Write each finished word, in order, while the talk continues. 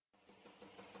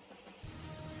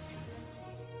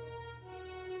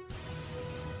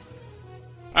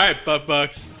Alright, Buck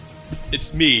Bucks.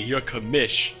 It's me, your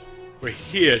commish. We're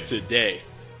here today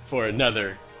for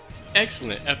another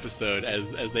excellent episode,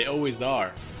 as they always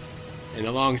are. And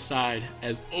alongside,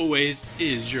 as always,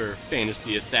 is your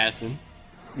fantasy assassin,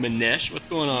 Manesh. What's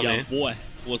going on, man? Boy.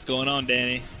 What's going on,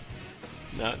 Danny?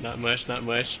 Not much.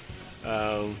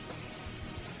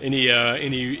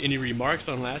 Any remarks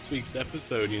on last week's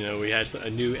episode? You know, we had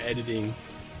a new editing.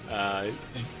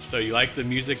 So you like the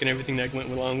music and everything that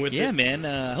went along with it? Yeah, man.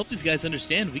 I hope these guys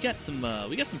understand. We got some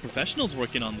professionals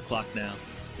working on the clock now.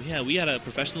 Yeah, we got a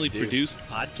professionally produced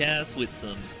podcast with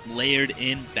some layered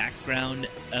in background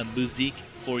music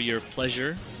for your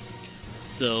pleasure.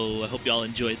 So I hope y'all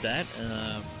enjoyed that.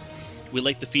 We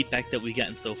like the feedback that we've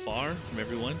gotten so far from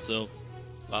everyone. So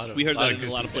we heard that in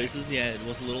a lot of places. Yeah, it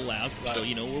was a little loud. So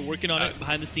we're working on it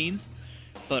behind the scenes,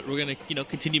 but we're gonna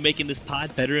continue making this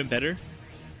pod better and better.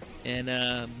 And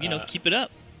keep it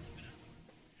up.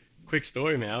 Quick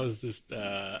story, man. I was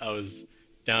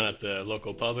down at the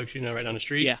local Publix, right down the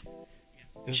street. Yeah.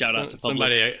 And Shout out to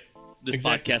Publix. This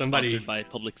podcast sponsored by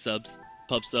Public Subs.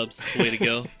 Pub Subs, way to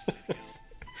go.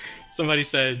 Somebody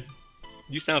said,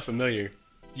 "You sound familiar.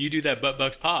 Do you do that Butt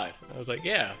Bucks pod?" I was like,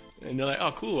 "Yeah." And they're like,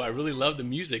 "Oh, cool. I really love the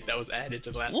music that was added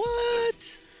to the last What?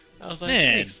 episode." I was like,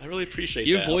 Man, "Thanks. I really appreciate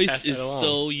your that. Your voice is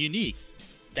so unique.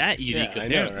 That unique, yeah,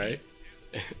 apparently. I know, right?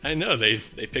 I know they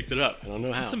picked it up. I don't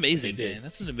know how. That's amazing, man.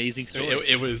 That's an amazing story.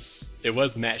 It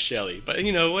was Matt Shelley, but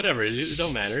whatever. It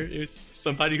don't matter. It was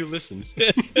somebody who listens.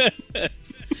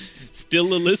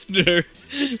 Still a listener.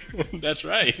 That's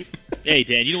right. Hey,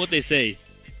 Dan. You know what they say?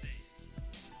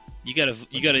 You got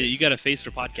a face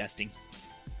for podcasting.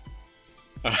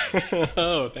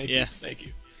 Oh, thank you. Thank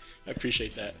you. I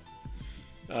appreciate that.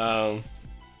 But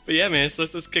yeah, man. So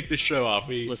let's kick this show off.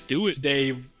 Let's do it.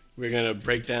 Today we're gonna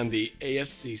break down the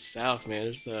AFC South, man.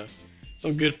 There's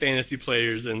some good fantasy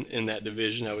players in that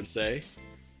division, I would say.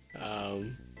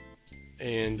 So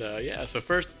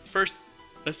first,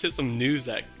 let's hit some news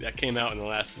that came out in the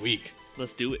last week.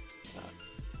 Let's do it.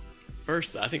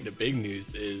 First, I think the big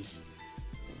news is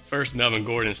Melvin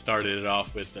Gordon started it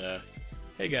off with,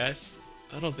 "Hey guys,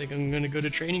 I don't think I'm gonna go to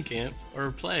training camp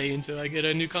or play until I get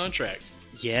a new contract."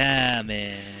 Yeah,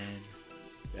 man.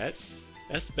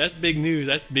 That's big news.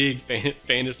 That's big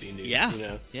fantasy news. Yeah.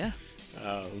 Yeah.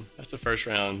 That's the first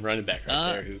round running back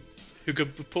right there who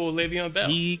could pull Le'Veon Bell.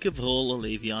 He could pull a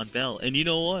Le'Veon Bell. And you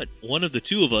know what? One of the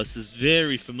two of us is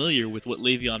very familiar with what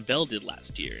Le'Veon Bell did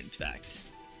last year, in fact.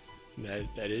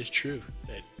 That is true.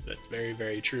 That's very,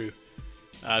 very true.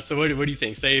 So what do you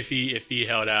think? Say if he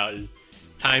held out his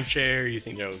timeshare, you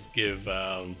think they'll give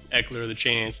Eckler the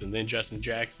chance and then Justin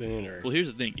Jackson? Or well, here's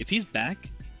the thing. If he's back,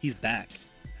 he's back.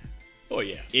 Oh,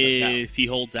 yeah. If he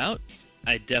holds out,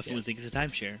 I definitely think it's a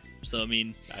timeshare. So, I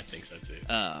mean... I think so, too.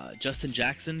 Justin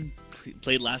Jackson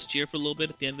played last year for a little bit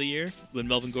at the end of the year when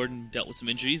Melvin Gordon dealt with some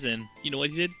injuries. And you know what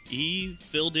he did? He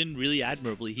filled in really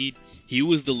admirably. He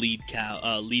was the lead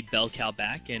bell cow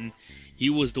back, and he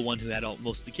was the one who had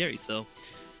most of the carries. So,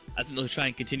 I think they'll try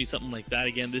and continue something like that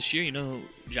again this year.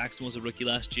 Jackson was a rookie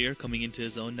last year, coming into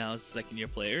his own now as a second-year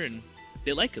player, and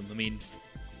they like him. I mean...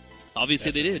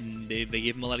 Obviously Definitely. They did, and they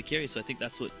gave him a lot of carries, so I think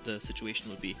that's what the situation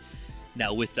would be.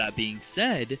 Now, with that being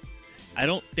said, I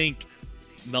don't think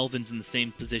Melvin's in the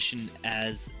same position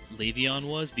as Le'Veon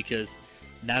was, because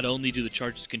not only do the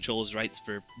Chargers control his rights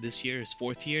for this year, his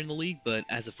fourth year in the league, but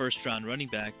as a first-round running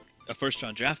back, a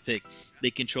first-round draft pick,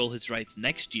 they control his rights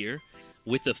next year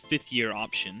with a fifth-year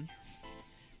option.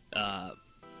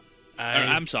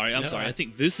 I'm sorry. I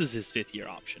think this is his fifth-year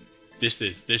option. You're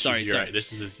right.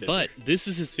 This is his fifth year. This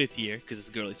is his fifth year, because it's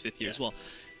Gurley's fifth year as well.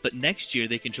 But next year,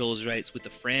 they control his rights with the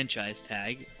franchise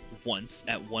tag once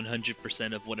at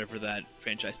 100% of whatever that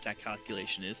franchise tag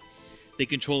calculation is. They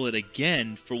control it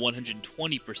again for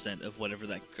 120% of whatever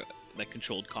that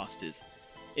controlled cost is.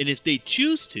 And if they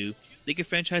choose to, they can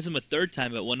franchise him a third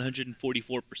time at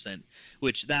 144%,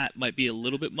 which that might be a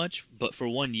little bit much, but for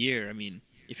 1 year, I mean...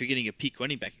 If you're getting a peak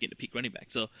running back, you're getting a peak running back.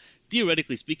 So,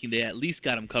 theoretically speaking, they at least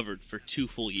got him covered for 2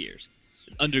 full years.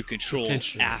 Under control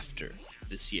after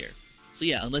this year. So,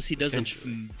 yeah, unless he does a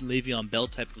Le'Veon Bell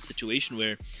type of situation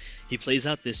where he plays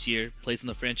out this year, plays in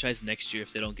the franchise next year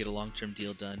if they don't get a long-term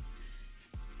deal done,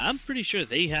 I'm pretty sure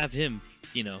they have him,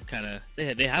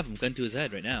 they have him gun to his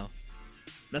head right now.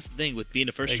 That's the thing with being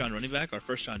a first-round running back or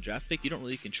first-round draft pick, you don't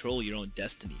really control your own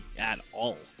destiny at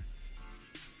all.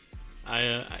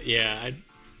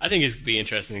 I think it's be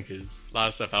interesting because a lot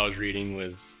of stuff I was reading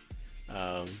was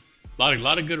a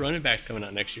lot of good running backs coming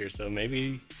out next year. So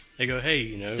maybe they go,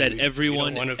 hey,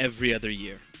 everyone every other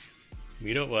year.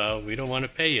 We don't want to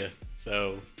pay you,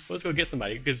 so let's go get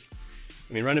somebody. Because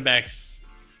running backs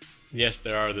yes,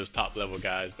 there are those top level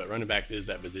guys, but running backs is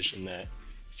that position that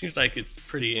seems like it's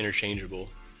pretty interchangeable.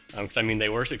 Because I mean, they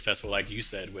were successful, like you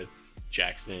said, with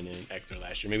Jackson and Eckler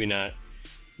last year. Maybe not,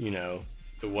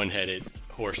 the one-headed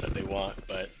horse that they want,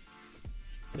 but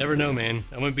never know, man.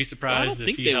 I wouldn't be surprised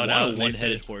if he held out. I don't think they want a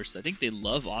one-headed horse. I think they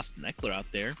love Austin Eckler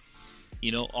out there.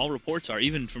 All reports are,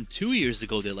 even from 2 years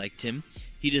ago, they liked him.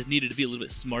 He just needed to be a little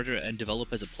bit smarter and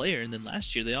develop as a player. And then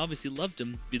last year, they obviously loved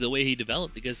him the way he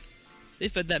developed because they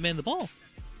fed that man the ball,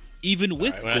 even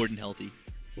with Gordon healthy.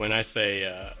 When I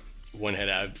say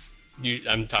one-headed,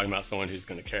 I'm talking about someone who's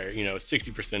going to carry,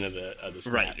 60% of the snaps.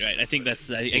 Right. I think I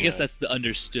guess that's the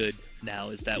understood now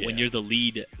is that when you're the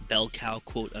lead bell cow,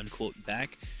 quote unquote,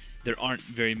 back, there aren't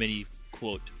very many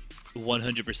quote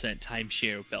 100%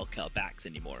 timeshare bell cow backs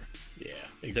anymore. Yeah,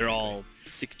 exactly. They're all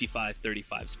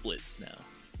 65-35 splits now.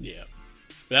 Yeah,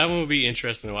 that one will be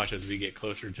interesting to watch as we get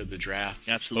closer to the draft.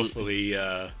 Absolutely.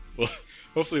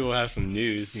 Hopefully we'll have some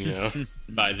news,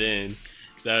 by then.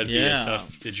 That would be a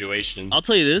tough situation. I'll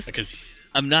tell you this, because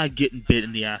I'm not getting bit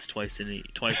in the ass twice in a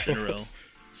row.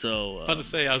 So I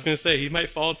was going to say he might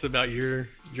fall to about your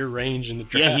range in the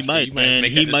draft. Yeah, he might, so and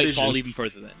he might fall even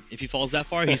further. Then, if he falls that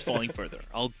far, he's falling further.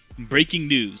 Breaking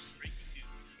news.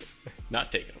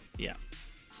 Not taking him. Yeah.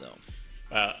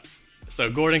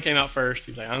 So Gordon came out first.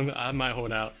 He's like, I might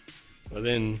hold out. Well,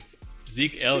 then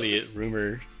Zeke Elliott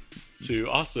rumored to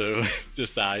also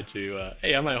decide to,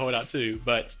 hey, I might hold out too,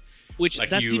 but. Which,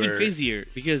 that's even crazier,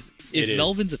 because if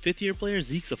Melvin's a fifth-year player,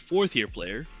 Zeke's a fourth-year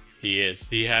player. He is.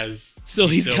 He has... So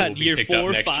he's got year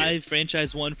 4, 5,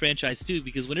 franchise 1, franchise 2,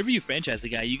 because whenever you franchise a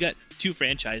guy, you got 2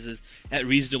 franchises at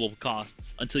reasonable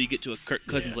costs until you get to a Kirk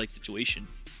Cousins-like situation.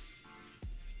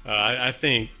 I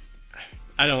think...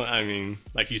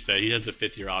 like you said, he has the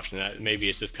fifth-year option. Maybe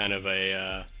it's just kind of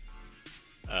a...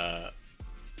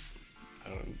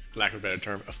 lack of a better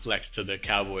term, a flex to the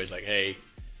Cowboys, like, hey...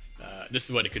 this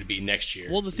is what it could be next year.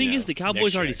 Well, the thing is, the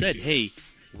Cowboys already said, hey,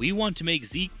 we want to make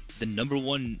Zeke the number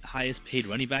 1 highest paid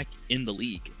running back in the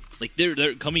league. Like,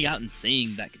 they're coming out and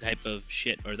saying that type of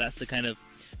shit, or that's the kind of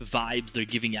vibes they're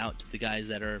giving out to the guys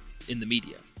that are in the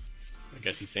media. I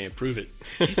guess he's saying prove it.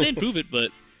 He's saying prove it,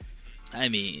 but, I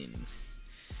mean,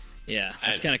 yeah,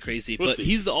 that's kind of crazy. We'll see.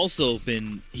 He's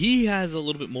he has a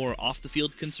little bit more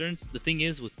off-the-field concerns. The thing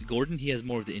is, with Gordon, he has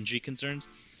more of the injury concerns.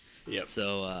 Yep.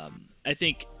 So, I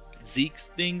think Zeke's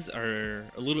things are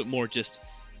a little bit more just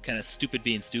kind of stupid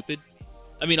being stupid.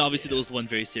 I mean, obviously there was one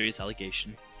very serious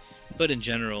allegation, but in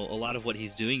general, a lot of what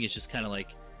he's doing is just kind of like,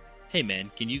 hey man,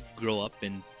 can you grow up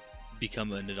and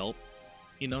become an adult?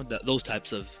 Those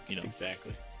types of,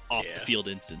 exactly off the field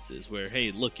instances where,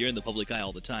 hey, look, you're in the public eye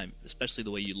all the time, especially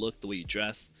the way you look, the way you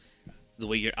dress, the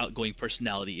way your outgoing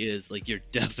personality is. Like, you're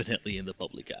definitely in the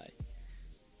public eye.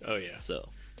 Oh yeah. So.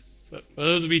 Well,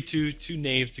 those would be two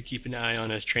names to keep an eye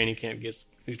on as training camp's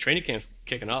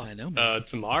kicking off. I know, man.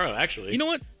 Tomorrow, actually. You know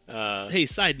what? Hey,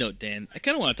 side note, Dan. I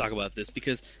kind of want to talk about this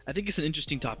because I think it's an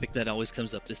interesting topic that always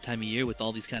comes up this time of year with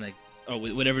all these kind of, or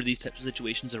whenever these types of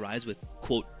situations arise with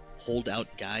quote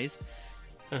holdout guys.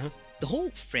 Uh-huh. The whole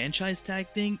franchise tag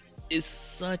thing is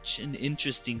such an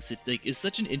interesting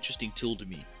tool to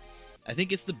me. I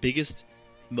think it's the biggest,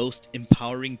 most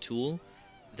empowering tool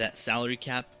that salary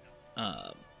cap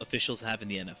officials have in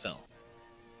the NFL.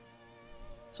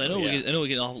 So I know we're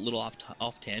getting a little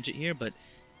off tangent here, but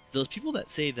those people that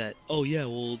say that, oh yeah,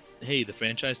 well, hey, the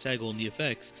franchise tag only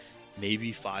affects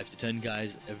maybe 5 to 10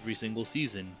 guys every single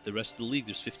season. The rest of the league,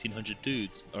 there's 1,500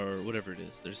 dudes, or whatever it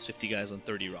is. There's 50 guys on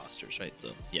 30 rosters, right?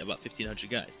 So yeah, about 1,500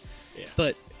 guys. Yeah.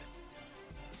 But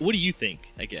what do you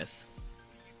think? I guess.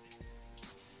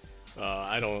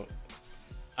 I don't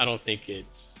think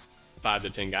it's 5 to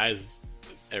 10 guys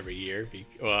every year.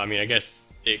 Well, I mean, I guess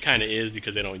it kind of is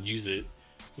because they don't use it.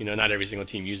 Not every single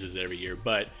team uses it every year,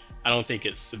 but I don't think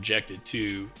it's subjected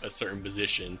to a certain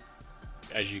position.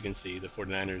 As you can see, the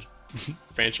 49ers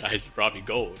franchise Robbie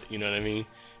Gould. You know what I mean?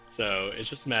 So it's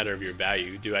just a matter of your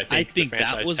value. I think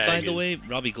that was, by the way,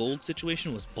 Robbie Gould's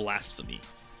situation was blasphemy.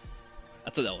 I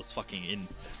thought that was fucking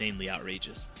insanely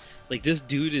outrageous. Like, this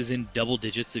dude is in double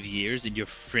digits of years and you're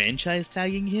franchise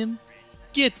tagging him?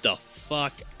 Get the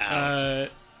fuck out.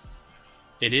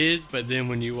 It is, but then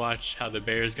when you watch how the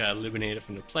Bears got eliminated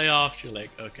from the playoffs, you're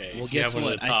like, okay. Well, guess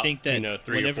what? Top, I think that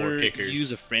 3 or 4 kickers, you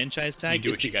use a franchise tag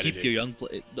is to keep your young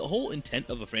player. The whole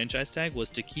intent of a franchise tag was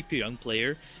to keep your young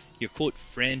player, your quote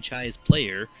franchise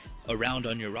player, around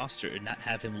on your roster and not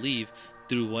have him leave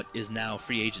through what is now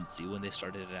free agency when they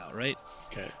started it out, right?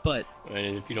 Okay. But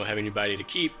and if you don't have anybody to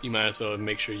keep, you might as well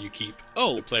make sure you keep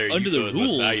the player under you feel the is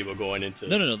rules, most valuable going into.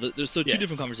 No. There's two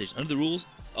different conversations. Under the rules,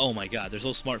 oh my god, they're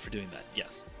so smart for doing that.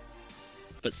 Yes.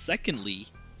 But secondly,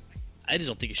 I just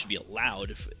don't think it should be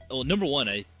allowed. Well, number one,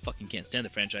 I fucking can't stand the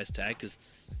franchise tag because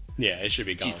Yeah, it should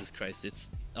be gone. Jesus Christ,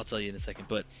 I'll tell you in a second.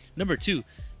 But number two,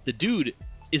 the dude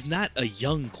is not a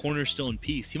young cornerstone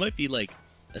piece. He might be like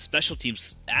a special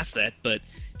teams asset, but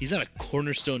he's not a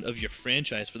cornerstone of your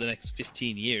franchise for the next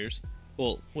 15 years.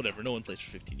 Well, whatever, no one plays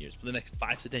for 15 years. For the next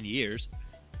 5 to 10 years,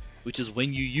 which is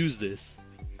when you use this.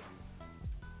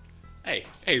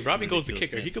 Hey, Robbie Gould's the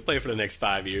kicker. Man. He could play for the next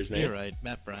 5 years, man. You're right.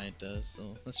 Matt Bryant does,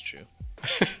 so that's true.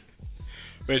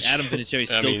 Which, Adam Vinatieri's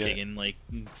still I mean, kicking like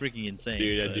freaking insane.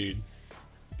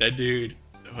 That dude.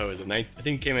 What was it? I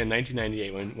think he came in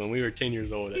 1998 when we were 10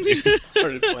 years old. That dude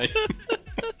started playing.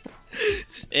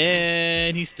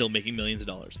 And he's still making millions of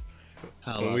dollars.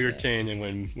 When we were 10 and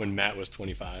when Matt was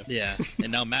 25. Yeah,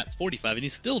 and now Matt's 45 and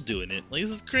he's still doing it. Like,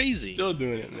 this is crazy. Still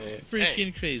doing it, man.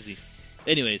 Freaking crazy.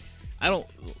 Anyways,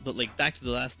 but like back to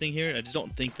the last thing here, I just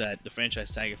don't think that the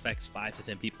franchise tag affects 5 to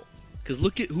 10 people. Because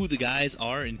look at who the guys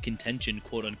are in contention,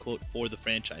 quote unquote, for the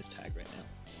franchise tag right now.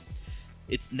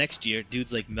 It's next year,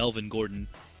 dudes like Melvin Gordon,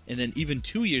 and then even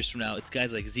 2 years from now, it's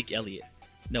guys like Zeke Elliott.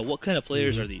 Now, what kind of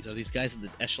players are these? Are these guys in the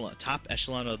top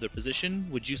echelon of their position,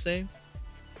 would you say?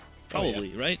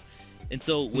 Probably, right? And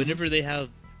so whenever they have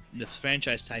the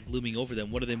franchise tag looming over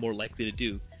them, what are they more likely to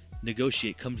do?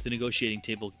 Negotiate, come to the negotiating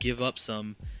table, give up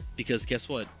some, because guess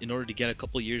what? In order to get a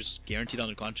couple years guaranteed on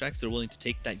their contracts, they're willing to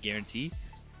take that guarantee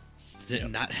to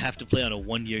not have to play on a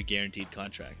 1-year guaranteed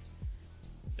contract.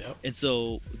 Yep. And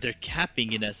so they're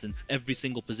capping, in essence, every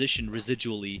single position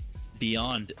residually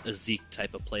beyond a Zeke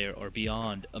type of player or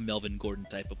beyond a Melvin Gordon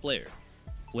type of player.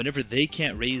 Whenever they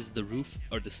can't raise the roof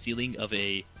or the ceiling of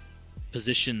a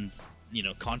position's,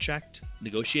 contract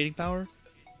negotiating power,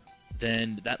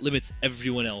 then that limits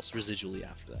everyone else residually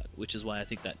after that, which is why I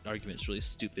think that argument is really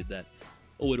stupid that,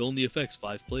 it only affects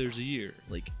 5 players a year.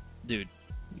 Like, dude,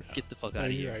 get the fuck out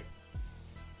of here. Right.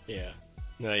 Yeah.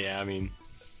 No, yeah, I mean,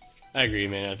 I agree,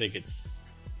 man. I think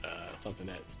it's something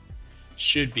that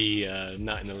should be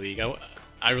not in the league.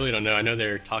 I really don't know. I know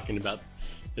they're having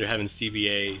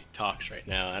CBA talks right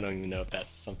now. I don't even know if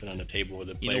that's something on the table with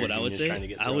the players union is trying to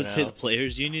get thrown out. I would say the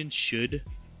players union should,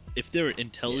 if they're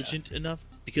intelligent enough,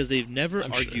 because they've never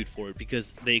argued for it,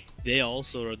 because they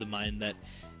also are the mind that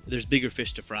there's bigger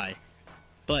fish to fry.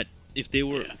 But if they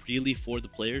were really for the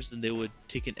players, then they would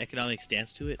take an economic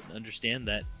stance to it and understand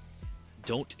that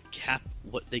don't cap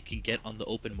what they can get on the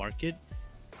open market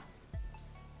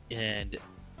and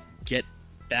get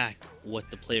back what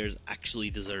the players actually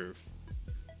deserve.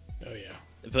 Oh, yeah.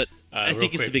 But I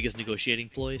think it's the biggest negotiating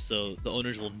ploy, so the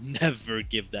owners will never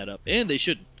give that up. And they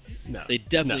shouldn't. No. They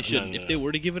definitely shouldn't. If they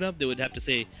were to give it up, they would have to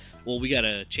say, well, we got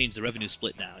to change the revenue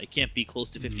split now. It can't be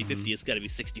close to 50-50. It's got to be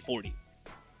 60-40.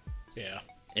 Yeah.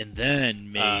 And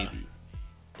then maybe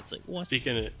it's like, what?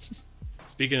 Speaking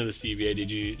of the CBA,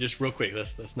 did you just real quick?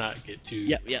 Let's not get too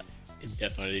in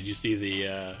depth on it. Did you see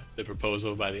the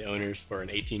proposal by the owners for an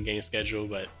 18-game schedule,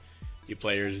 but the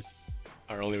players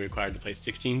are only required to play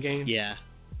 16 games? Yeah,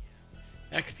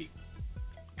 that could be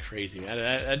crazy,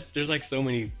 man. There's like so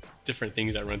many different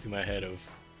things that run through my head of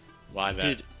why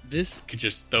that this could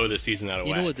just throw the season out of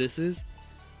whack. You know what this is?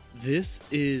 This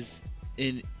is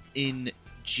an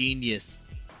ingenious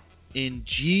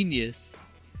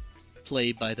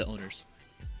play by the owners.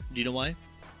 Do you know why?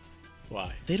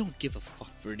 Why? They don't give a fuck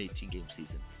for an 18-game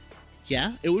season.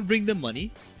 Yeah, it would bring them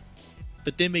money,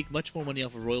 but they make much more money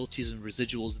off of royalties and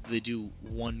residuals if they do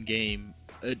one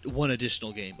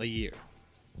additional game a year.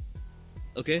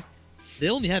 Okay? They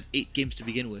only have 8 games to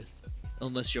begin with,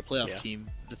 unless you're a playoff team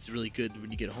that's really good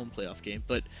when you get a home playoff game.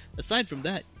 But aside from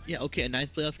that, a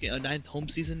ninth playoff game, a ninth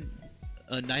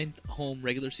home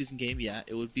regular season game,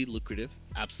 it would be lucrative,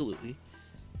 absolutely.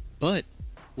 But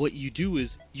what you do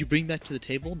is you bring that to the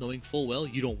table knowing full well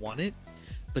you don't want it,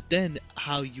 but then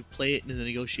how you play it in the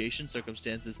negotiation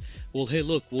circumstances, well, hey,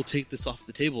 look, we'll take this off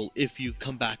the table if you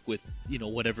come back with,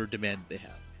 whatever demand they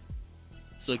have.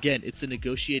 So again, it's a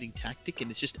negotiating tactic,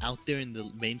 and it's just out there in the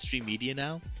mainstream media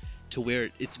now to where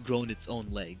it's grown its own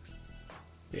legs.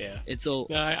 Yeah. And so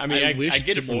I wish I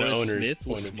get it from the DeMaurice owners' Smith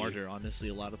was point of smarter, view. honestly,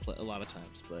 a lot of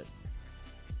times, but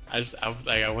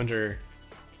I wonder,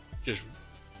 just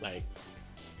like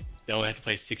they only have to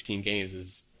play 16 games.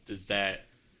 Is that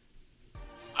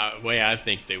way I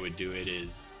think they would do it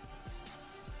is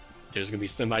there's gonna be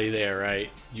somebody there, right?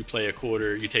 You play a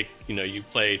quarter, you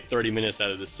play 30 minutes out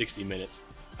of the 60 minutes.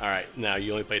 All right, now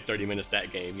you only play 30 minutes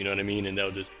that game. You know what I mean? And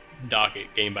they'll just dock it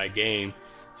game by game,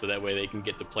 so that way they can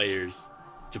get the players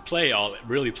to play all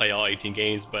 18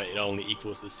 games, but it only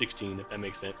equals to 16, if that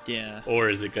makes sense. yeah. Or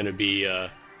is it going to be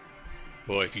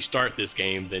well, if you start this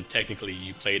game, then technically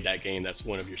you played that game. That's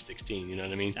one of your 16. You know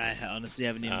what I mean? I honestly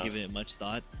haven't even given it much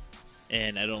thought,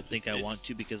 and I don't think I want it's-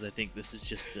 to, because I think this is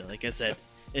just, like I said,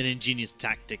 an ingenious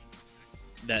tactic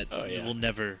that will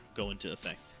never go into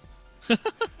effect.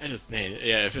 I just, man,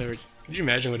 yeah. If ever, could you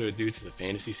imagine what it would do to the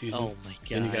fantasy season? Oh my god!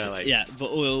 Then you gotta, like, yeah,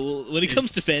 but well, when it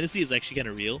comes to fantasy, it's actually kind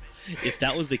of real. If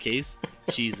that was the case,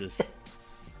 Jesus,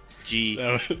 gee,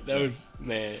 that would,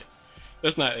 man.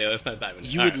 Let's not dive into.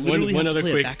 You All would right, literally one have to other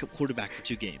play quick. a backup quarterback for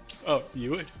 2 games. Oh, you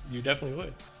would. You definitely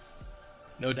would.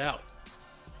 No doubt.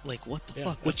 Like, what the Yeah,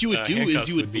 fuck? that's- What you would do handcuffs is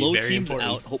you would would be blow very teams important.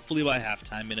 out, hopefully by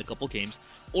halftime in a couple games,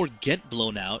 or get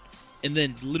blown out, and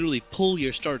then literally pull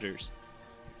your starters,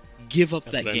 give up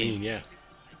That's that what game, I mean. Yeah.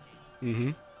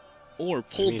 Mm-hmm. or what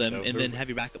I pull mean, them so and we're- then have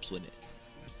your backups win it.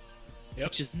 Yep.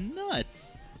 Which is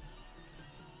nuts.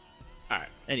 All right.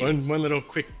 Anyways. One little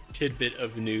quick tidbit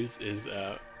of news is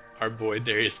our boy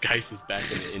Darius Geis is back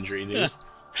in the injury news.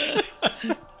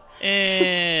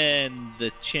 And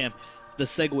the champ, the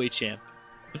Segway champ.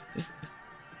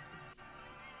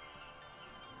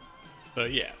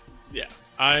 But yeah.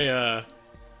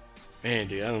 Man,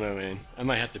 dude, I don't know, man. I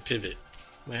might have to pivot.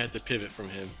 From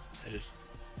him.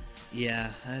 Yeah,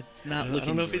 that's not I looking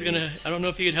don't know if he's great. gonna. I don't know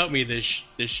if he could help me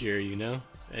this year. You know,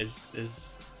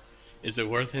 is it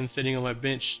worth him sitting on my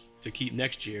bench to keep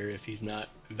next year if he's not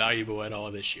valuable at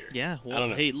all this year? Yeah, I well, don't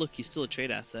know. hey, look, he's still a trade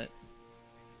asset.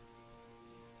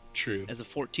 True. As a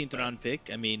 14th round pick,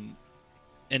 I mean,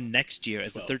 and next year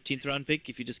as a 12th. 13th round pick,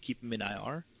 if you just keep him in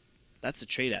IR, that's a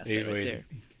trade asset right there.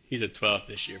 He's a 12th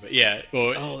this year, but yeah.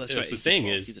 Well, Oh, that's right. The He's thing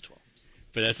a 12. is, He's a 12.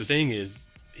 but that's the thing is,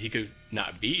 he could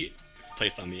not be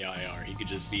placed on the IR. He could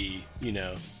just be, you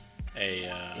know,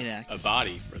 a Inactive.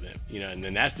 body for them, you know, and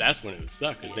then that's when it would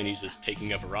suck, because then he's just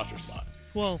taking up a roster spot.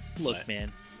 Well, look, But-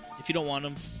 man, if you don't want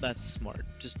him, that's smart.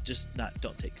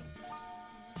 Don't take him.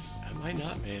 I might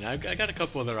not, man. I got a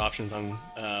couple other options I'm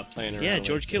playing around. Yeah, with,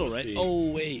 George so Kittle, we'll right? see.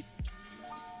 Oh, wait.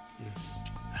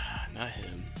 Not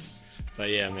him. But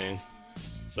yeah, man.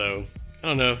 So I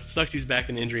don't know. Sucks he's back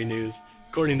in injury news.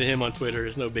 According to him on Twitter,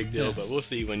 it's no big deal. Yeah. But we'll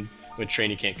see when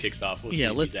training camp kicks off. We'll see Yeah,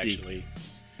 if let's he's see. actually.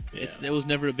 Yeah, It was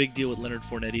never a big deal with Leonard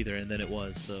Fournette either, and then it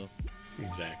was, so.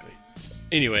 exactly.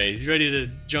 Anyways, you ready to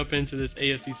jump into this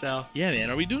AFC South? Yeah, man,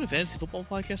 are we doing a fantasy football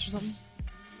podcast or something?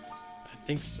 I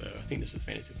think so. I think this is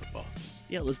fantasy football.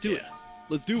 Yeah, let's do it. Yeah.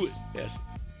 Let's do it. Yes.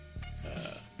 Do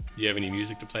you have any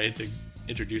music to play to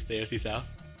introduce the AFC South?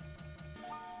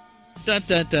 Dun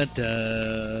dun dun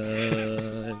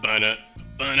dun. Bun-it,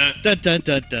 bun-it, Dun dun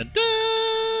dun dun dun.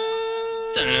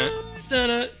 dun-it,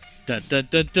 dun-it. Dun dun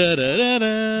dun dun dun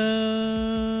dun.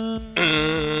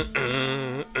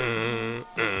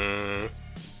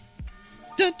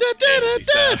 Dun dun dun dun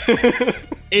dun.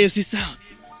 AFC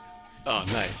South. Oh,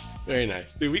 nice. Very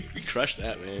nice. Dude, we crushed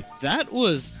that, man. That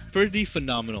was pretty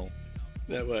phenomenal.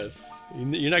 That was.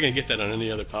 You're not going to get that on any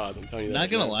other pods, I'm telling you that. Not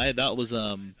gonna lie, that was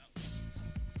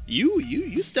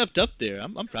you stepped up there.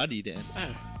 I'm proud of you, Dan. Ah,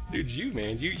 dude,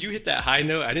 man. You hit that high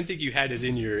note. I didn't think you had it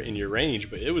in your range,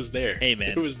 but it was there. Hey,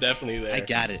 man. It was definitely there. I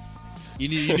got it. You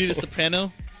need a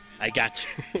soprano? I got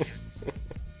you.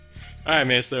 All right,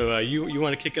 man. So you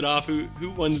want to kick it off?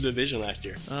 Who won the division last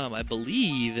year? I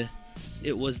believe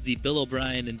it was the Bill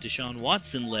O'Brien and Deshaun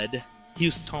Watson led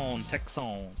Houston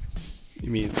Texans. You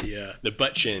mean the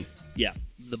butt chin? Yeah,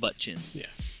 the butt chins. Yeah.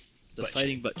 The butt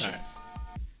fighting chin. butt All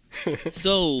chins.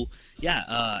 So,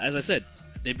 yeah, as I said,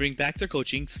 they bring back their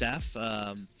coaching staff,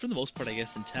 for the most part, I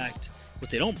guess, intact. What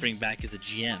they don't bring back is a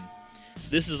GM.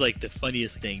 This is like the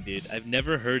funniest thing, dude. I've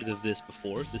never heard of this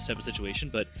before, this type of situation,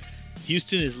 but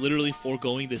Houston is literally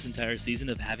foregoing this entire season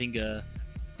of having a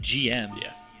GM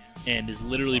Yeah. and is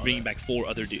literally Saw bringing that. back 4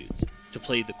 other dudes to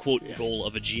play the quote Yeah. role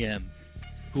of a GM,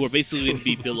 who are basically going to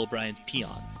be Bill O'Brien's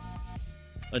peons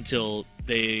until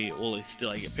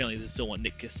apparently they still want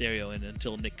Nick Caserio, and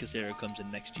until Nick Caserio comes in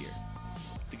next year,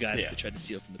 the guy Yeah. that they tried to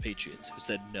steal from the Patriots, who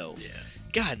said no. Yeah.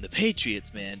 God, and the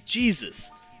Patriots, man, Jesus,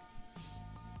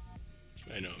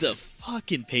 I know. the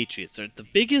fucking Patriots are the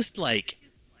biggest, like,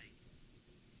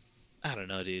 I don't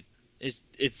know, dude.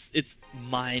 It's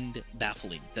mind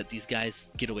baffling that these guys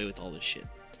get away with all this shit.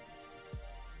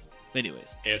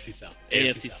 Anyways, AFC South.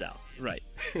 AFC South, right?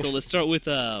 So let's start with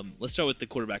the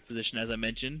quarterback position, as I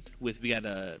mentioned. We got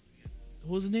what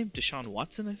was his name? Deshaun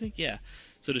Watson, I think. Yeah.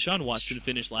 So Deshaun Watson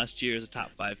finished last year as a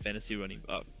top 5 fantasy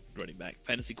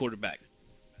fantasy quarterback.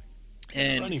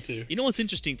 And Running too. you know what's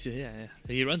interesting too? Yeah,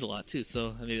 he runs a lot too,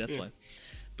 so maybe that's why.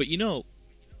 But you know,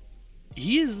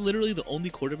 he is literally the only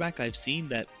quarterback I've seen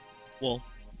that, well,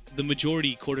 the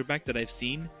majority quarterback that I've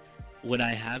seen when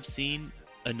I have seen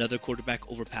another quarterback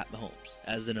over Pat Mahomes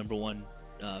as the number 1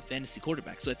 fantasy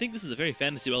quarterback. So I think this is a very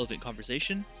fantasy relevant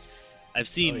conversation. I've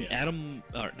seen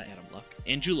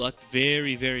Andrew Luck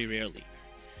very, very rarely.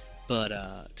 But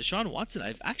Deshaun Watson,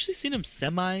 I've actually seen him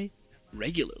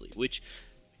semi-regularly, which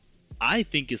I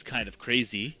think is kind of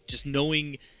crazy, just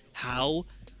knowing how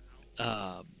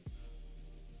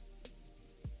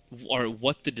or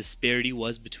what the disparity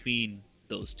was between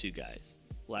those two guys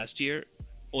last year.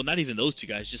 Well, not even those two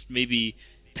guys, just maybe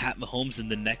Pat Mahomes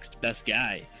and the next best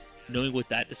guy. Knowing what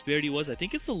that disparity was, I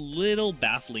think it's a little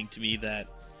baffling to me that,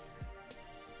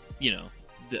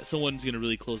 that someone's going to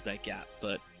really close that gap.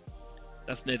 But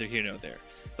that's neither here nor there.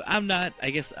 But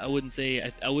I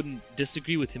wouldn't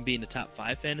disagree with him being a top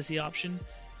 5 fantasy option.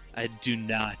 I do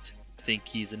not think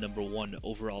he's a number 1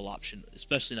 overall option,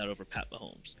 especially not over Pat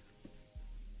Mahomes.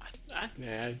 I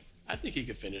think he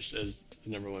could finish as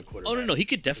the number 1 quarterback. Oh, no, he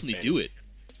could definitely do it.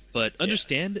 But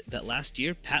understand that last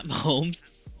year, Pat Mahomes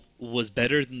was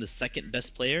better than the second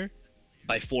best player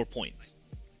by 4 points.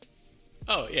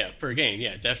 Oh, yeah, per game.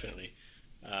 Yeah, definitely.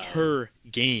 Per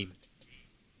game.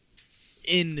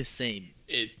 Insane.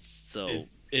 I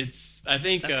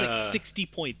think that's like 60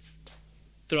 points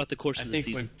throughout the course of the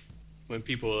season. When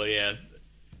people,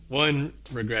 one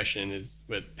regression is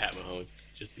with Pat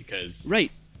Mahomes, just because.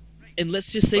 Right. And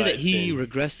let's just say that he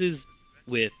regresses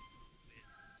with.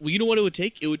 Well, you know what it would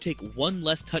take? It would take one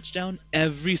less touchdown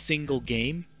every single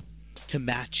game to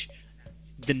match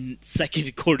the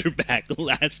second quarterback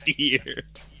last year.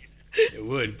 It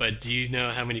would, but do you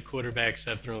know how many quarterbacks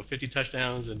have thrown 50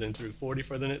 touchdowns and then threw 40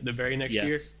 for the very next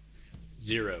year?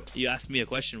 0. You asked me a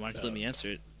question, why don't you let me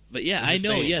answer it? But yeah, I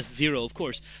know, yes, 0, of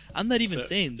course. I'm not even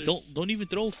saying don't even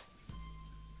throw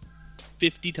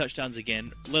 50 touchdowns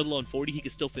again, let alone 40. He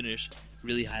could still finish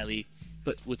really highly.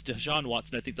 But with Deshaun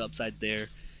Watson, I think the upside's there.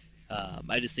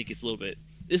 I just think it's a little bit.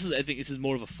 I think this is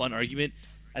more of a fun argument.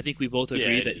 I think we both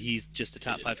agree that he's just a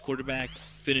top 5 quarterback.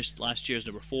 Finished last year as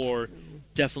number 4.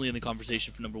 Definitely in the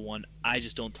conversation for number 1. I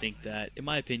just don't think that, in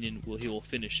my opinion, he will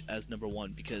finish as number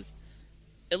 1 because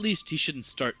at least he shouldn't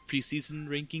start preseason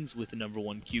rankings with a number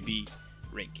 1 QB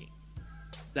ranking.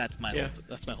 That's my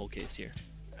whole case here.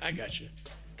 I got you.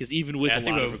 Because even with a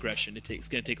lot of regression, it's going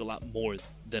to take a lot more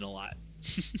than a lot.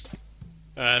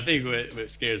 I think what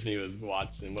scares me with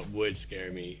Watson, what would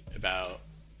scare me about.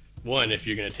 One, if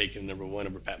you're going to take him number 1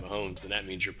 over Pat Mahomes, then that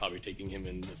means you're probably taking him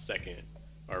in the second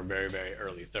or very, very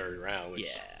early third round, which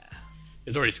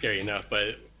is already scary enough.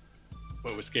 But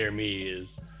what would scare me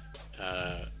is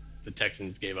the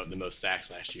Texans gave up the most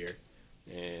sacks last year.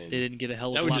 And they didn't get a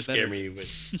hell of a lot better. That would just scare me.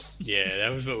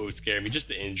 That was what would scare me. Just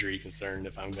the injury concern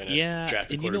if I'm going to draft a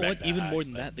quarterback. And you know what? Even more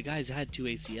than that, the guy's had 2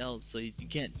 ACLs, so you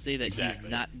can't say that he's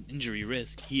not an injury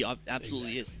risk. He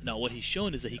absolutely is. Now, what he's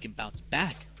shown is that he can bounce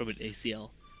back from an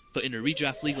ACL. But in a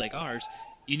redraft league like ours,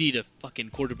 you need a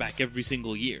fucking quarterback every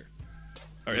single year.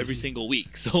 Or every single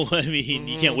week. So, I mean,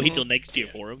 you can't wait till next year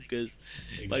for him because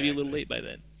it might be a little late by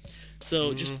then.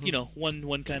 So, just,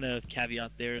 one kind of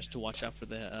caveat there is to watch out for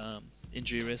the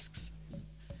injury risks.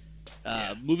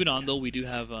 Moving on, though, we do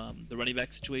have the running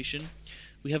back situation.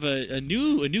 We have a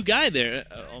new guy there.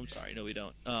 I'm sorry. No, we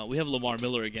don't. We have Lamar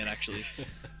Miller again, actually.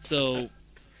 So,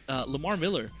 Lamar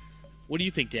Miller. What do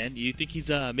you think, Dan? Do you think he's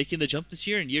making the jump this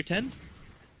year in year 10?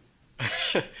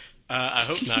 I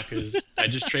hope not, because I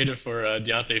just traded for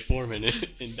Deontay Foreman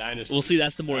in Dynasty. We'll see.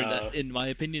 That's the more, in my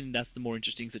opinion, that's the more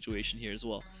interesting situation here as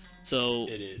well. So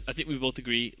it is. I think we both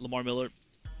agree. Lamar Miller,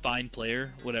 fine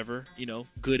player, whatever.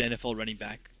 Good NFL running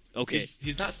back. Okay.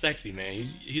 He's not sexy, man.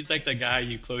 He's like the guy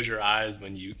you close your eyes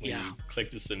when you click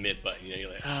the submit button. You're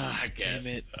like, I guess.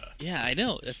 Damn it. Yeah, I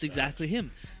know. That's exactly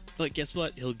him. But guess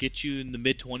what? He'll get you in the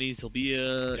mid-20s. He'll be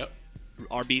a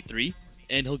RB3,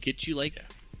 and he'll get you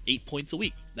 8 points a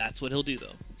week. That's what he'll do,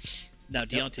 though. Now,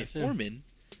 Deontay Foreman,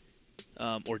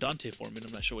 or Dante Foreman,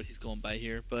 I'm not sure what he's going by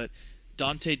here, but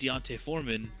Deontay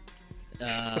Foreman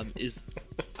is,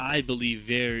 I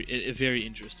believe, a very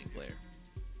interesting player.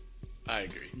 I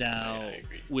agree. Now, I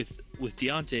agree. with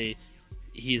Deontay,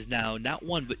 he is now not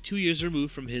 1 but 2 years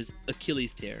removed from his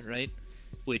Achilles tear, right?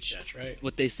 Which, that's right.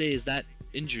 What they say is that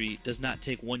injury does not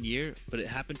take 1 year, but it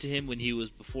happened to him when he was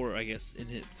before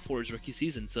his rookie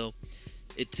season. So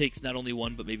it takes not only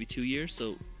 1 but maybe 2 years.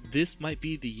 So this might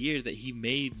be the year that he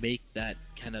may make that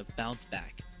kind of bounce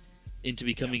back into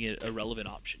becoming a relevant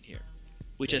option here,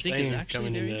 which I think is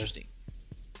actually very interesting.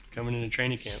 Coming into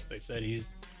training camp, they said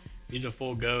he's a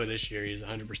full go this year. He's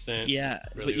 100%. Yeah,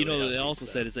 but they also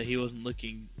said is that he wasn't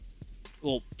looking.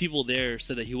 Well, people there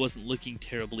said that he wasn't looking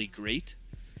terribly great.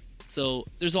 So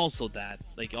there's also that.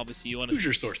 Obviously, you want to. Who's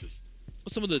your sources?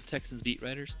 Some of the Texans beat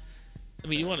writers. I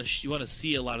mean, you want to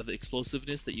see a lot of the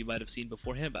explosiveness that you might have seen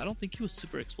beforehand, but I don't think he was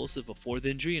super explosive before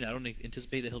the injury, and I don't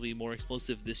anticipate that he'll be more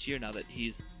explosive this year now that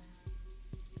he's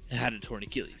had a torn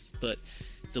Achilles. But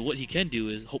what he can do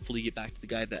is hopefully get back to the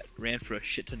guy that ran for a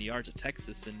shit ton of yards at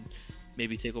Texas and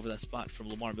maybe take over that spot from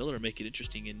Lamar Miller and make it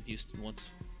interesting in Houston once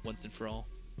and for all.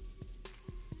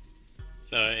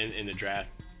 So in the draft,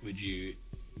 would you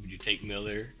take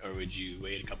Miller, or would you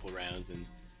wait a couple rounds and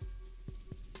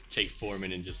take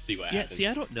Foreman and just see what happens? Yeah, see,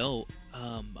 I don't know.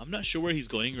 I'm not sure where he's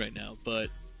going right now, but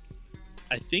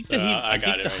I think So, I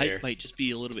got think it the right hype here. might just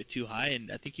be a little bit too high, and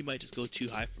I think he might just go too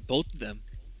high for both of them.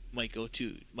 Might go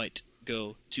too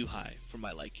high for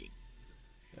my liking.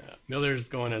 Miller's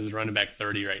going as a running back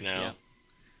 30 right now. Yeah.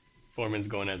 Foreman's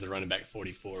going as a running back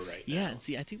 44 right now. Yeah, and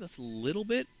see, I think that's a little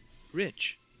bit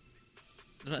rich.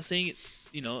 I'm not saying it's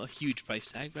a huge price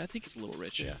tag, but I think it's a little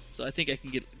rich. Yeah. So I think I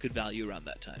can get good value around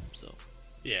that time. So,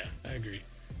 Yeah, I agree.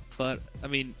 but I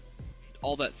mean,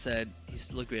 all that said, he's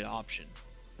still a great option.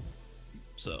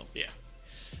 So Yeah.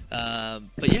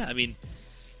 but yeah, I mean,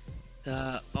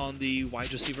 on the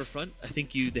wide receiver front, I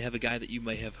think they have a guy that you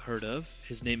might have heard of.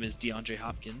 His name is DeAndre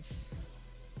Hopkins.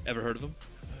 Ever heard of him?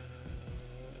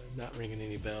 Not ringing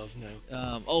any bells,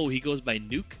 no. He goes by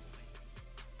Nuke.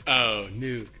 Oh,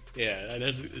 Nuke. Yeah,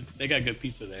 they got good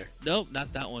pizza there. Nope,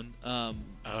 not that one.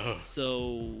 Oh.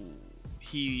 So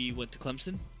he went to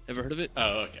Clemson. Ever heard of it?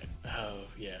 Oh, okay. Oh,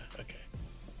 yeah, okay.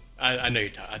 I know you're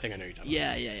talking. I think I know you're talking.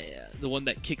 Yeah. The one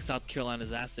that kicks South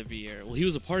Carolina's ass every year. Well, he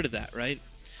was a part of that, right?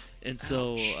 And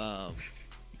so, so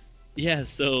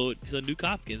Nuke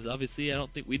Hopkins. Obviously, I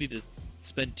don't think we need to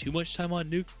spend too much time on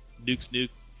Nuke. Nuke's Nuke.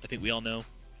 I think we all know.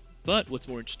 But what's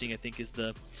more interesting, I think, is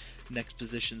the next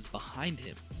positions behind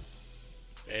him.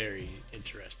 Very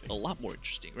interesting. A lot more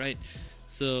interesting, right?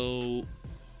 So,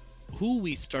 who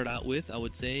we start out with, I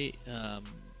would say,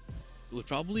 would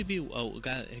probably be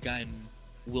a guy in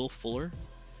Will Fuller,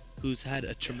 who's had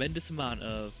a tremendous amount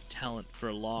of talent for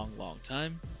a long, long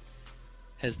time.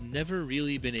 Has never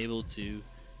really been able to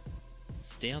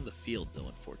stay on the field, though,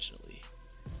 unfortunately.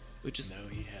 Which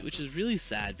is really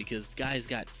sad, because the guy's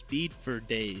got speed for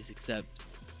days, except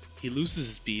he loses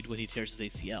his speed when he tears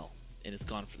his ACL and it's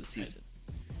gone for the season.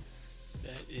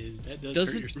 That doesn't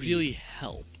Doesn't hurt your speed. really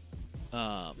help.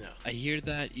 No. I hear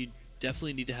that you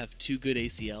definitely need to have 2 good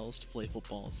ACLs to play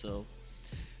football, so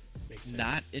Makes sense.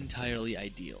 not entirely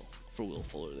ideal for Will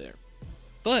Fuller there.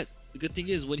 But the good thing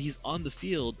is, when he's on the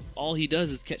field, all he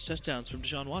does is catch touchdowns from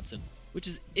Deshaun Watson, which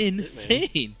is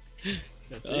insane.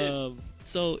 That's it.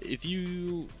 So if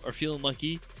you are feeling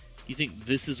lucky, you think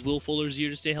this is Will Fuller's year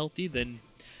to stay healthy, then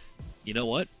you know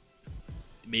what?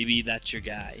 Maybe that's your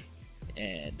guy,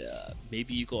 and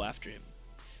maybe you go after him.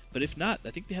 But if not,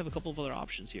 I think they have a couple of other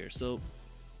options here. So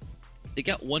they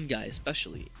got one guy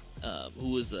especially, who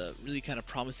was a really kind of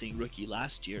promising rookie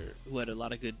last year, who had a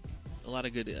lot of good,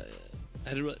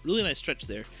 had a really nice stretch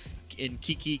there, in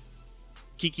Kiki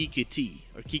Cutie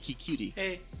or Kiki Cutie.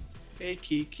 Hey,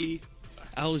 Kiki. Sorry.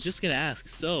 I was just gonna ask.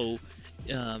 So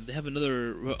they have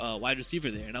another wide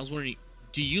receiver there, and I was wondering,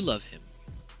 do you love him?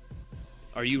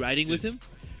 Are you riding with him?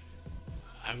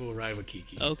 I will ride with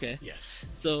Kiki. Okay. Yes.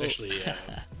 So especially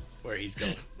where he's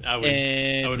going. I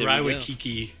And would there ride we with go.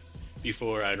 Kiki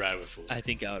before I'd ride with Fuller. I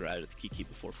think I would ride with Kiki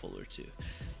before Fuller too,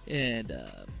 and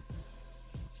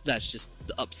that's just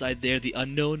the upside there. The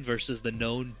unknown versus the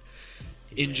known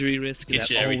injury risk Gets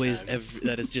that you every always time.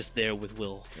 that is just there with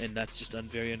Will, and that's just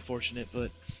very unfortunate, but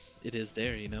it is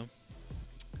there,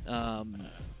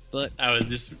 But I was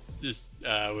just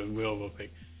with Will real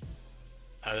quick.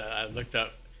 I looked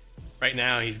up. Right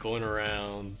now, he's going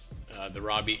around the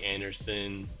Robbie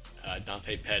Anderson,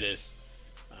 Dante Pettis,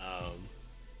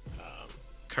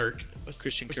 Kirk.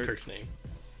 Christian what's Kirk. Kirk's name?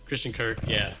 Christian Kirk.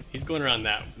 Yeah, he's going around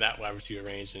that wide receiver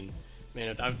range. And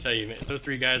man, I'll tell you, man, if those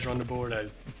 3 guys are on the board,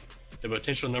 the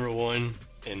potential number 1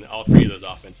 in all 3 of those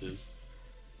offenses.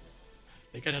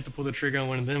 I think I'd have to pull the trigger on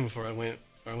one of them before I went.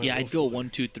 yeah, I'd go Will Fuller. 1,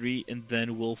 2, 3, and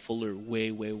then Will Fuller way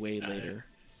later,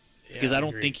 Yeah, because I don't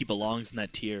agree. think he belongs in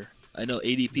that tier. I know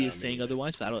ADP No, is me saying neither.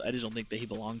 otherwise, but I just don't think that he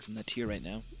belongs in that tier right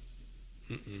now.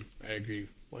 I agree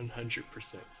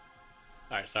 100%.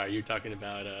 All right, sorry, you're talking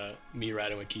about me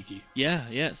riding with Kiki.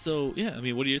 Yeah. So yeah, I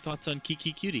mean, what are your thoughts on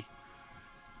Kiki Cutie?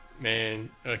 Man,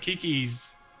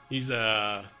 Kiki's he's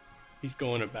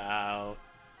going about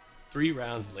 3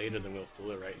 rounds later than Will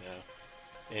Fuller right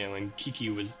now. And when Kiki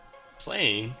was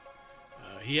playing,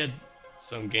 he had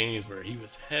some games where he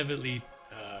was heavily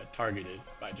targeted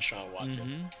by Deshaun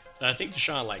Watson. So I think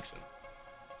Deshaun likes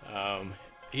him.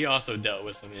 He also dealt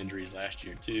with some injuries last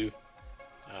year too.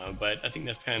 But I think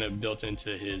that's kind of built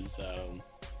into his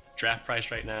draft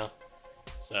price right now.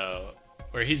 So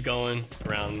where he's going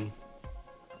around,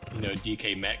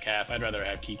 DK Metcalf. I'd rather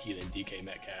have Kiki than DK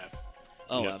Metcalf.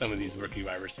 Oh, some of these rookie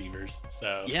wide receivers.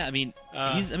 So yeah,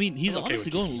 he's I'm okay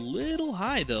honestly going a little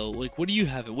high though. Like, what do you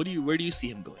have? Where do you see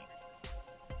him going?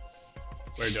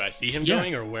 Where do I see him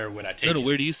going, or where would I take him? No,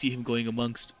 where do you see him going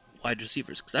amongst wide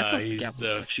receivers? Because I thought the gap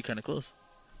was actually kind of close.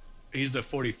 He's the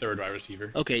 43rd wide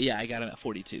receiver. Okay, yeah, I got him at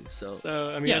 42. So that's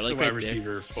a wide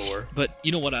receiver 4. But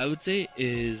you know what I would say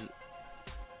is,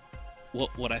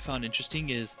 what I found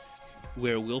interesting is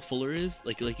where Will Fuller is,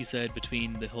 like you said,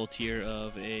 between the whole tier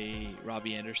of a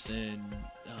Robbie Anderson,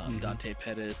 Dante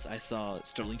Pettis. I saw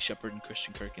Sterling Shepard and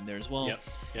Christian Kirk in there as well.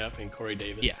 Yep, and Corey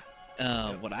Davis.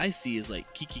 Yeah. What I see is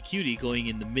like Kiki Cutie going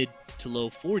in the mid to low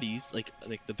 40s, like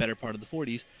the better part of the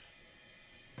 40s.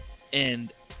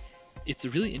 And it's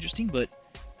really interesting, but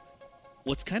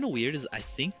what's kind of weird is I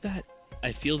think that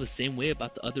I feel the same way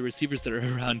about the other receivers that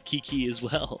are around Kiki as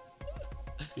well.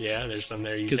 Yeah, there's some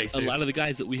there you take too. Because a lot of the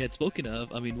guys that we had spoken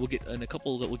of, I mean, we'll get in a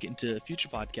couple that we'll get into future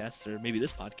podcasts or maybe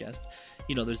this podcast.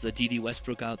 There's the D.D.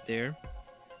 Westbrook out there.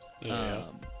 Yeah.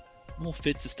 Well,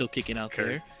 Fitz is still kicking out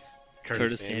there.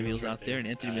 Curtis Samuel's out there, and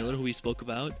Anthony Miller, who we spoke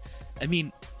about. I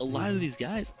mean, a lot of these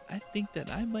guys, I think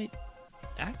that I might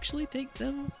actually take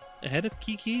them ahead of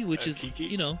Kiki, which is,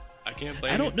 Kiki? I can't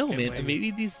blame I don't know, man.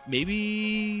 Maybe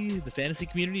Maybe the fantasy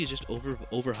community is just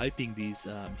overhyping these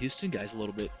Houston guys a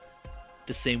little bit.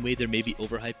 The same way they're maybe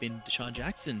overhyping Deshaun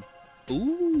Jackson.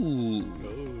 Ooh.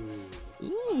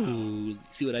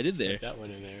 See what I did there? That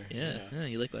one in there. Yeah,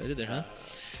 you like what I did there, huh?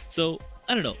 So,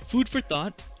 I don't know. Food for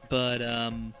thought, but,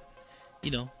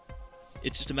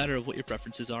 it's just a matter of what your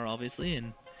preferences are, obviously,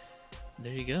 and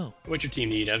there you go. What your team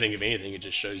need, I think, if anything, it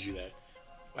just shows you that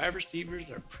wide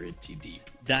receivers are pretty deep.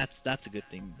 That's a good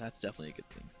thing. That's definitely a good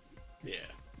thing. Yeah,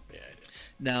 it is.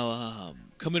 Now,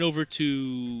 coming over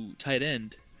to tight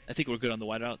end, I think we're good on the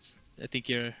wide routes. I think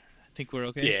we're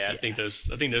okay. Yeah, I think those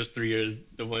 3 are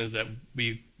the ones that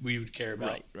we would care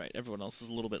about. Right. Everyone else is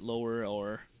a little bit lower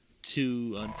or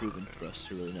too unproven for us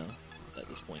to really know at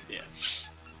this point. Yeah.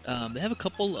 They have a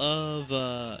couple of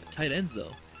tight ends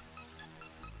though.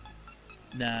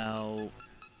 Now,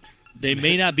 they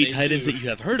may not be tight ends that you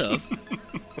have heard of,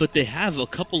 but they have a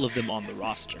couple of them on the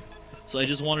roster. So I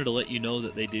just wanted to let you know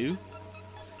that they do.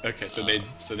 Okay, so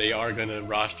they are going to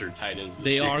roster tight ends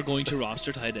this year. They are going to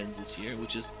roster tight ends this year,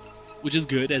 which is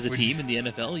good as a team in the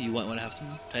NFL. You want to have some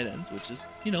tight ends, which is,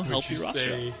 help your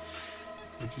roster.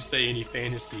 Would you say any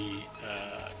fantasy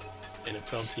in a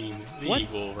 12-team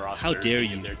league will roster How dare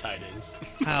you? Their tight ends?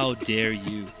 How dare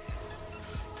you?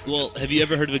 Well, have you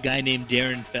ever heard of a guy named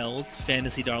Darren Fells?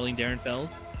 Fantasy darling Darren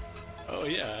Fells? Oh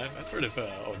yeah, I've heard of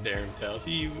Darren Fells.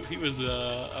 He was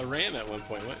a Ram at one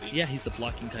point, wasn't he? Yeah, he's a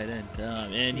blocking tight end,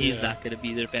 and he's not going to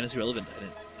be their fantasy relevant tight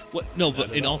end. What? No,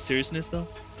 but in all seriousness though,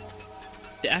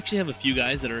 they actually have a few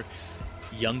guys that are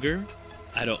younger.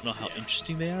 I don't know how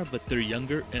interesting they are, but they're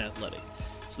younger and athletic.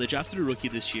 So they drafted a rookie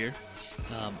this year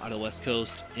out of the West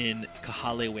Coast in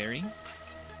Kahale Waring,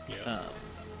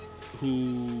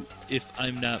 who, if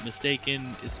I'm not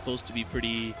mistaken, is supposed to be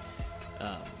pretty.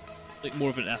 Like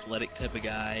more of an athletic type of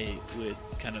guy with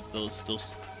kind of those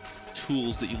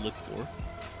tools that you look for.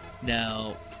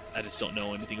 Now, I just don't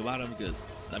know anything about him because,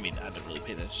 I haven't really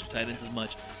paid attention to tight ends as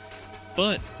much.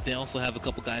 But they also have a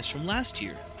couple guys from last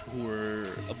year who were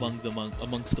amongst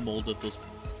the mold of those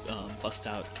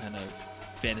bust-out kind of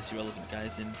fantasy-relevant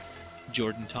guys in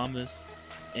Jordan Thomas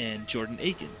and Jordan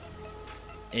Akins.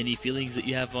 Any feelings that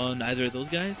you have on either of those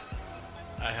guys?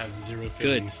 I have zero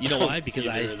feelings. Good. You know why? Because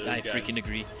I guys. freaking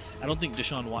agree. I don't think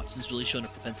Deshaun Watson's really shown a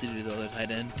propensity to the other tight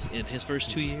end in his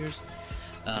first 2 years.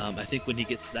 I think when he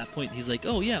gets to that point, he's like,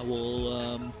 oh yeah,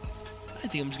 well, I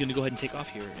think I'm just going to go ahead and take off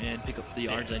here and pick up the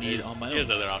yards I need on my own. He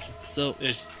has other options. So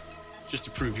it's just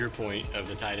to prove your point of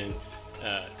the tight end.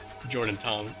 Jordan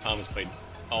Thomas played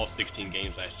all 16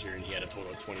 games last year, and he had a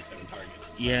total of 27 targets.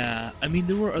 So. Yeah,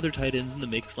 there were other tight ends in the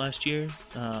mix last year.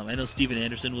 I know Steven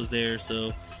Anderson was there,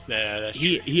 so that's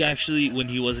true. He actually, when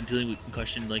he wasn't dealing with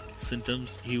concussion like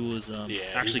symptoms, he was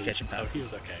actually catching passes. He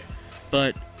was okay.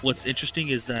 But what's interesting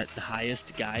is that the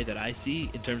highest guy that I see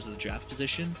in terms of the draft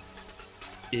position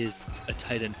is a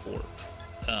tight end 4,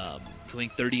 going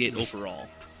 38 overall,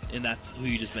 and that's who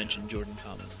you just mentioned, Jordan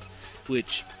Thomas,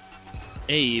 which.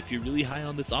 Hey, if you're really high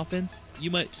on this offense, you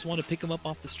might just want to pick him up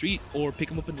off the street or pick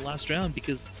him up in the last round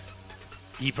because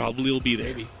he probably will be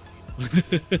there. Maybe.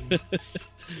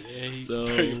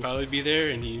 He'll probably be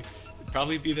there, and he'll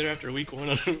probably be there after week 1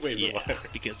 on the waiver wire.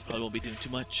 Because he probably won't be doing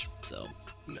too much. So,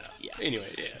 yeah. Anyway,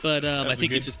 yeah. But I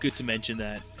think it's just good to mention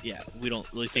that, we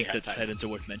don't really think that tight ends are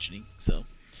worth mentioning. So,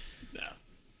 no.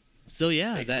 So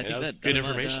yeah, Thanks, that, I man. think That was that good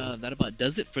information. that about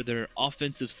does it for their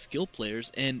offensive skill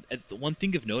players. And the one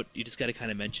thing of note, you just got to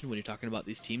kind of mention when you're talking about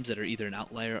these teams that are either an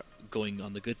outlier going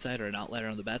on the good side or an outlier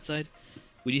on the bad side.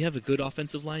 When you have a good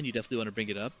offensive line, you definitely want to bring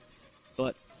it up.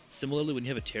 But similarly, when you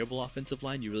have a terrible offensive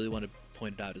line, you really want to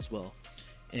point it out as well,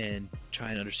 and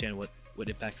try and understand what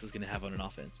impacts is going to have on an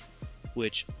offense.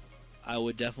 Which I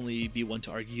would definitely be one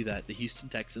to argue that the Houston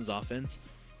Texans offense,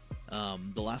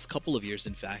 the last couple of years,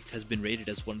 in fact, has been rated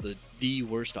as one of the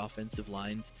worst offensive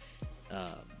lines um,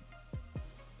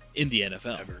 in the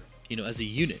NFL. Ever. As a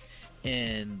unit.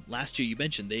 And last year, you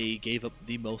mentioned they gave up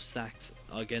the most sacks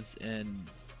against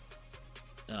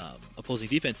opposing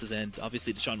defenses, and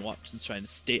obviously Deshaun Watson's trying to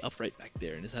stay upright back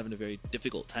there and is having a very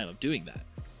difficult time of doing that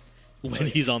when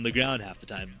he's on the ground half the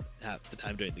time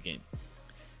during the game.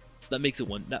 So that makes it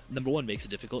number one, makes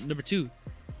it difficult. Number two,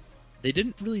 they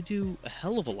didn't really do a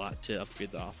hell of a lot to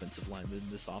upgrade the offensive line in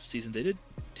this offseason. They did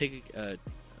take a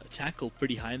tackle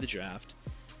pretty high in the draft,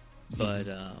 but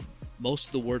most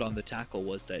of the word on the tackle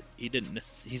was that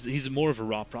he's more of a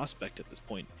raw prospect at this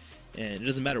point. And it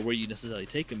doesn't matter where you necessarily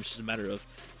take him. It's just a matter of,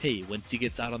 hey, once he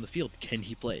gets out on the field, can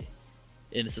he play?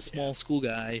 And it's a small school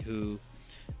guy who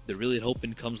they're really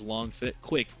hoping comes along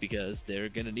quick because they're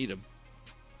going to need him.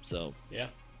 So Yeah.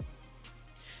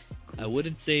 I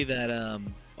wouldn't say that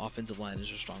offensive line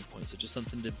is a strong point. So just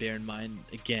something to bear in mind,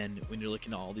 again, when you're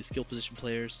looking at all these skill position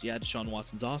players. Yeah, Deshaun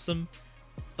Watson's awesome,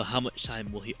 but how much time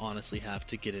will he honestly have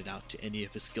to get it out to any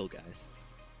of his skill guys?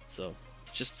 So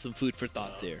just some food for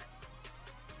thought there.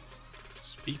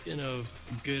 Speaking of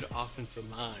good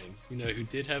offensive lines, you know who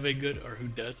does have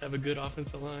a good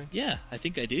offensive line? Yeah, I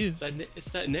think I do. It's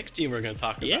that next team we're going to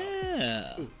talk about.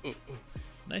 Yeah. Ooh.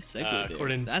 Nice segue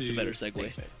there. That's a better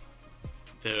segue.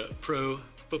 The Pro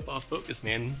Football Focus,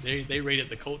 man, they rated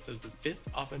the Colts as the best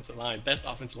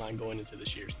offensive line going into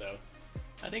this year. So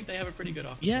I think they have a pretty good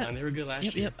offensive line. They were good last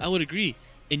year. Yep, I would agree.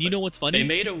 And you know what's funny? They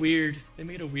made a weird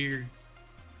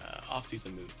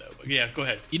off-season move, though. But yeah, go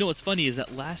ahead. You know what's funny is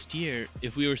that last year,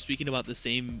 if we were speaking about the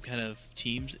same kind of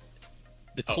teams,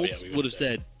 the Colts would have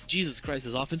said, Jesus Christ,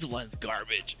 his offensive line is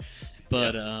garbage.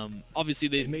 But obviously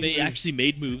they actually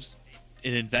made moves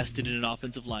and invested in an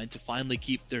offensive line to finally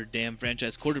keep their damn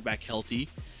franchise quarterback healthy.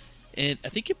 And I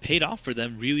think it paid off for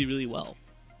them really, really well.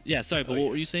 Yeah, sorry, but what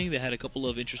were you saying? They had a couple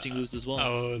of interesting moves as well.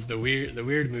 Oh, the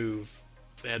weird move.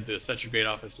 They had such a great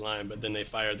offensive line, but then they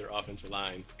fired their offensive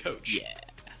line coach. Yeah.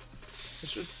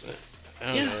 It's just,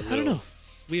 I don't know.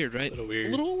 Weird, right? A little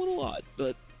weird. A little odd,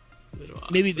 but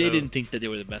maybe they didn't think that they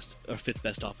were the best or fifth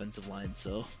best offensive line,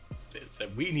 so. They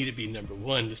said, we need to be number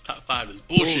one. This top five is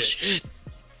bullshit.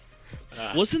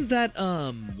 Wasn't that,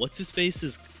 what's his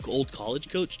face's old college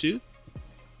coach, too?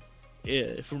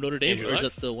 Yeah, from Notre Dame, or is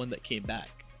that the one that came back?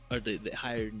 Or they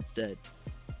hired instead?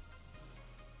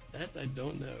 That I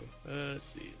don't know. Let's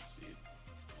see.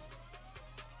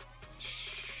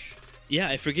 Yeah,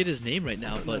 I forget his name right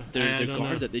now, but their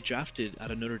guard that they drafted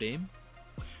out of Notre Dame.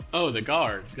 Oh, the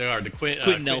guard, the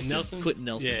Quentin Nelson. Quentin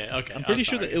Nelson. Yeah, okay. I'm pretty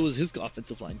sure that it was his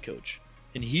offensive line coach,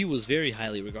 and he was very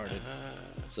highly regarded.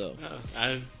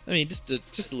 I mean, just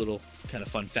a little kind of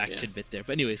fun fact tidbit there.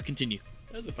 But anyways, continue.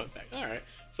 That's a fun fact. All right.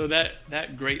 So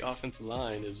that great offensive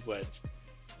line is what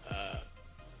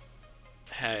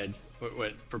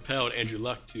what propelled Andrew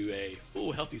Luck to a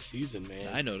full healthy season, man.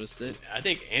 I noticed it. I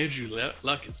think Andrew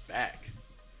Luck is back.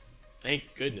 Thank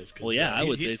goodness. Well, yeah, I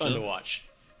would say so. He's fun to watch.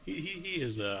 He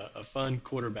is a fun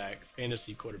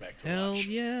fantasy quarterback to watch. Hell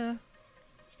yeah.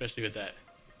 Especially with that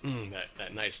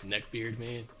nice neck beard,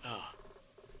 man.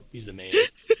 He's the man.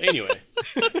 Anyway.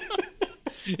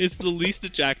 It's the least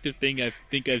attractive thing I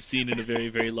think I've seen in a very,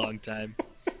 very long time.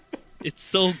 It's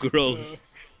so gross.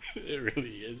 It really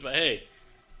is. But hey,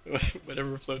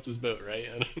 whatever floats his boat, right?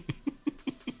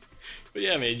 But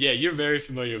yeah, man. Yeah, you're very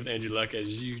familiar with Andrew Luck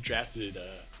as you drafted.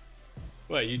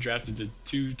 You drafted the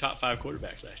 2 top 5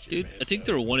 quarterbacks last year, dude. Man. I think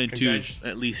they were 1 and 2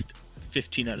 at least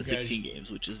 15 out of 16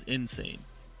 games, which is insane.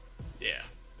 Yeah.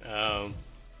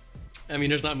 I mean,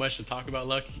 there's not much to talk about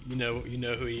Luck. You know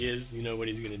who he is. You know what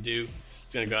he's gonna do.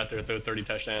 He's gonna go out there and throw 30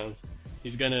 touchdowns.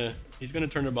 He's gonna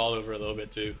turn the ball over a little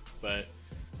bit too, but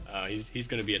he's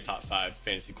gonna be a top 5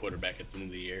 fantasy quarterback at the end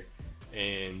of the year.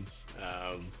 And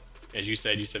as you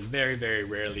said very, very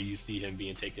rarely you see him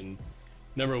being taken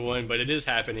number 1, but it is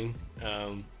happening.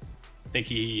 I think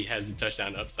he has the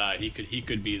touchdown upside. He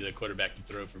could be the quarterback to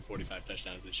throw for 45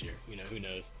 touchdowns this year. You know, who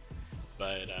knows?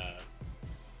 But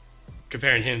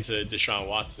comparing him to Deshaun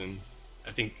Watson,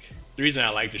 I think the reason I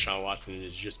like Deshaun Watson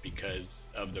is just because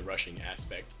of the rushing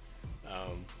aspect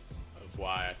of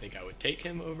why I think I would take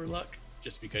him over Luck,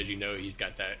 just because he's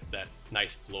got that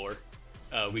nice floor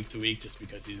week to week just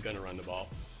because he's going to run the ball.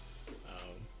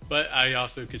 But I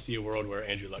also could see a world where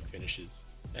Andrew Luck finishes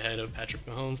ahead of Patrick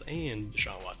Mahomes and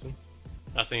Deshaun Watson.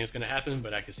 Not saying it's going to happen,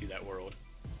 but I could see that world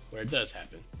where it does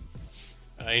happen.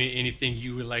 Anything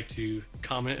you would like to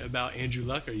comment about Andrew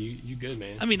Luck? Are you good,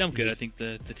 man? I mean, I'm good. I think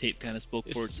the tape kind of spoke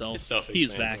for itself. It's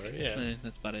He's back. Yeah,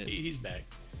 that's about it. He's back.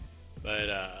 But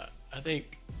I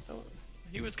think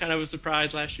he was kind of a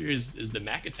surprise last year. Is the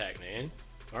Mack attack, man?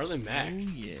 Marlon Mack. Oh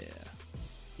yeah.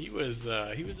 He was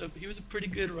a pretty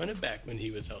good running back when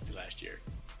he was healthy last year.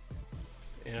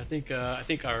 And I think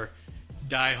our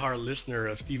die-hard listener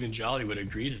of Stephen Jolly would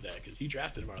agree to that because he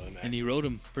drafted Marlon Mack. And he wrote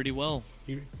him pretty well.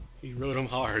 He wrote him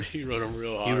hard. He wrote him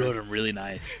real hard. He wrote him really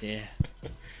nice. Yeah.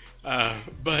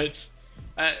 But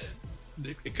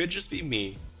it could just be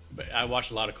me. But I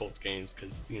watch a lot of Colts games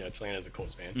because Atlanta's a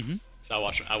Colts fan, so I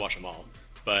watch them all.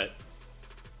 But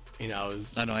I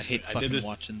know I hate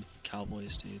watching the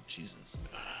Cowboys, dude. Jesus.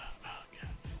 Oh God.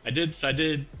 I did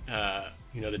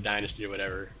the dynasty or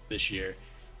whatever this year,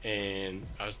 and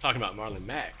I was talking about Marlon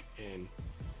Mack, and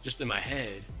just in my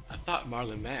head, I thought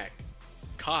Marlon Mack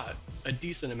caught a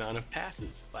decent amount of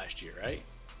passes last year, right?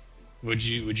 Would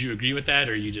you agree with that,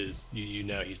 or you just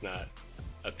he's not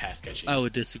a pass catching? I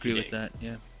would disagree with that.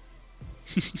 Yeah.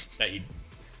 That he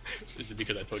is it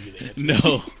because I told you the answer?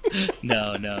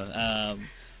 No.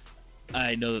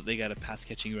 I know that they got a pass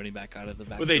catching running back out of the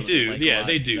back. Well, they do. Yeah,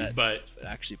 they do. But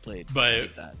actually played. But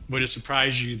like that. Would it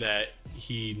surprise you that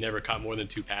he never caught more than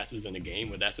 2 passes in a game?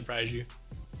 Would that surprise you?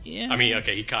 Yeah. I mean,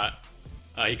 okay, he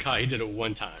did it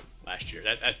one time last year.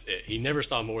 That's it. He never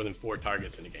saw more than 4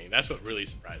 targets in a game. That's what really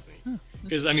surprised me.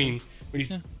 Because I mean,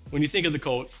 when you think of the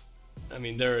Colts, I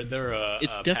mean they're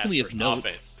it's a definitely pass-first of note.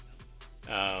 offense.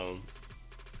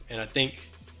 And I think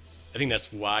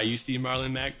that's why you see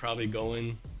Marlon Mack probably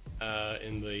going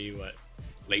in the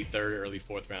late 3rd, early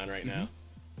 4th round right now,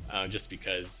 just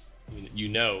because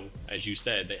as you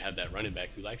said, they have that running back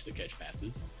who likes to catch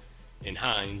passes in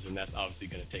Hines, and that's obviously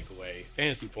going to take away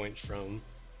fantasy points from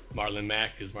Marlon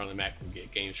Mack because Marlon Mack will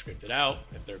get games scripted out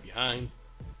if they're behind.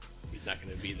 He's not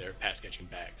going to be their pass catching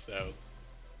back. So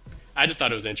I just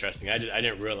thought it was interesting. I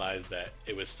didn't realize that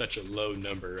it was such a low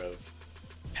number of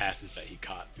passes that he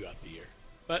caught throughout the year,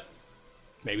 but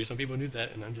maybe some people knew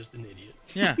that, and I'm just an idiot.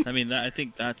 Yeah, I mean, I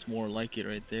think that's more like it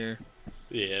right there.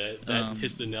 Yeah, that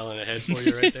hits the nail on the head for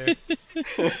you right there.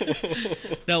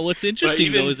 Now, what's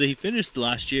interesting, though, is that he finished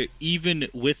last year, even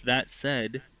with that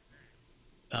said,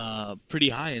 pretty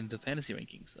high in the fantasy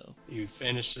rankings. So he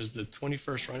finished as the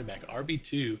 21st running back,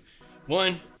 RB2,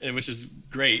 which is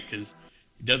great because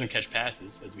he doesn't catch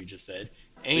passes, as we just said,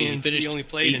 and he only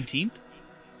played 18th?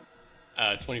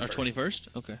 21st. Or 21st?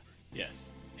 Okay.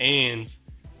 Yes, and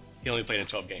he only played in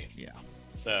 12 games. Yeah.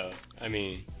 So I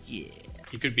mean, yeah,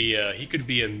 he could be a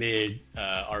mid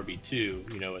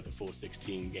RB2, with a full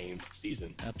 16 game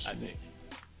season. Absolutely.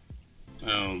 I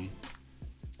think.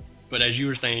 But as you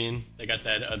were saying, they got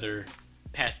that other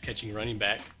pass catching running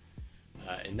back,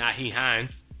 and Nyheim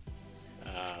Hines.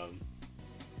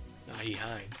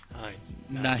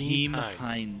 Nyheim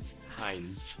Hines.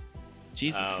 Hines.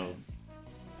 Jesus, man.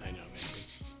 I know,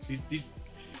 man. These.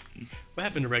 What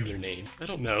happened to regular names? I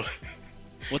don't know.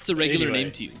 What's a regular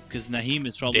name to you? Because Nyheim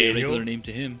is probably a regular name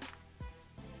to him.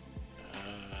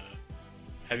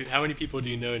 How many people do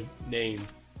you know named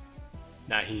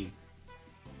Nyheim?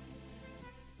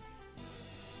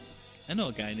 I know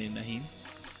a guy named Nyheim.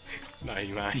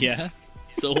 Nyheim Hines. Yeah.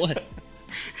 So what?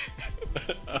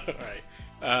 All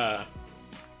right.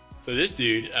 So this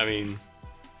dude, I mean,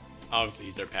 obviously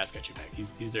he's their pass catching back.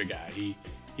 He's their guy. He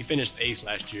finished 8th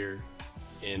last year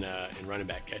in running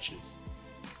back catches,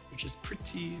 which is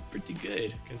pretty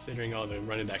good considering all the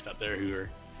running backs out there who are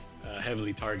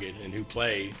heavily targeted and who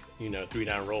play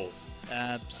 3-down roles.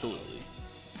 Absolutely.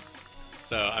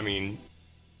 So I mean,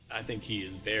 I think he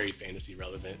is very fantasy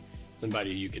relevant.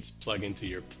 Somebody you could plug into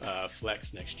your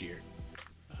flex next year,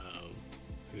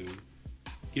 who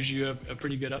gives you a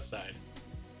pretty good upside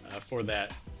for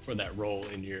that role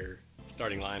in your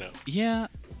starting lineup. Yeah,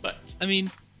 but I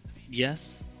mean,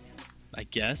 yes, I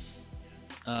guess.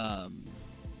 I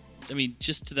mean,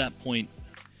 just to that point,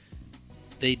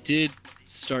 they did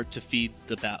start to feed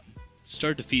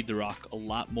the rock a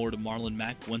lot more to Marlon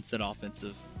Mack once that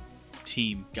offensive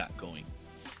team got going.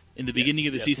 In the beginning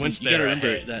of the season, you got to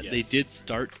remember that they did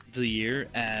start the year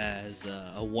as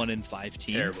a 1-5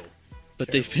 team. Terrible. But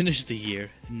they finished the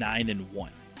year 9-1.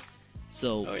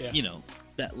 So, Oh,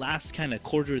 that last kind of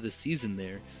quarter of the season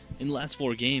there, in the last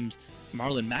 4 games,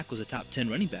 Marlon Mack was a top 10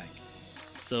 running back.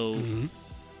 So,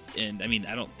 and I mean,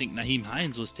 I don't think Nyheim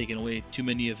Hines was taking away too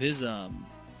many of his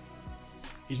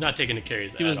He's not taking the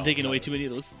carries. He wasn't taking no. away too many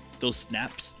of those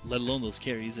snaps, let alone those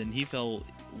carries, and he fell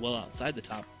well outside the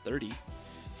top 30.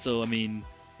 So I mean,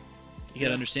 you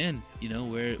gotta understand,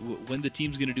 when the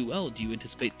team's gonna do well, do you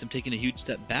anticipate them taking a huge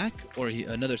step back or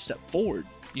another step forward?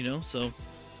 So I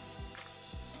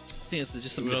think that's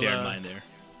just something to bear in mind there.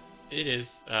 It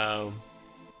is.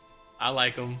 I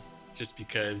like them just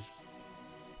because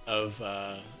of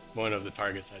one of the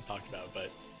targets I talked about, but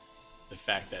the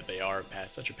fact that they are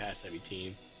such a pass-heavy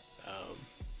team.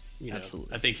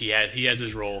 Absolutely. I think he has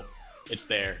his role. It's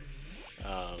there.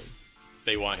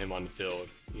 They want him on the field,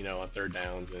 on third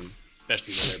downs, and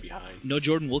especially when they're behind. No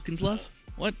Jordan Wilkins love?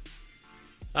 What?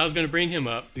 I was going to bring him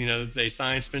up. They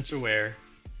signed Spencer Ware.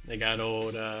 They got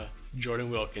old Jordan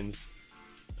Wilkins.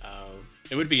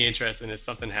 It would be interesting if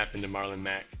something happened to Marlon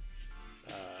Mack.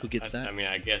 Who gets that? I mean,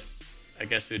 I guess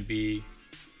it would be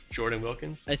Jordan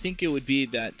Wilkins. I think it would be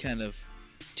that kind of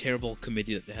terrible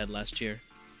committee that they had last year.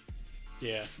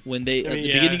 Yeah. When they at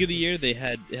the beginning of the year they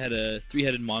had a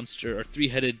three-headed monster or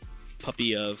three-headed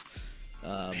puppy of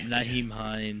Nyheim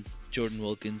Hines, Jordan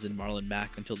Wilkins, and Marlon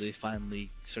Mack until they finally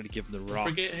started giving the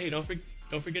rock.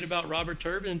 Don't forget about Robert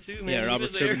Turbin too, man. Yeah, Robert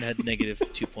Turbin had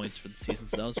 -2 points for the season,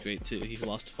 so that was great too. He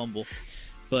lost a fumble,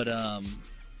 but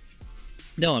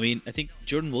no, I mean I think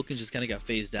Jordan Wilkins just kind of got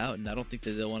phased out, and I don't think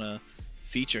that they want to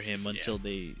feature him until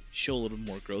they show a little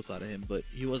more growth out of him. But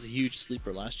he was a huge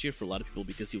sleeper last year for a lot of people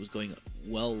because he was going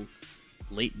well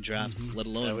late in drafts, let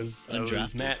alone undrafted. That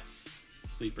was Matt's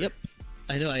sleeper. Yep.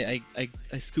 I know.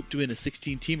 I scooped him in a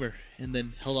 16-teamer and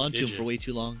then held on to him for way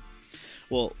too long.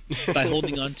 Well, by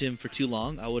holding on to him for too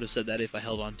long, I would have said that if I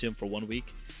held on to him for 1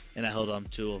 week, and I held on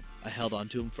to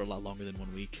him for a lot longer than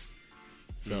 1 week.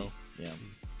 So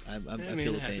I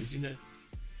feel the pain. Happens,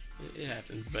 it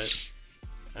happens, but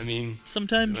I mean,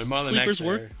 sometimes sleepers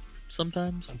work. there.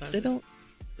 Sometimes they don't.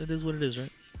 It is what it is,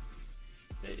 right?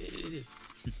 It is.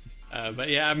 But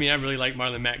yeah, I mean, I really like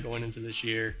Marlon Mack going into this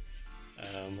year.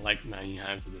 Like Nyheim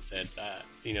Hines, as I said, so,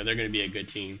 they're going to be a good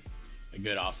team, a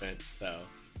good offense. So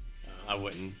I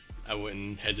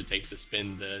wouldn't hesitate to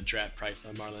spend the draft price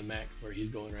on Marlon Mack where he's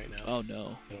going right now. Oh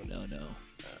no, no.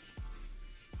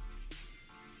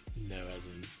 No, as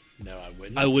in no, I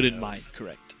wouldn't. I wouldn't mind.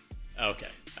 Correct.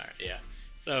 Okay. All right. Yeah.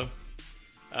 So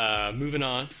moving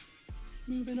on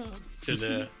to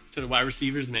the wide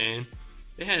receivers, man.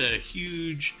 They had a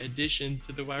huge addition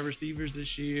to the wide receivers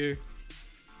this year.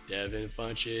 Devin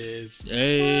Funchess.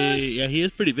 Hey, yeah, he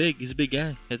is pretty big. He's a big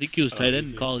guy. I think he was tight end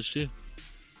in college too.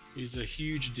 He's a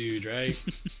huge dude, right?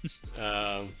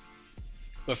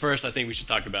 But first, I think we should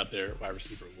talk about their wide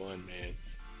receiver one, man.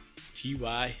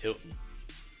 T.Y. Hilton.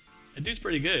 That dude's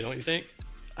pretty good, don't you think?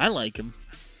 I like him.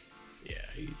 Yeah,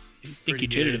 he's I think pretty you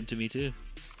good. traded him to me too.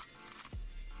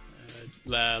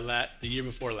 The year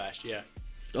before last, yeah.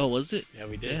 Oh, was it? Yeah,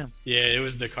 we did. Damn. Yeah, it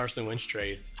was the Carson Wentz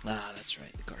trade. Ah, that's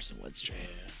right. The Carson Wentz trade.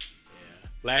 Yeah.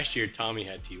 Last year, Tommy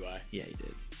had T.Y. Yeah, he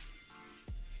did.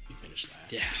 He finished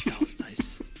last. Yeah, that was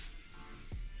nice.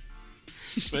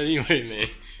 But anyway,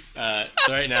 man.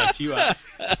 So right now, T.Y.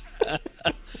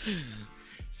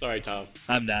 Sorry, Tom.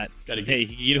 I'm not. Hey,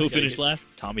 you know who finished last?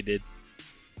 Tommy did.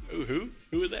 Who?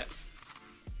 Who was that?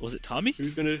 Was it Tommy?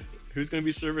 Who's gonna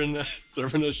be serving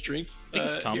those drinks I think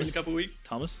it's Thomas. here in a couple weeks?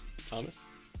 Thomas.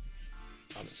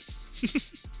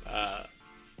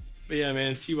 But yeah,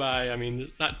 man, T.Y. I mean,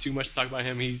 there's not too much to talk about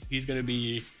him. He's gonna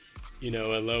be, a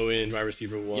low end wide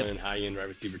receiver 1 and high end wide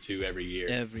receiver 2 every year.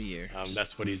 Every year.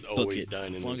 That's what he's always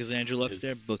done. As long as Andrew Luck's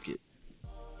there, book it.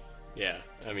 Yeah,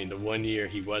 I mean, the 1 year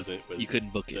he wasn't was you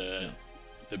couldn't book it.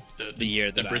 The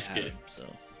year that brisket. I had him, so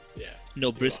yeah,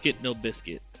 no brisket, no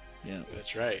biscuit. Yeah,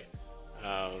 that's right.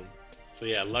 So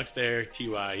yeah, Luck's there.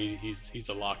 T.Y. He's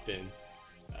a locked in.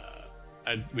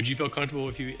 Would you feel comfortable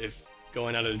if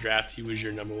going out of the draft he was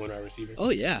your number 1 wide receiver? Oh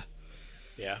yeah.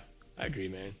 Yeah, I agree,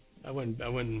 man. I wouldn't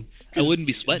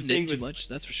be sweating it too much.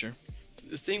 That's for sure.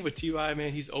 The thing with T.Y.,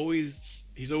 man, he's always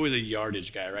a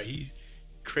yardage guy, right? He's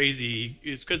crazy.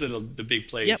 It's because of the big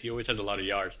plays. Yep. He always has a lot of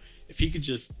yards. If he could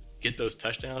just get those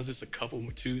touchdowns, just a couple,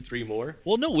 2, 3 more.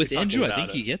 Well, no, with Andrew, I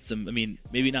think he gets them. I mean,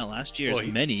 maybe not last year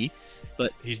many,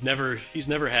 but he's never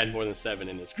had more than 7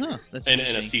 in his career. Huh, that's in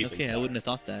interesting. a season. Okay, I wouldn't have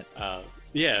thought that.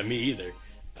 Yeah, me either.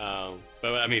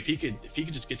 But I mean, if he could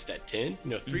just get to that 10,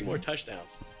 3 more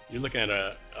touchdowns, you're looking at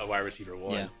a wide receiver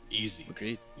 1, easy.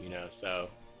 Agreed. So.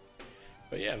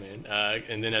 But yeah, man.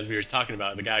 And then as we were talking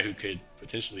about, the guy who could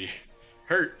potentially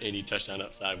hurt any touchdown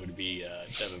upside would be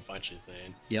Devin Funchess,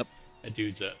 man. Yep. That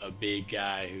dude's a big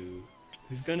guy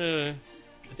who's gonna.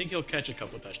 I think he'll catch a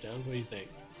couple touchdowns. What do you think?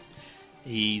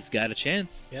 He's got a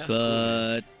chance,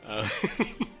 but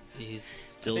he's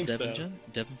still Devin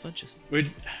Funchess.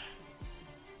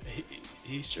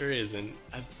 he sure is, and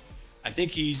I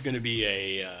think he's going to be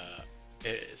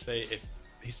say if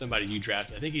he's somebody you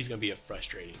draft, I think he's going to be a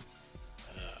frustrating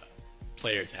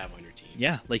player to have on your team.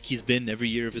 Yeah, like he's been every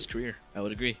year of his career. I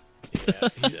would agree. Yeah,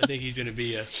 I think he's going to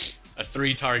be a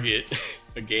 3-target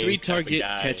a game 3-target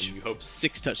guy, catch, and you hope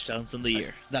 6 touchdowns in the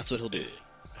year. That's what he'll do.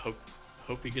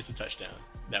 Hope he gets a touchdown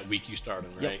that week you start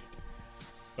him, right? Yep.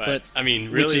 But I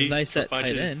mean, really, which is nice at Funches,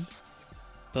 tight end.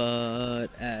 But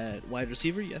at wide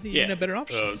receiver, I think you have better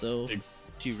options. So,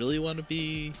 do you really want to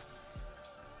be,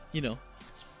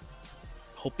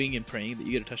 hoping and praying that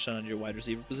you get a touchdown on your wide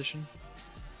receiver position?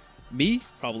 Me,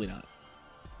 probably not.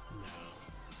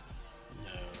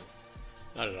 No,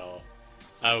 not at all.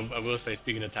 I will say,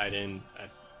 speaking of tight end,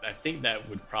 I think that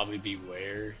would probably be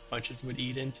where Funches would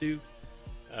eat into.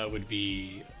 Would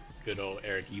be good old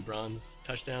Eric Ebron's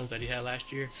touchdowns that he had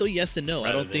last year. So yes and no.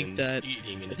 I don't think that.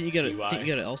 I think you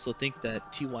gotta also think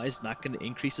that Ty is not going to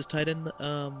increase his tight end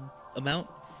amount,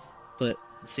 but at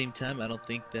the same time, I don't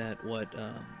think that what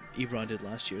Ebron did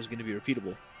last year is going to be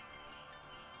repeatable.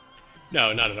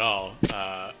 No, not at all.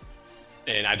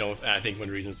 And I think one of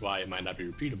the reasons why it might not be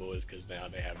repeatable is because now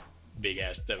they have big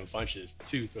ass Devin Funches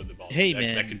to throw the ball. Hey that,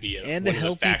 man, that could be and a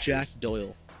healthy Jack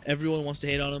Doyle. Everyone wants to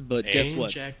hate on him, but guess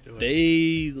what?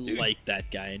 They like that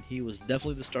guy, and he was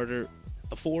definitely the starter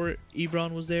before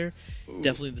Ebron was there. Ooh.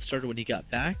 Definitely the starter when he got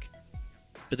back,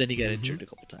 but then he got injured a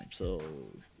couple times. So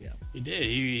yeah, he did.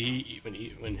 He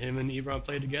when him and Ebron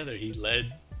played together, he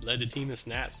led the team in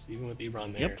snaps, even with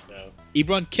Ebron there. Yep. So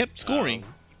Ebron kept scoring,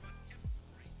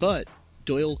 but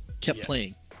Doyle kept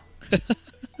playing.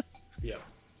 Yep.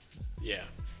 Yeah.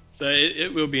 So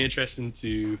it will be interesting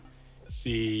to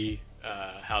see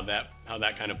how that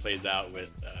kind of plays out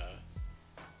with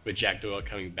Jack Doyle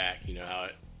coming back. How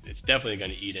it's definitely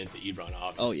going to eat into Ebron,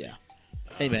 obviously. Oh yeah.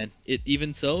 Hey man,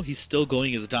 even so, he's still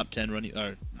going as a top 10 running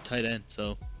or tight end.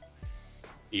 So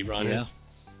Ebron is.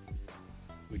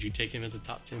 Would you take him as a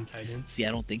top 10 tight end? See,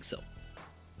 I don't think so.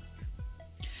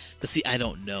 But see, I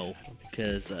don't know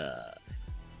because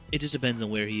it just depends on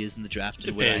where he is in the draft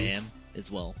and where I am as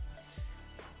well.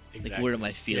 Exactly. Like, where am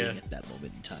I feeling at that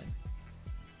moment in time?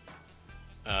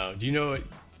 Do you know what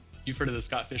you've heard of the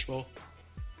Scott Fish Bowl?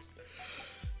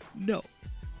 No,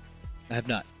 I have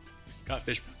not. Scott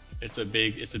Fish, it's a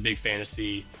big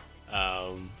fantasy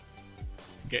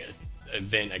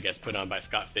event, I guess, put on by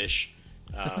Scott Fish.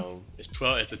 It's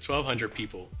 1,200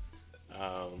 people,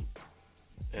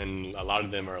 and a lot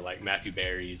of them are like Matthew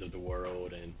Berry's of the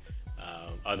world and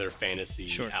other fantasy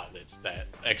outlets that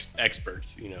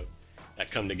experts, that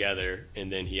come together,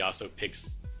 and then he also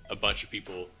picks a bunch of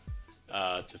people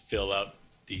to fill up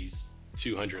these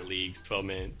 200 leagues,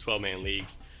 12-man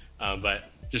leagues. But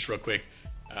just real quick,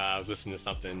 I was listening to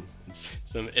something.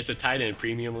 It's a tight end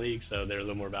premium league, so they're a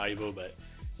little more valuable. But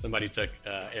somebody took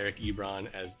Eric Ebron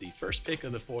as the first pick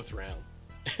of the 4th round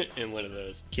in one of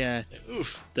those. Yeah.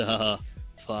 Oof. The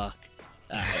fuck.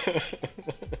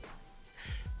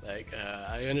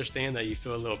 I understand that you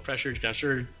feel a little pressured. I'm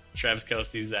sure Travis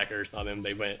Kelce, Zach Ertz, all them,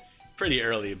 they went pretty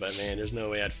early, but man, there's no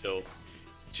way I'd feel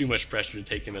too much pressure to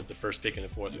take him as the first pick in the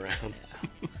 4th round.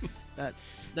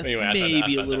 That's anyway,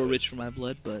 maybe a little rich for my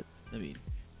blood, but I mean,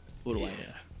 what do I know?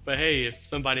 But hey, if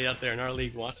somebody out there in our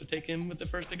league wants to take him with the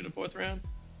first pick of the 4th round,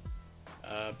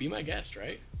 be my guest,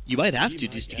 right? You might have to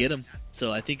just to get him.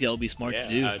 So I think that'll be smart to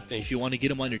do. If you want to get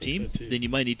him on your team, then you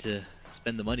might need to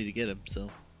spend the money to get him. So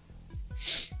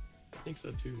I think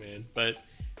so too, man. But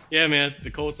yeah, man,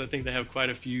 the Colts, I think they have quite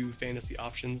a few fantasy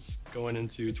options going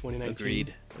into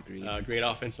 2019. Agreed. Great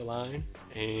offensive line.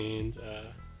 And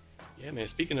yeah, man,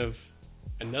 speaking of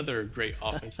another great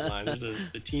offensive line, there's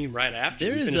the team right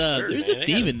after. There's a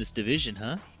theme in this division,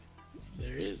 huh?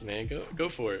 There is, man. Go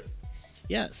for it.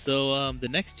 Yeah, so the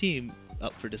next team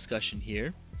up for discussion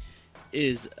here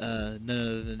is none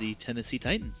other than the Tennessee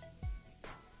Titans.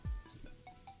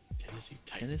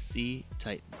 Tennessee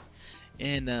Titans.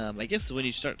 And I guess when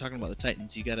you start talking about the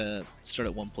Titans, you gotta start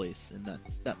at one place, and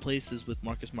that place is with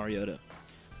Marcus Mariota.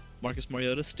 Marcus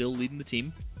Mariota still leading the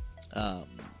team. I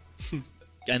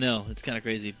know it's kind of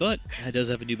crazy, but he does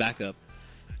have a new backup,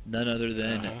 none other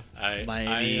than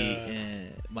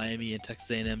Miami and Texas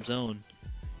A&M's own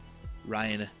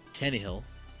Ryan Tannehill,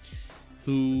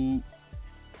 who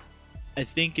I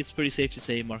think it's pretty safe to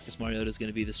say Marcus Mariota is going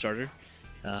to be the starter.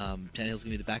 Tannehill's going to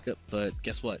be the backup, but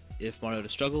guess what? If Mariota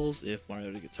struggles, if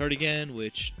Mariota gets hurt again,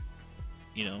 which,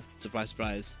 surprise,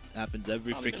 surprise, happens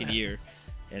every freaking year,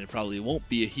 and it probably won't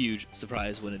be a huge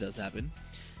surprise when it does happen.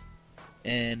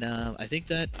 And I think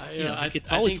that he could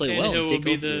probably play well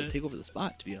and take over the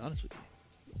spot. To be honest with you,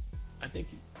 I think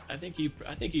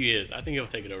he is. I think he'll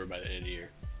take it over by the end of the year.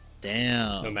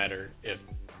 Damn. no matter if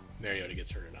Mariota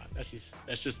gets hurt or not. That's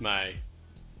just my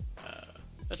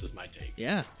take.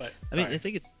 Yeah. But I mean, sorry. I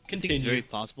think it's Continue. very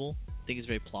possible. I think it's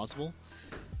very plausible.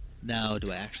 Now,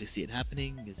 do I actually see it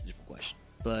happening is a different question.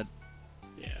 But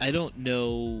Yeah. I don't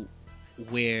know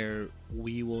where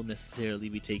we will necessarily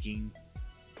be taking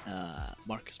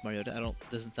Marcus Mariota.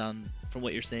 Doesn't sound, from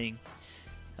what you're saying,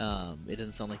 it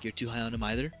doesn't sound like you're too high on him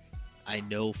either. I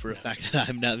know for a fact that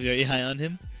I'm not very high on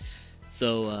him.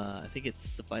 So I think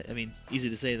it's easy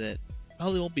to say that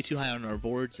probably won't be too high on our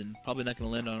boards and probably not going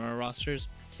to land on our rosters.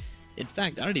 In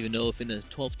fact, I don't even know if in a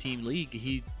 12-team league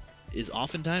he is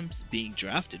oftentimes being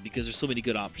drafted because there's so many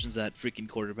good options at freaking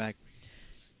quarterback.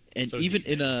 And So even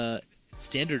deep. in a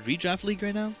standard redraft league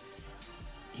right now,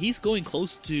 he's going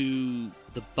close to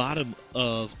the bottom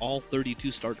of all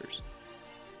 32 starters.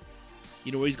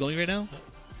 You know where he's going right now?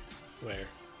 Where?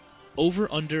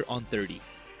 Over under on 30.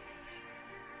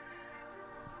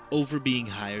 Over being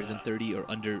higher than 30 or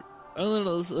under. Oh,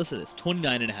 no, listen to this.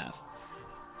 29 and a half.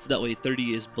 So that way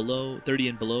 30 is below, 30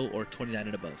 and below, or 29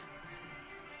 and above.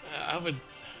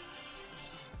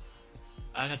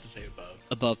 I'd have to say above.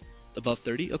 Above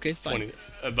 30? Okay, fine. 20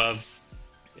 above.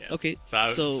 Yeah. Okay,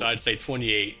 So I'd say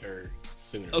 28 or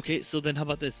sooner. Okay, so then how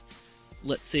about this?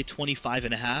 Let's say 25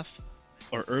 and a half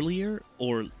or earlier,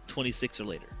 or 26 or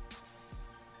later.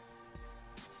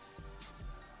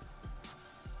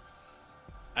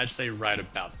 I'd say right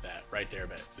about that, right there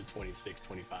about the 26,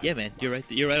 25. Yeah, man, you're right.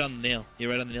 You're right on the nail.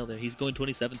 You're right on the nail there. He's going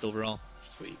 27th overall.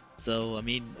 Sweet. So, I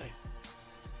mean, Nice.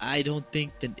 I don't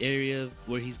think the area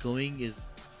where he's going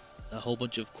is a whole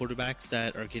bunch of quarterbacks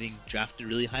that are getting drafted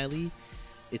really highly.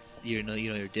 It's your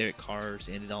Derek Carrs,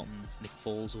 Andy Daltons, Nick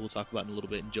Foles, who we'll talk about in a little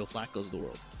bit, and Joe Flacco's of the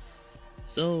world.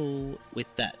 So,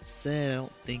 with that said, I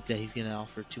don't think that he's going to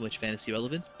offer too much fantasy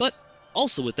relevance. But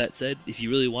also, with that said, if you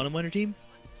really want him on your team,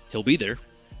 he'll be there.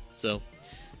 So,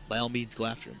 by all means, go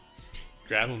after him.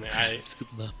 Grab him, man. Scoop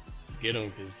him up. Get him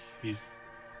because he's.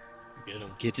 Get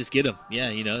him. Just get him. Yeah,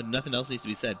 nothing else needs to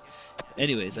be said.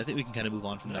 Anyways, I think we can kind of move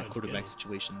on from No, that it's quarterback good.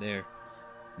 situation there.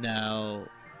 Now,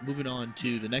 moving on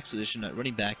to the next position at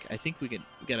running back, I think we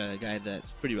got a guy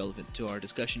that's pretty relevant to our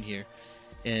discussion here,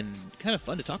 and kind of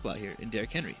fun to talk about here in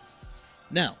Derrick Henry.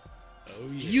 Now, Oh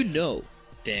yeah. do you know,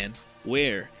 Dan,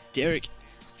 where Derrick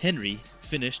Henry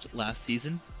finished last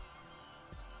season?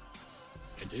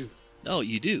 I do. Oh,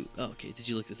 you do? Oh, okay. Did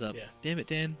you look this up? Yeah. Damn it,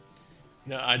 Dan.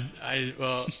 No,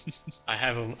 well, I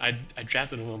have him. I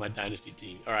drafted him on my dynasty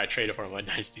team, or I traded for him on my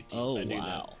dynasty team. Oh, so I do wow.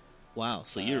 know. Wow,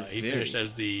 so you're He very... finished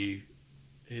as the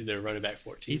running back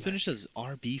 14. He finished as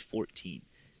RB14.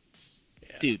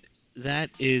 Yeah. Dude, that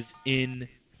is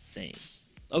insane.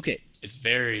 Okay, It's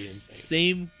very insane.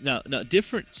 same, no,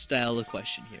 different style of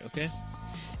question here, okay?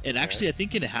 And actually, I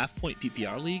think in a half-point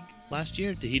PPR league last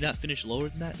year, did he not finish lower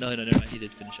than that? No, never mind, he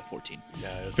did finish at 14. No,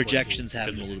 it was Projections 14,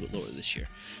 have him a 'cause little bit lower this year.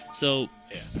 So,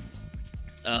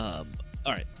 Yeah.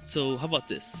 all right, so how about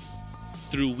this?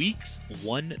 Through weeks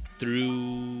 1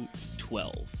 through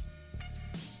 12,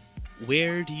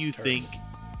 where do you Terrible. think...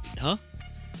 Huh?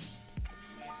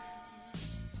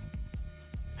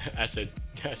 I said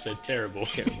terrible.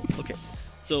 Terrible. Okay.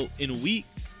 So in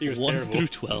weeks He was 1 terrible. through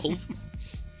 12,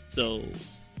 so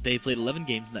they played 11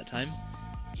 games in that time.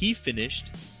 He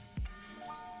finished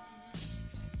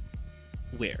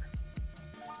where?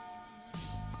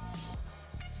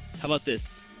 How about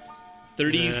this?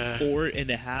 34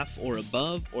 and a half or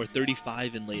above, or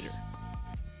 35 and later?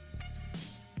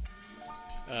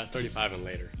 35 and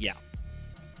later. Yeah.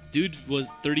 Dude was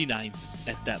 39th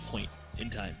at that point in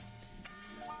time.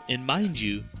 And mind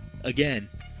you, again,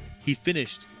 he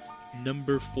finished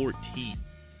number 14.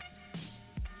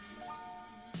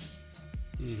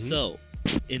 Mhm. So,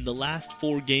 in the last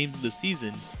 4 games of the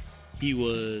season, he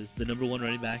was the number 1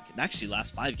 running back. And actually,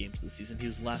 last 5 games of the season, he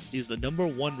was the number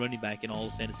 1 running back in all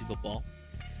of fantasy football.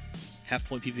 Half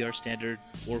point PPR standard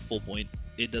or full point,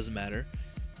 it doesn't matter.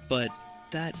 But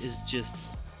that is just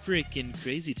freaking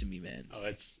crazy to me, man. Oh,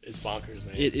 it's bonkers,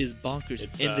 man. It is bonkers.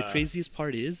 It's, And the craziest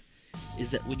part is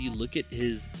that when you look at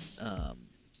his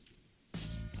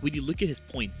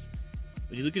points,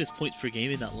 when you look at his points per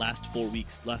game in that last 4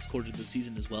 weeks, last quarter of the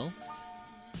season as well,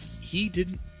 he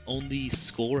didn't only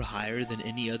score higher than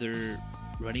any other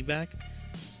running back,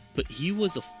 but he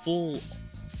was a full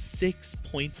 6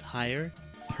 points higher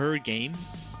per game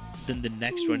than the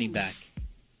next running back.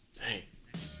 Dang.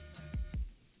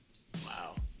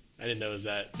 Wow. I didn't know it was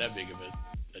that big of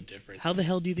a difference. How the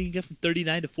hell do you think he got from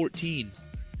 39 to 14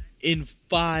 in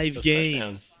 5 Those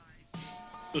games? touchdowns.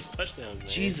 Those touchdowns, man.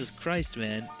 Jesus Christ,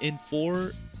 man.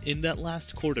 In that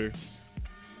last quarter,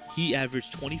 he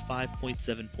averaged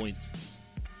 25.7 points.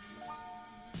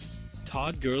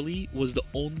 Todd Gurley was the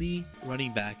only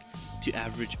running back to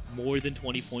average more than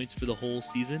 20 points for the whole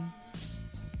season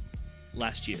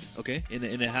last year. Okay,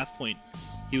 in a half point,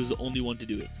 he was the only one to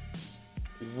do it.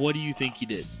 What do you think he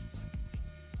did?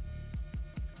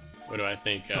 What do I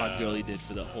think? Todd Gurley did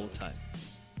for the whole time.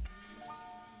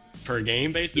 Per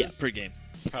game basis? Yeah, per game.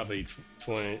 Probably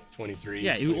 23.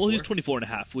 Yeah, he was 24 and a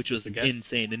half, which was Just a guess.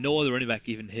 insane, and no other running back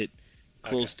even hit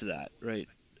close to that, right?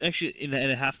 Actually, in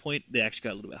a half point, they actually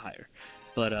got a little bit higher.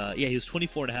 But yeah, he was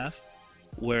 24 and a half,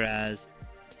 whereas,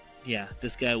 yeah,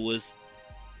 this guy was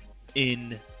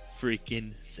freaking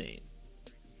insane.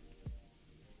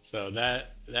 So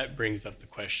that brings up the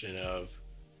question of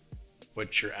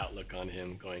what's your outlook on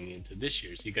him going into this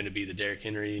year? Is he going to be the Derrick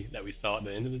Henry that we saw at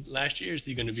the end of the last year? Is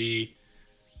he going to be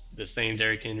the same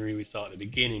Derrick Henry we saw at the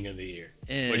beginning of the year?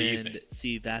 And what do you think?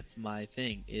 See, that's my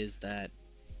thing, is that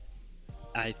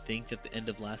I think that the end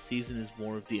of last season is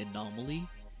more of the anomaly,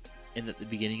 and that the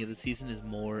beginning of the season is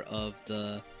more of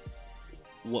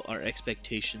what our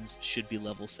expectations should be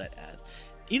level set as.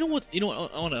 You know what? I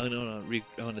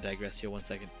want to digress here 1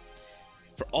 second.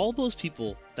 For all those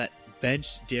people that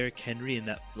benched Derrick Henry in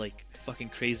that like fucking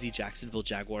crazy Jacksonville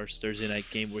Jaguars Thursday night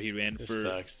game where he ran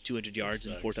for 200 yards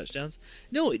and 4 touchdowns.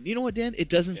 No, you know what, Dan? It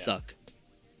doesn't suck.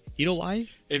 You know why?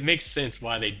 It makes sense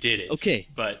why they did it. Okay.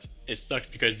 But it sucks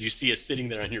because you see it sitting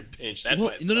there on your bench. That's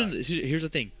why it sucks. No. Here's the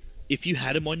thing. If you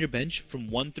had him on your bench from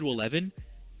 1 through 11,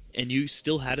 and you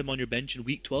still had him on your bench in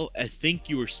week 12, I think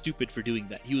you were stupid for doing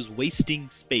that. He was wasting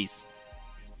space.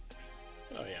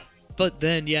 Oh, yeah. But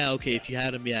then, yeah, okay, if you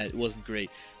had him, yeah, it wasn't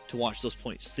great to watch those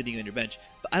points sitting on your bench.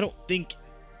 But I don't think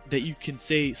that you can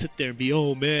sit there and be,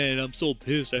 oh man, I'm so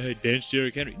pissed I had benched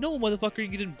Derrick Henry. No, motherfucker,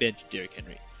 you didn't bench Derrick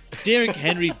Henry. Derrick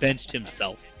Henry benched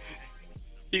himself.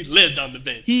 He lived on the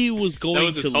bench. He was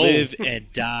going to home. live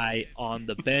and die on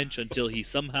the bench until he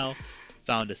somehow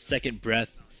found a second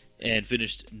breath and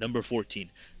finished number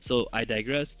 14. So I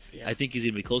digress. Yeah. I think he's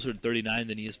going to be closer to 39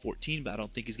 than he is 14, but I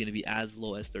don't think he's going to be as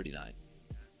low as 39.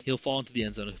 He'll fall into the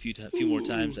end zone a few more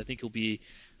times. I think he'll be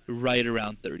right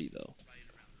around 30, though.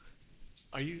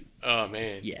 Are you? Oh,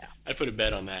 man. Yeah. I'd put a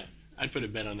bet on that. I'd put a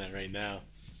bet on that right now.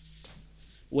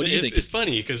 What do you think? It's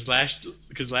funny because last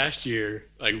year,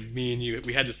 like me and you,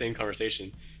 we had the same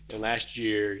conversation. And last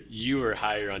year, you were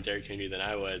higher on Derrick Henry than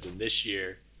I was, and this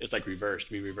year it's like reversed.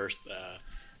 We reversed.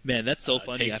 Man, that's so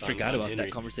funny. I forgot about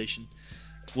that conversation.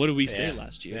 What did we say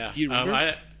last year? Yeah. Do you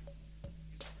remember?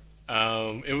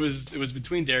 It was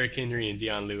between Derrick Henry and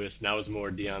Deion Lewis, and I was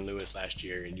more Deion Lewis last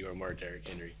year, and you were more Derrick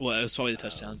Henry. Well, it was probably the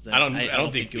touchdowns then. I don't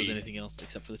think it was anything else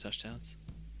except for the touchdowns.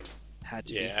 Had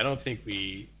to. Yeah, I don't think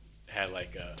we had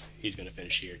like a he's going to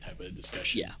finish here type of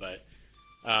discussion. Yeah. But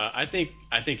I think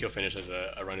he'll finish as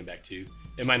a running back too.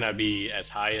 It might not be as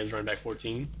high as running back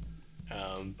 14,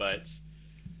 but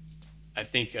I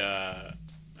think that's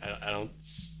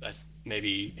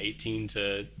maybe 18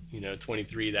 to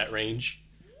 23, that range.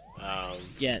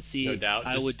 Yeah, see, no doubt.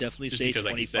 I would definitely say because,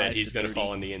 like you said, he's going to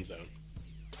fall in the end zone.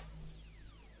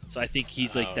 So I think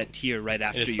he's like that tier right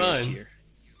after your tier.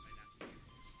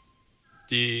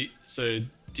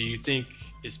 Do you think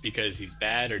it's because he's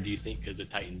bad, or do you think because the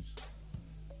Titans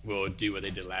will do what they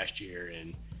did last year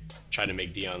and try to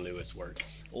make Deion Lewis work?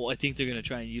 Well, I think they're going to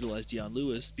try and utilize Deion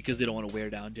Lewis because they don't want to wear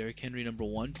down Derrick Henry, number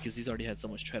one, because he's already had so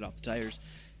much tread off the tires.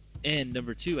 And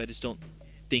number two, I just don't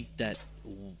think that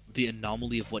the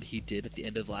anomaly of what he did at the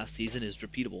end of last season is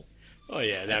repeatable. Oh,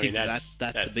 yeah. I think that's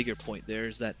the bigger point there,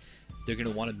 is that they're going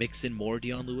to want to mix in more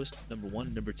Deion Lewis, number one.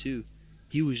 And number two,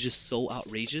 he was just so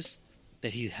outrageous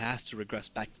that he has to regress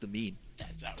back to the mean.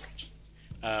 That's outrageous.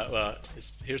 Well,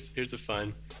 here's a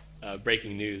fun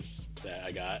breaking news that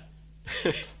I got.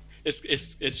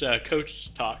 It's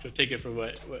coach talk, so take it for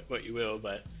what you will.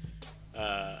 But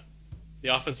the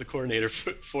offensive coordinator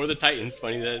for the Titans,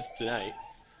 funny that it's tonight,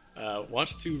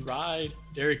 wants to ride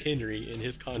Derrick Henry in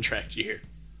his contract year.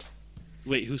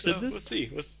 Wait, who said this? We'll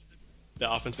see. What's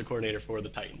the offensive coordinator for the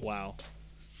Titans? Wow.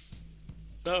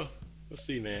 So we'll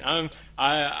see, man.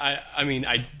 I mean,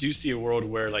 I do see a world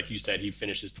where, like you said, he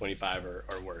finishes 25 or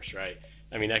worse, right?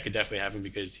 I mean, that could definitely happen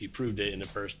because he proved it in the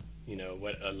first,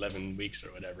 11 weeks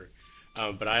or whatever.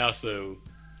 But I also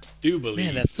do believe.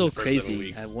 Man, that's so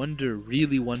crazy. I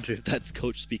really wonder if that's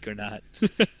coach speak or not.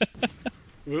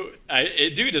 Dude,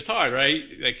 it's hard, right?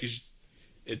 Like,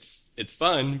 it's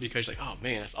fun because you're like, oh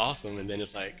man, that's awesome, and then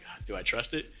it's like, do I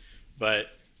trust it? But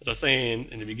as I was saying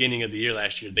in the beginning of the year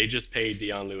last year, they just paid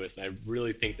Deion Lewis, and I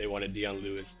really think they wanted Deion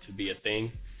Lewis to be a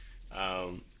thing.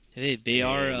 They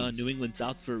are New England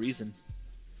South for a reason.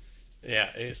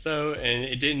 Yeah, so, and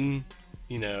it didn't,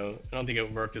 I don't think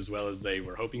it worked as well as they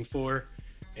were hoping for.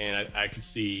 and I could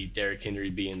see Derrick Henry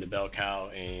being the bell cow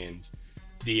and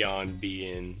Dion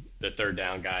being the third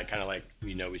down guy, kind of like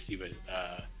we see with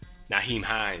Naheem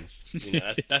Hines.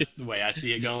 That's the way I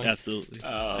see it going. Absolutely,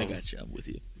 I got you. I'm with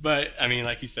you. But I mean,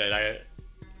 like you said,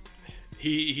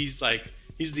 he's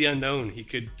the unknown. He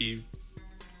could be,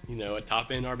 a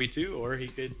top end RB2, or he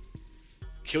could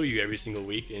kill you every single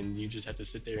week, and you just have to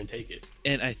sit there and take it.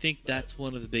 And I think that's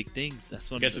one of the big things.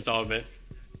 That's one. I guess it's all been.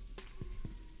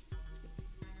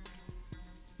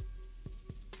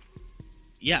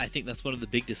 Yeah, I think that's one of the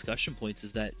big discussion points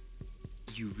is that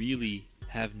you really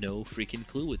have no freaking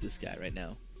clue with this guy right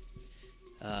now.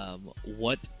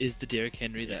 What is the Derrick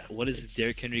Henry what is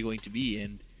Derrick Henry going to be,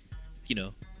 and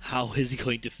how is he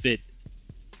going to fit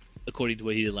according to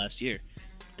what he did last year?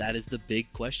 That is the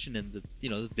big question and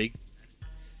the big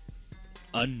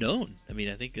unknown. I mean,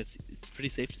 I think it's pretty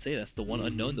safe to say that's the one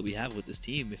unknown that we have with this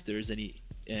team, if there is any.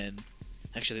 And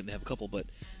actually, I think they have a couple, but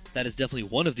that is definitely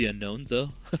one of the unknowns, though.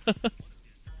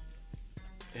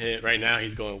 Right now,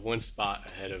 he's going one spot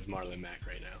ahead of Marlon Mack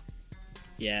right now.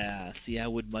 Yeah, see, I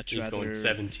would much rather going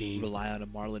 17. rely on a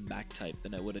Marlon Mack type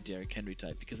than I would a Derrick Henry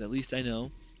type, because at least I know,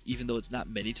 even though it's not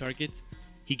many targets,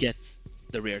 he gets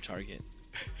the rare target.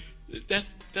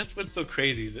 That's what's so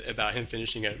crazy about him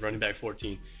finishing at running back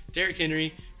 14. Derrick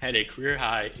Henry had a career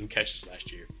high in catches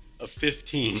last year of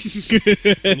 15,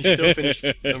 and he still finished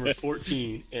number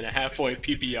 14 in a half-point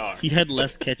PPR. He had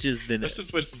less catches than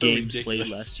what's so games ridiculous.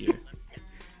 played last year.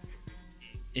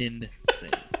 Insane.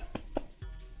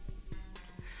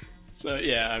 So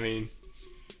yeah, I mean,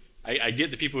 I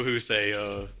get the people who say,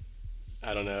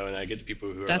 I don't know, and I get the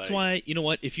people who are That's why, you know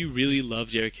what, if you really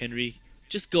love Derrick Henry,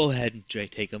 just go ahead and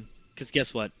take him. Because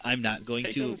guess what? I'm not going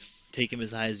to take him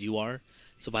as high as you are.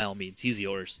 So by all means, he's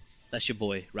yours. That's your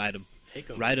boy. Ride him.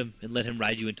 Ride him and let him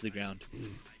ride you into the ground.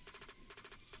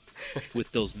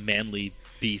 With those manly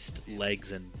beast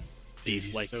legs and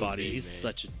beast-like so body. big, He's man.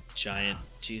 such a giant.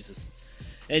 Jesus.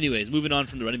 Anyways, moving on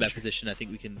from the running back position, I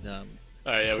think we can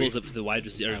close up to the wide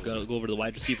receiver. Go over to the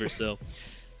wide receivers. So,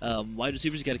 wide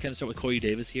receivers, you got to kind of start with Corey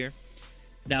Davis here.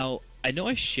 Now, I know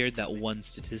I shared that one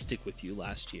statistic with you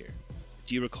last year.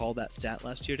 Do you recall that stat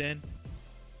last year, Dan?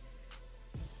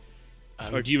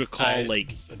 Or do you recall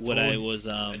what I was?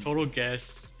 A total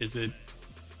guess. Is it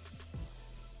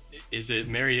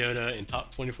Mariota in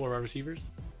top 24 wide receivers?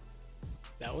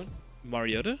 That one?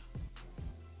 Mariota?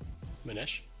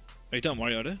 Manesh? Are you talking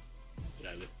Mariota?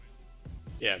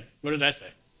 Yeah. What did I say?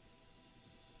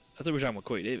 I thought we were talking about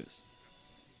Corey Davis.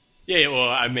 Yeah. Well,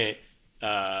 I meant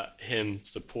him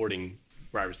supporting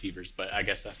wide receivers, but I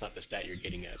guess that's not the stat you're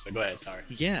getting at. So go ahead. Sorry.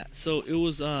 Yeah. So it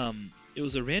was a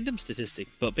random statistic,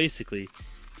 but basically,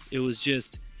 it was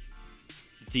just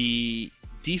the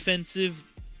defensive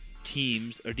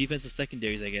teams or defensive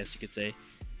secondaries, I guess you could say,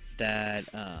 that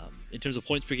in terms of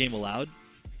points per game allowed,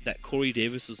 that Corey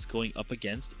Davis was going up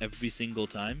against every single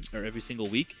time or every single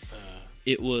week.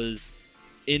 It was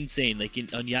insane. Like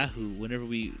on Yahoo, whenever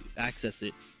we access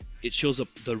it, it shows up.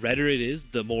 The redder it is,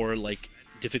 the more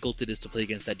difficult it is to play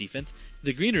against that defense.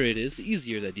 The greener it is, the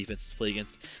easier that defense is to play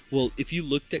against. Well, if you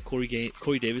looked at Corey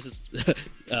Davis's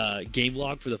game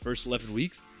log for the first 11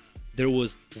 weeks, there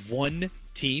was one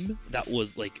team that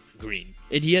was green,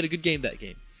 and he had a good game that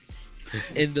game.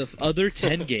 In the other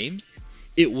 10 games,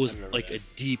 it was a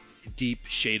deep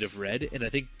shade of red, and I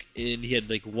think he had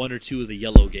one or two of the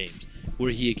yellow games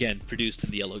where he again produced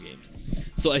in the yellow games.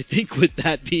 So I think with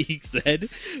that being said,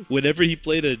 whenever he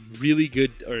played a really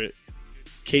good or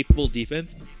capable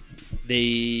defense,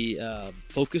 they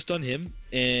focused on him,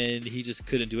 and he just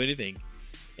couldn't do anything.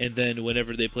 And then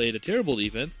whenever they played a terrible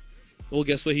defense, well,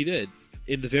 guess what he did?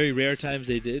 In the very rare times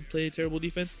they did play a terrible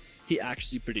defense, he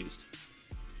actually produced.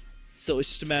 So it's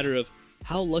just a matter of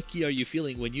how lucky are you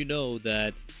feeling when you know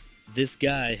that this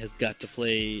guy has got to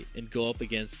play and go up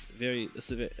against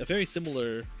a very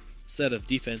similar set of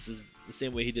defenses the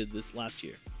same way he did this last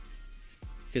year.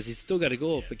 Because he's still got to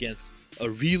go up against a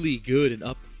really good and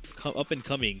up and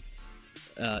coming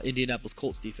Indianapolis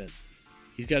Colts defense.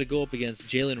 He's got to go up against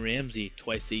Jalen Ramsey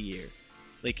twice a year.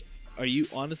 Are you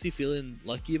honestly feeling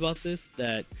lucky about this?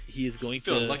 That he is going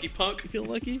to lucky, punk? You feel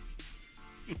lucky?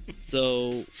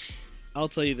 So, I'll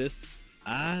tell you this.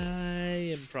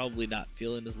 I am probably not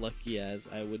feeling as lucky as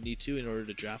I would need to in order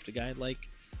to draft a guy like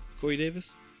Corey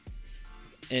Davis.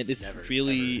 And it's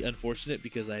really unfortunate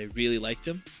because I really liked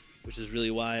him, which is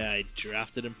really why I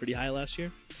drafted him pretty high last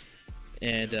year.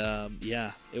 And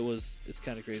it's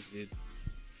kind of crazy, dude.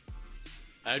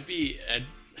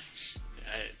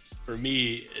 For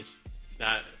me, it's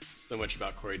not so much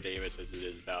about Corey Davis as it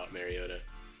is about Mariota.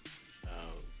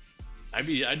 I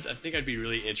think I'd be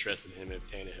really interested in him if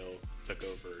Tannehill took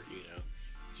over,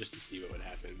 just to see what would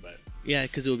happen. But Yeah,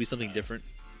 because it would be something different.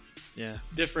 Yeah.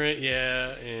 different,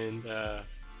 yeah, and I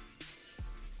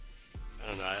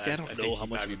don't know. See, I don't know think how he'd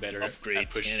much probably of be an better upgrade at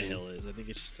pushing. Tannehill is. I think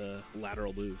it's just a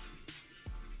lateral move.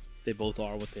 They both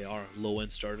are what they are: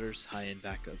 low-end starters, high-end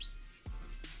backups.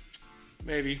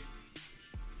 Maybe.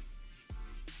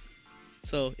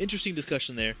 So interesting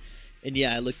discussion there. And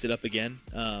yeah, I looked it up again,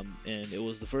 and it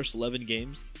was the first 11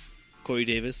 games. Corey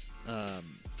Davis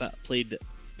played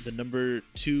the number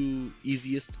 2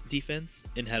 easiest defense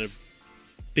and had a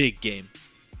big game.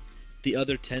 The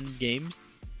other 10 games,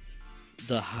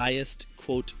 the highest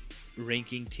quote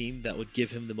ranking team that would give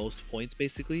him the most points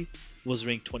basically was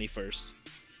ranked 21st.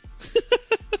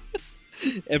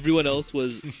 Everyone else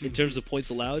was, in terms of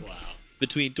points allowed, Wow.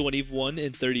 between 21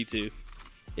 and 32.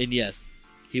 And yes,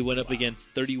 he went up Wow.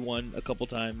 against 31 a couple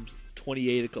times,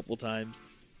 28 a couple times,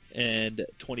 and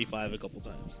 25 a couple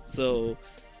times. So,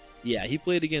 yeah, he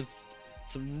played against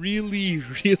some really,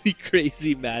 really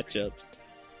crazy matchups.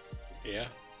 Yeah.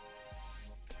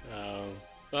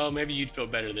 Well, maybe you'd feel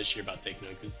better this year about taking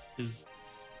him because his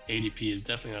ADP is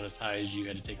definitely not as high as you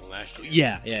had to take him last year.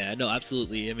 Yeah, no,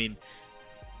 absolutely. I mean,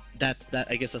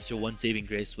 I guess that's your one saving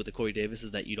grace with the Corey Davis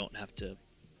is that you don't have to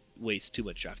waste too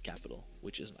much draft capital,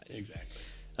 which is nice. Exactly.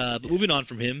 But moving on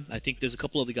from him, I think there's a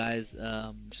couple of the guys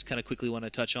just kind of quickly want to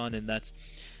touch on, and that's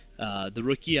the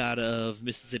rookie out of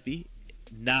Mississippi,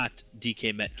 not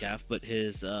DK Metcalf, but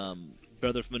his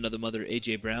brother from another mother,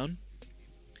 AJ Brown.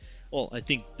 Well, I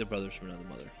think they're brothers from another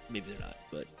mother. Maybe they're not,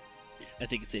 but I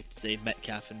think it's safe to say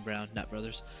Metcalf and Brown, not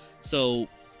brothers. So,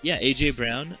 yeah, AJ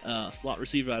Brown, slot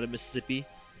receiver out of Mississippi,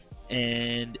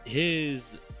 and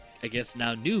his, I guess,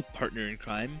 now new partner in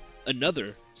crime,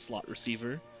 another slot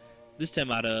receiver, this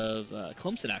time out of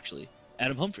Clemson, actually,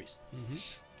 Adam Humphries. Mm-hmm.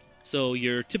 So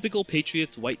your typical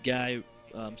Patriots white guy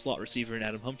slot receiver in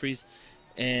Adam Humphries,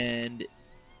 and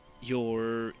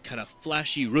your kind of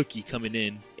flashy rookie coming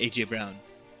in, AJ Brown.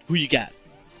 Who you got?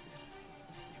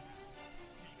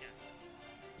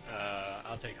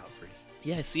 I'll take Humphries.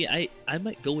 Yeah, see, I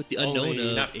might go with the unknown Only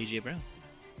of not- AJ Brown.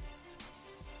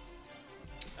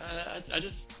 I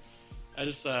just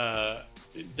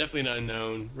definitely not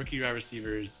unknown. Rookie wide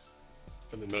receivers,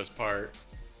 for the most part.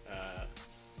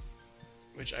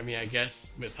 Which, I mean, I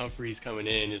guess with Humphries coming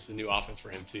in, is a new offense for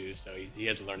him too, so he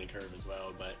has a learning curve as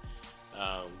well. But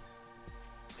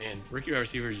and rookie wide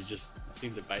receivers just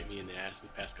seem to bite me in the ass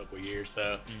this past couple of years.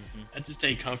 So I'd just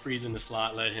take Humphries in the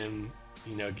slot, let him,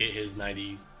 get his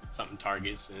 90-something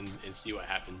targets and see what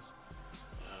happens.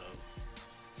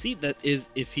 See, that is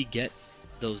if he gets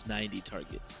those 90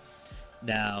 targets.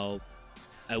 Now,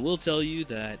 I will tell you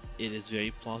that it is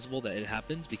very plausible that it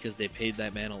happens because they paid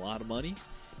that man a lot of money,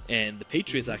 and the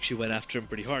Patriots actually went after him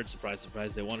pretty hard. Surprise,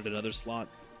 surprise! They wanted another slot,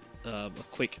 a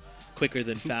quicker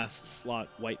than fast slot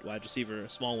white wide receiver, a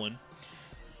small one.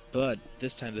 But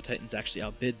this time the Titans actually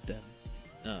outbid them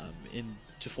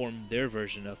to form their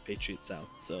version of Patriot South.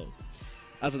 So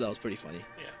I thought that was pretty funny.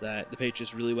 Yeah. That the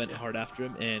Patriots really went hard after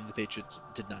him, and the Patriots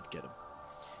did not get him.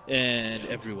 And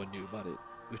everyone knew about it,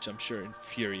 which I'm sure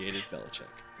infuriated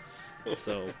Belichick.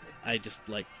 So I just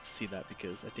like to see that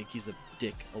because I think he's a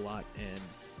dick a lot, and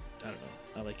I don't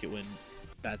know. I like it when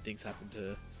bad things happen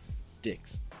to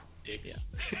dicks. Dicks.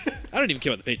 I don't even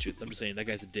care about the Patriots. I'm just saying that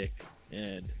guy's a dick.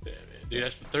 And Yeah, man. Dude,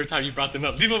 that's the third time you brought them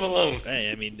up. Leave them alone.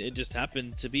 hey, I mean, it just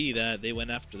happened to be that they went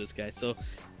after this guy. So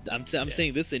I'm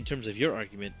saying this in terms of your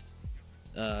argument.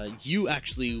 You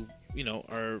actually,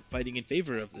 are fighting in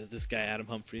favor of this guy Adam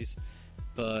Humphries,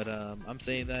 but I'm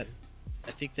saying that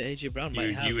I think that AJ Brown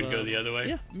might have. You would go the other way?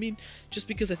 Yeah, I mean, just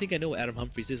because I think I know what Adam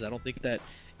Humphries is, I don't think that.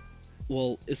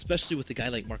 Well, especially with a guy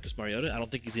like Marcus Mariota, I don't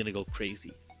think he's gonna go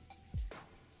crazy.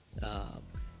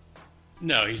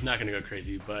 No, he's not going to go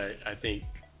crazy, but I think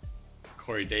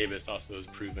Corey Davis also has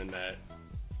proven that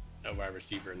a wide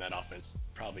receiver in that offense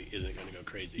probably isn't going to go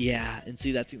crazy. Yeah, and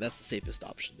see, I think that's the safest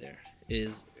option there.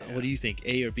 Is what do you think,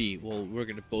 A or B? Well, we're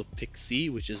gonna both pick C,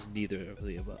 which is neither of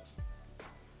the above.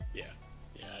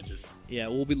 Yeah,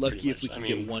 we'll be lucky if we much. can I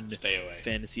get mean, one stay away.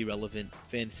 fantasy relevant,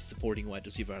 fantasy supporting wide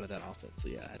receiver out of that offense. So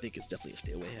yeah, I think it's definitely a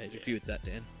stay away. I agree with that,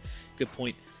 Dan. Good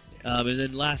point. And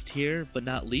then last here, but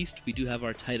not least, we do have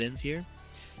our tight ends here.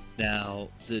 Now,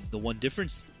 the one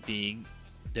difference being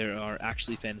there are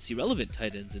actually fantasy relevant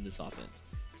tight ends in this offense,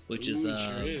 which is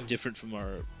different from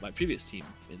my previous team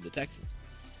in the Texans.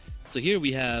 So here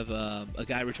we have a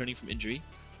guy returning from injury,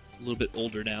 a little bit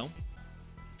older now,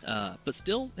 but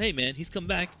still, hey man, he's come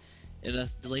back, and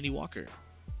that's Delaney Walker.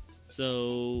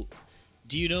 So,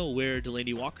 do you know where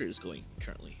Delaney Walker is going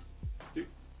currently?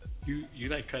 You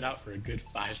like cut out for a good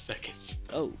 5 seconds.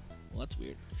 Oh, well, that's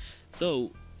weird.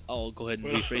 So I'll go ahead and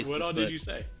rephrase What this. all did you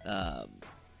say?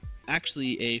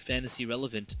 Actually, a fantasy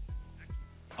relevant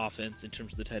offense in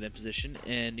terms of the tight end position,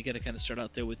 and you got to kind of start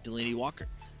out there with Delaney Walker.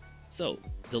 So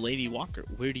Delaney Walker,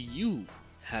 where do you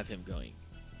have him going?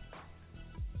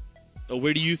 Or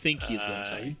where do you think he's going?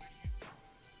 Sorry.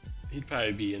 He'd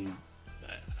probably be in.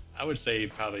 I would say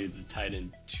probably the tight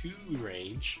end 2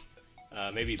 range.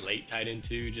 Maybe late tight end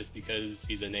 2, just because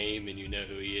he's a name and you know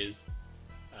who he is.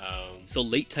 So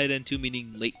late tight end 2,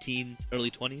 meaning late teens,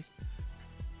 early 20s?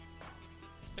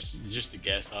 Just a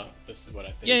guess. This is what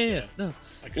I think. Yeah. No.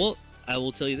 Well, I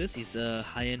will tell you this. He's a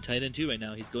high-end tight end 2 right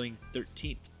now. He's going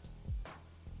 13th.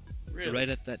 Really? Right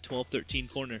at that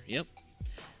 12-13 corner. Yep.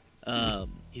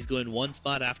 He's going one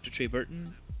spot after Trey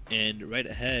Burton, and right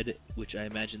ahead, which I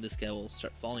imagine this guy will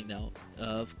start falling now,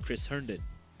 of Chris Herndon,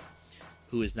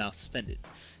 who is now suspended.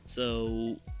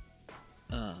 So...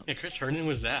 Chris Herndon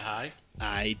was that high?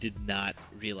 I did not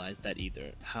realize that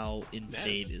either. How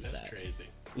insane is that? That's crazy.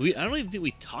 I don't even think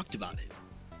we talked about it.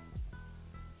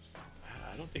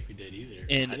 I don't think we did either.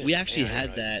 And we actually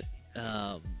had that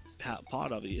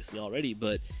pod obviously already,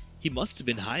 but he must have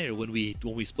been higher when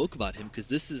we spoke about him, because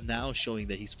this is now showing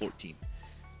that he's 14th,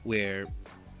 where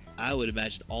I would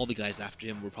imagine all the guys after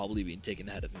him were probably being taken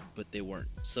ahead of him, but they weren't.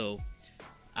 So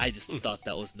I just thought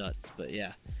that was nuts. But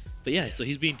yeah, so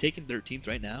he's being taken 13th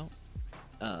right now.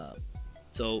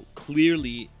 So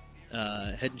clearly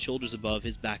head and shoulders above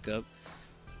his backup,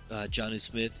 Jonnu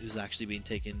Smith, who's actually being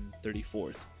taken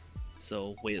 34th.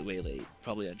 So way late,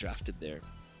 probably undrafted there.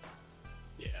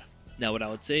 Yeah. Now what I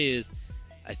would say is,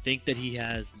 I think that he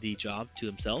has the job to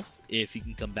himself if he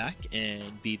can come back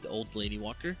and be the old Delaney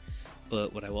Walker.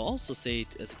 But what I will also say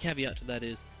as a caveat to that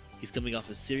is, he's coming off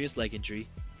a serious leg injury.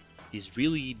 He's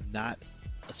really not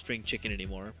a spring chicken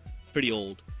anymore. Pretty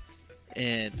old.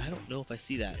 And I don't know if I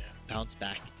see that bounce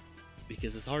back,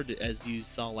 because it's hard to, as you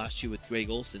saw last year with Greg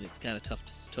Olsen, it's kind of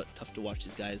tough to watch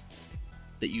these guys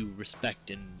that you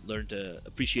respect and learn to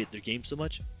appreciate their game so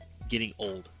much getting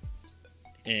old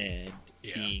and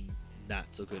being not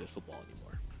so good at football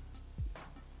anymore.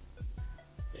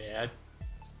 Yeah,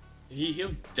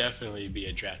 he'll definitely be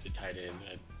a drafted tight end.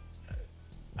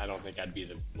 I don't think I'd be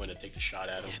the one to take a shot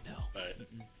at him. Yeah, no. But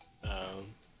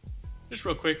just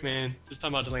real quick, man, just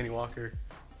talking about Delaney Walker.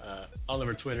 All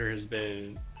over Twitter has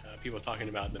been people talking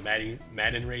about the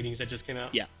Madden ratings that just came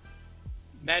out. Yeah.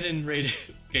 Madden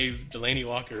gave Delaney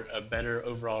Walker a better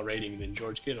overall rating than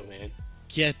George Kittle, man.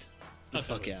 Get the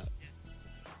fuck out.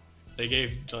 They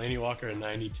gave Delaney Walker a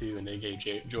 92, and they gave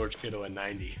George Kittle a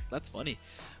 90. That's funny.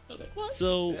 I was like, what?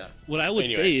 So what I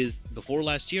would say is, before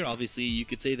last year, obviously, you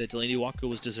could say that Delaney Walker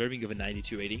was deserving of a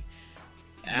 92 rating.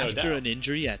 After an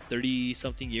injury at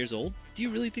 30-something years old, do you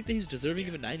really think that he's deserving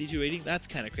of a 92 rating? That's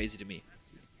kind of crazy to me.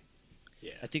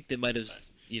 Yeah. I think they might have,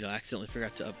 accidentally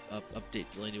forgot to update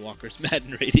Delaney Walker's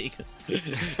Madden rating. And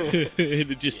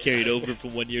it just carried over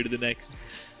from one year to the next.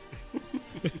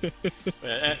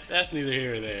 That's neither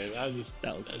here nor there. I just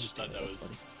thought that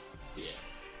was funny. Yeah.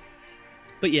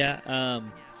 But yeah,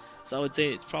 so I would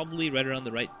say it's probably right around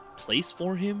the right place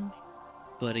for him.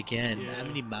 But again, how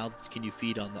many mouths can you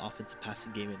feed on the offensive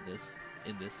passing game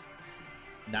in this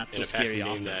not so scary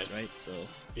offense, right? So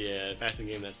yeah, passing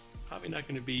game that's probably not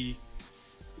going to be,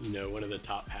 one of the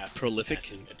top half prolific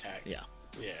passing attacks.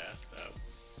 Yeah.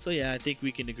 So yeah, I think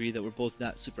we can agree that we're both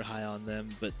not super high on them,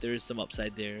 but there is some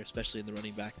upside there, especially in the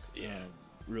running back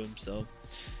room. So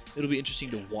it'll be interesting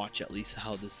to watch at least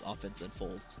how this offense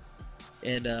unfolds.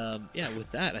 And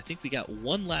with that, I think we got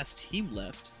one last team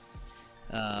left.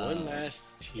 One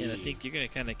last team. And I think you're going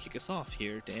to kind of kick us off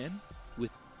here, Dan,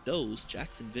 with those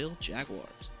Jacksonville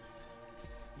Jaguars.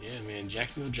 Yeah, man.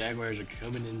 Jacksonville Jaguars are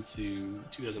coming into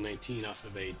 2019 off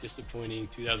of a disappointing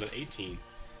 2018,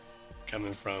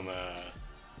 coming from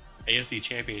AFC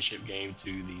Championship game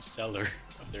to the seller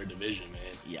of their division, man.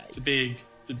 Yeah, it's a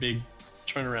big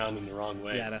turnaround in the wrong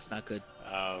way. Yeah, that's not good.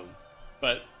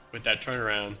 But with that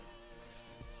turnaround,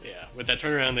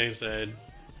 they said,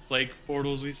 Blake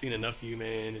Bortles, we've seen enough of you,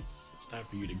 man. It's time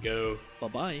for you to go.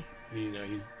 Bye-bye.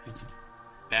 He's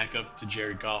back up to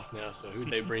Jared Goff now. So who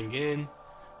they bring in?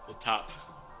 The top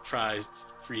prized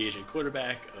free agent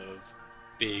quarterback of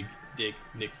Big Dick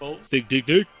Nick Foles. Big Dick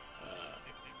Nick.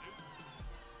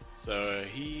 So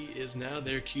he is now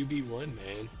their QB1,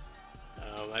 man.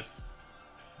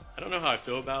 I don't know how I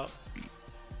feel about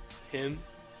him,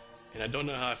 and I don't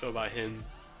know how I feel about him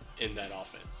in that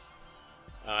offense.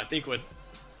 I think what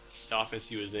the offense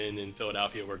he was in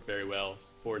Philadelphia worked very well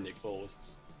for Nick Foles.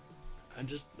 I'm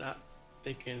just not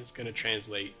thinking it's going to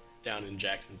translate down in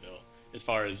Jacksonville. as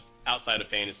far as outside of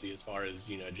fantasy, as far as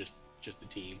just the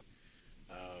team.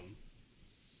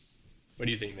 What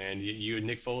do you think, man? You a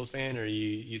Nick Foles fan, or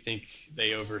you think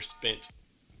they overspent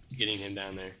getting him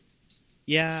down there?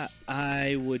 Yeah,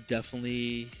 I would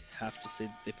definitely have to say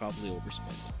that they probably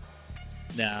overspent.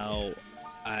 Now,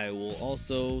 I will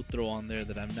also throw on there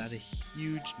that I'm not a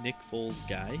huge Nick Foles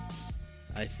guy.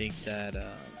 I think that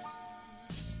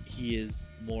he is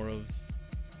more of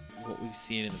what we've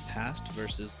seen in the past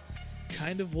versus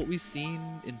kind of what we've seen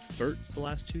in spurts the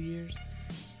last 2 years,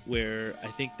 where I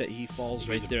think that he falls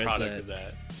right there as product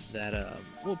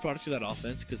of that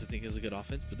offense, because I think it's a good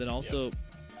offense, but then also,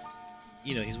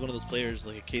 he's one of those players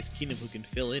like a Case Keenum who can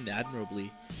fill in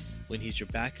admirably when he's your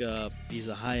backup. He's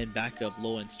a high-end backup,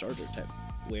 low-end starter type,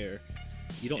 where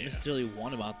you don't necessarily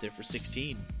want him out there for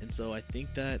 16, and so I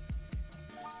think that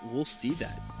we'll see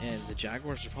that, and the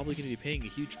Jaguars are probably going to be paying a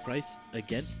huge price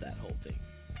against that whole thing.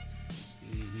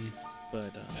 Mm-hmm.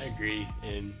 But I agree.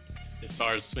 And as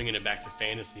far as swinging it back to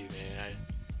fantasy, man,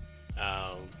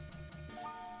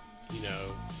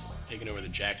 taking over the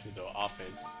Jacksonville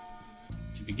offense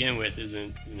to begin with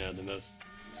isn't the most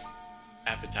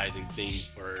appetizing thing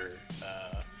for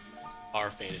our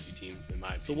fantasy teams, in my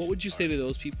opinion. So what would you say to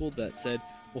those people that said,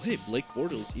 well, hey, Blake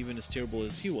Bortles, even as terrible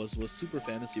as he was super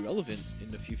fantasy relevant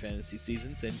in a few fantasy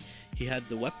seasons, and he had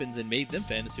the weapons and made them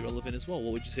fantasy relevant as well?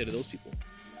 What would you say to those people?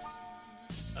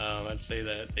 I'd say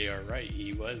that they are right.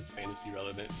 He was fantasy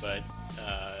relevant, but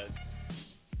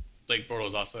Blake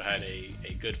Bortles also had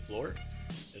a good floor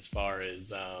as far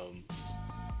as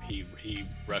he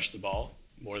rushed the ball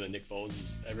more than Nick Foles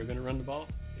is ever going to run the ball.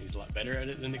 He's a lot better at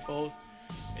it than Nick Foles.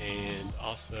 And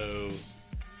also,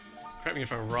 correct me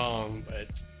if I'm wrong,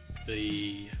 but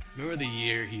remember the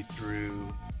year he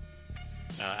threw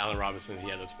Allen Robinson? He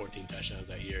had those 14 touchdowns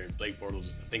that year. And Blake Bortles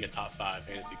was, I think, a top 5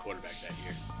 fantasy quarterback that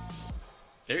year.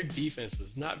 Their defense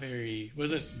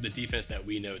wasn't the defense that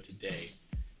we know today.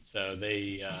 So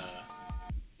they,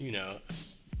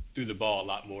 threw the ball a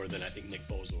lot more than I think Nick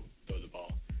Foles will throw the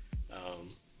ball,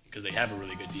 because they have a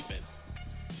really good defense.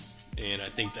 And I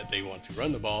think that they want to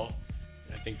run the ball.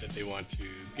 I think that they want to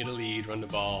get a lead, run the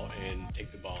ball, and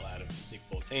take the ball out of Nick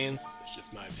Foles' hands. That's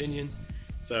just my opinion.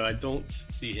 So I don't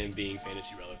see him being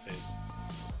fantasy relevant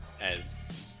as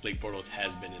Blake Bortles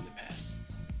has been in the past.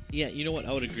 Yeah, you know what?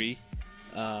 I would agree.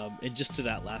 And just to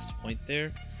that last point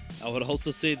there, I would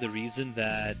also say the reason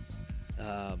that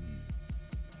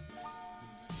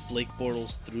Blake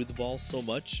Bortles threw the ball so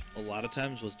much a lot of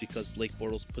times was because Blake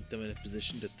Bortles put them in a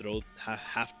position to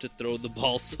have to throw the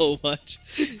ball so much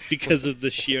because of the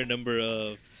sheer number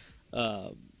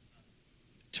of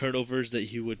turnovers that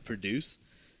he would produce.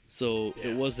 So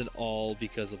it wasn't all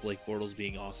because of Blake Bortles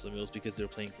being awesome. It was because they were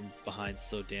playing from behind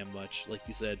so damn much. Like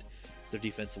you said, their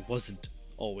defense wasn't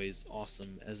always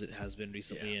awesome as it has been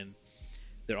recently, and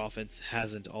their offense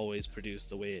hasn't always produced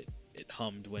the way it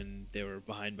hummed when they were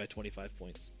behind by 25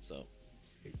 points. So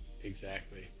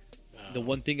exactly. The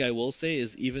one thing I will say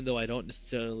is, even though I don't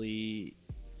necessarily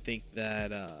think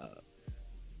that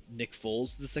Nick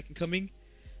Foles is the second coming,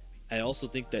 I also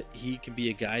think that he can be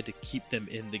a guy to keep them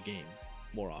in the game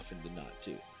more often than not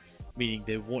too. Meaning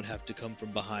they won't have to come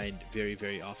from behind very,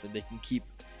 very often. They can keep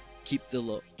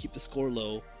the score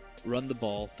low, run the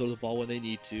ball, throw the ball when they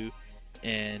need to,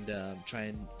 and try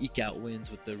and eke out wins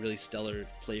with the really stellar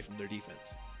play from their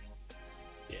defense.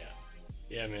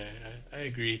 Yeah, man, I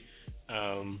agree.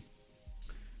 I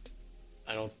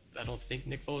don't think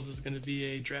Nick Foles is going to be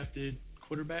a drafted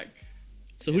quarterback.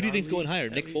 So who do you think's going higher,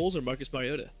 Nick Foles or Marcus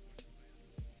Mariota?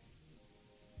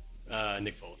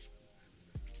 Nick Foles.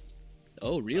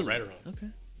 Oh, really? Right or wrong? Okay.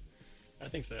 I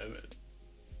think so.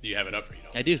 Do you have it up or you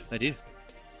don't? I do.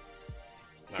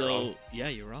 So wrong? Yeah,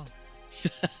 you're wrong.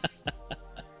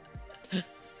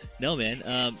 No, man.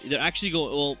 They're actually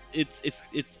going. Well,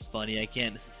 it's funny. I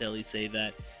can't necessarily say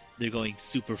that they're going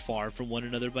super far from one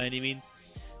another by any means.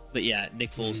 But yeah,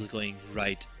 Nick Foles is going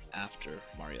right after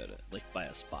Mariota, like by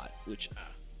a spot, which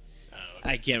okay.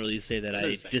 I can't really say that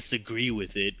I disagree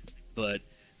with it, but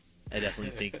I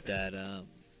definitely think that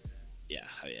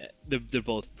they're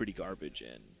both pretty garbage,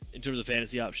 and in terms of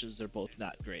fantasy options, they're both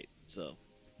not great. So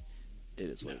it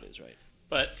is what it is, right?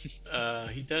 But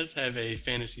he does have a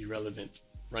fantasy relevant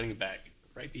running back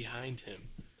right behind him.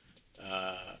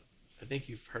 I think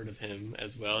you've heard of him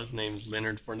as well. His name's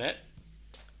Leonard Fournette.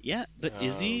 Yeah, but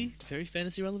is he very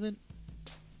fantasy relevant?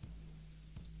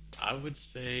 I would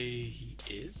say he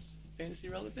is fantasy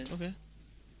relevant. Okay.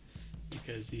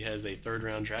 Because he has a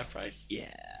 3rd-round draft price.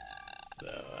 Yeah.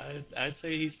 So I'd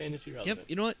say he's fantasy relevant. Yep,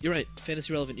 you know what? You're right.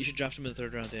 Fantasy relevant. You should draft him in the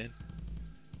 3rd round, Dan.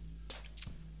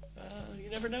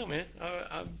 never know, man.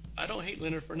 I don't hate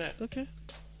Leonard Fournette. Okay.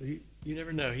 So you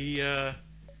never know. He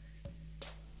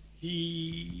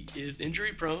is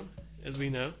injury prone, as we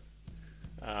know.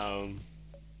 Yeah,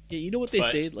 you know what they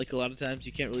But- say? Like, a lot of times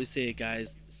you can't really say a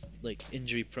guy's, like,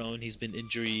 injury prone. He's been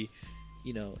injury,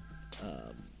 you know,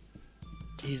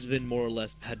 he's been more or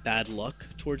less had bad luck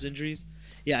towards injuries.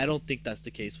 Yeah, I don't think that's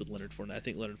the case with Leonard Fournette. I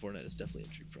think Leonard Fournette is definitely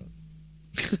injury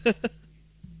prone.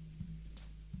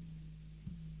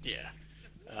 Yeah.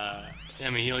 I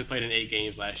mean, he only played in 8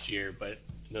 games last year, but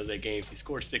in those 8 games, he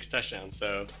scored 6 touchdowns.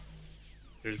 So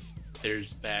there's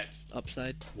that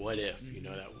Upside. what if,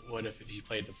 that what if he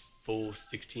played the full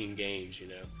 16 games,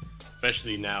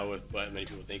 especially now with what many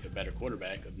people think a better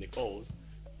quarterback of Nick Foles.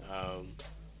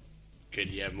 Could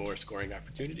he have more scoring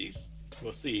opportunities?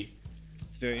 We'll see.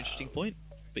 It's a very interesting point.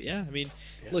 But yeah, I mean,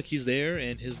 Yeah. look, he's there,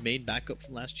 and his main backup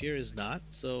from last year is not.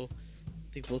 So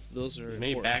I think both of those are His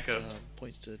main important, backup-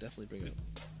 points to definitely bring up.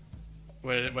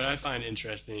 What I find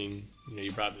interesting,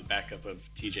 you brought the backup of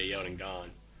TJ Yeldon gone.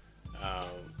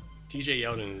 TJ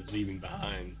Yeldon is leaving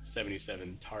behind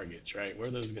 77 targets, right? Where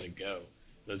are those going to go?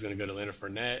 Are those going to go to Leonard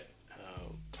Fournette?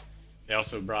 They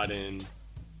also brought in,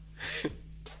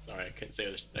 sorry, I couldn't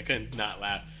say this. I couldn't not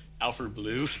laugh. Alfred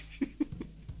Blue.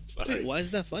 Sorry. Wait, why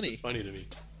is that It's funny? just funny to me.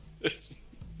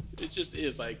 It just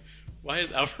is like, why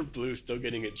is Alfred Blue still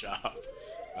getting a job?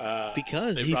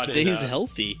 Because they he brought in, stays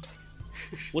healthy.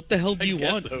 What the hell do I you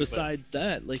guess want so, but- besides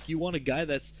that? Like, you want a guy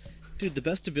that's... Dude, the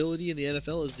best ability in the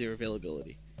NFL is zero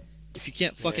availability. If you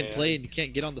can't fucking Yeah. play and you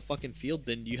can't get on the fucking field,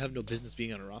 then you have no business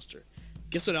being on a roster.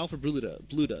 Guess what Alfred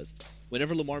Blue does?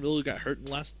 Whenever Lamar Miller got hurt in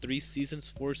the last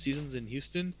 4 seasons in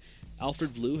Houston,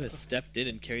 Alfred Blue has stepped in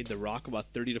and carried the rock about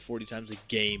 30 to 40 times a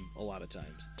game a lot of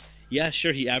times. Yeah,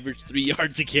 sure, he averaged 3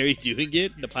 yards a carry doing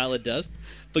it in a pile of dust,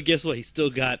 but guess what? He still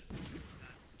got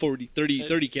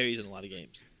 30 carries in a lot of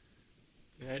games.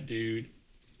 That dude.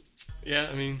 Yeah,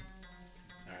 I mean,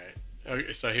 all right.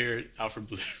 Okay, so here, Alfred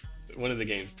Blue, one of the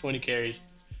games, 20 carries,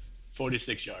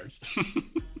 46 yards.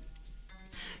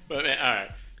 But man, all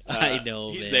right. I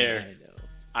know, he's man, there. I know.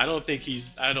 I don't think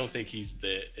he's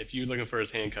the. If you're looking for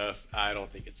his handcuff, I don't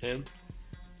think it's him.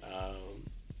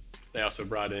 They also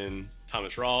brought in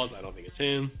Thomas Rawls. I don't think it's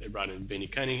him. They brought in Benny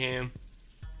Cunningham.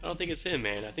 I don't think it's him,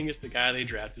 man. I think it's the guy they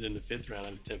drafted in the 5th round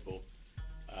out of Temple,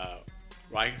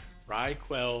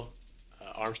 Raquel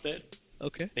Armstead.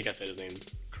 Okay. I think I said his name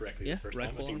correctly Yeah, the first time. I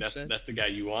Raquel think Armstead. that's the guy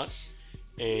you want.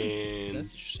 And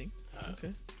That's interesting. Okay.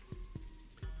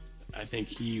 I think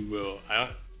he will.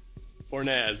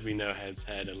 Fournette, as we know, has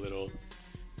had a little.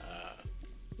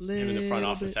 Him in the front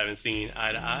office haven't seen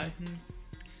eye to eye. Mm-hmm.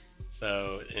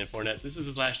 So, and Fournette, this is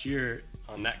his last year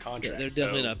on that Yeah, contract. they're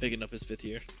definitely not picking up his 5th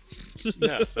year.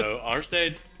 No, so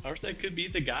Armstead could be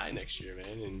the guy next year,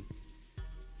 man, and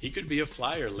he could be a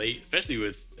flyer late, especially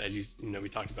with, as we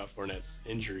talked about Fournette's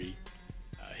injury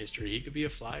history. He could be a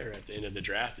flyer at the end of the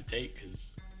draft to take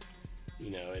because,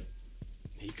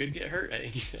 he could get hurt at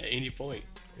any point.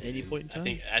 Any And point in time? I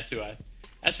think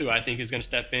that's who I think is going to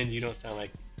step in. You don't sound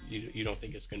like you don't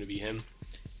think it's going to be him.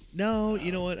 No,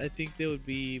 you know what? I think they would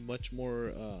be much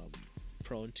more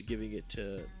prone to giving it to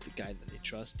the guy that they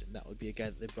trust, and that would be a guy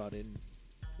that they brought in,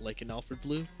 like an Alfred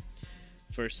Blue,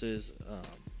 versus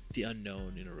the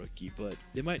unknown in a rookie. But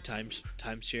they might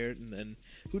timeshare it, and then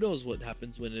who knows what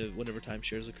happens whenever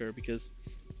timeshares occur, because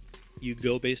you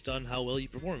go based on how well you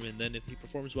perform, and then if he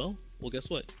performs well, guess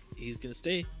what? He's gonna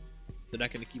stay. They're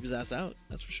not gonna keep his ass out.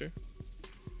 That's for sure.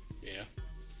 Yeah.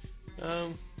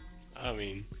 I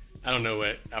mean, I don't know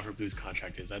what Alfred Blue's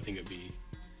contract is. I think it'd be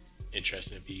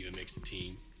interesting if he even makes the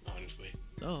team, honestly.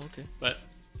 Oh, okay, But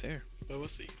fair. we'll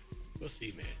see. We'll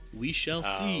see, man. We shall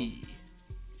see.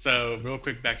 So, real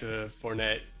quick, back to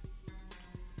Fournette.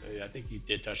 I think you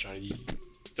did touch on it.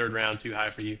 3rd round, too high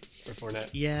for you for Fournette?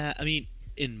 Yeah, I mean,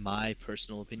 in my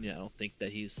personal opinion, I don't think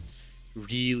that he's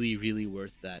really, really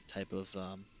worth that type of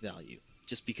value.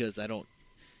 Just because I don't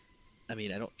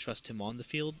trust him on the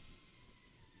field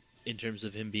in terms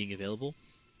of him being available.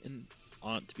 And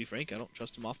to be frank, I don't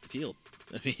trust him off the field.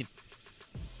 I mean,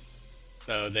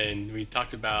 So then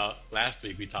last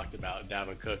week we talked about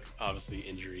Dalvin Cook, obviously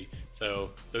injury.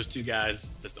 So those 2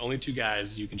 guys, that's the only 2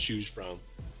 guys you can choose from.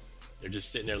 They're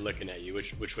just sitting there looking at you.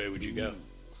 Which way would you go?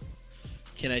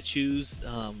 can I choose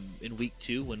in week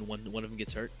 2 when one of them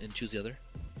gets hurt and choose the other?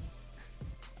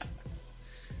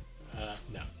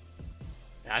 No.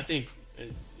 I think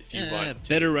if you want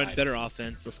better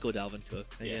offense. Let's go Dalvin Cook.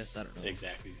 I yes, guess I don't know.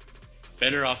 Exactly.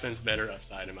 Better offense, better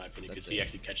upside in my opinion, because That's he it.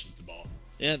 actually catches the ball.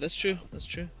 Yeah, that's true. That's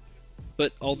true.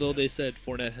 But although they said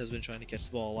Fournette has been trying to catch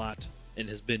the ball a lot and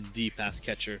has been the pass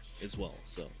catcher as well,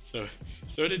 so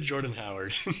So did Jordan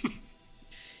Howard.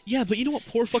 Yeah, but you know what?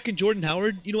 Poor fucking Jordan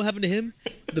Howard. You know what happened to him?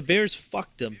 The Bears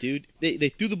fucked him, dude. They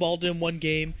threw the ball to him one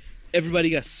game. Everybody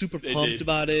got super They pumped did.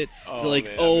 about it. Oh, They're like,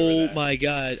 man, I remember oh that. my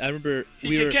god. I remember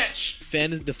He can catch.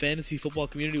 the fantasy football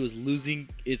community was losing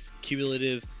its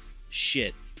cumulative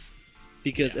shit.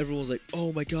 Because Yeah. everyone was like,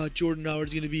 oh my god, Jordan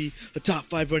Howard's going to be a top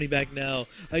 5 running back now.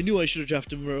 I knew I should have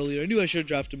drafted him earlier. And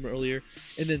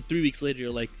then 3 weeks later,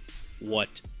 you're like,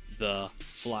 what the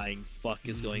flying fuck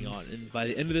is going on? And by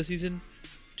the end of the season,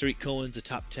 Tariq Cohen's a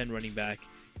top 10 running back.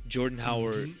 Jordan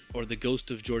Howard, or the ghost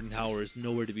of Jordan Howard, is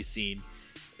nowhere to be seen.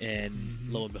 And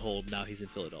lo and behold, now he's in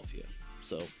Philadelphia.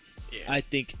 So Yeah. I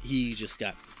think he just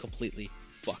got completely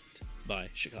fucked by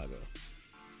Chicago.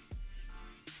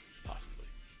 Possibly,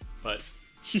 but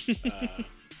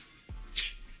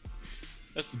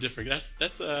that's the different.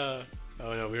 That's Oh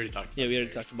no, we already talked. About Yeah, we the already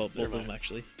Bears. talked about both Never of them mind.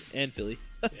 actually, and Philly.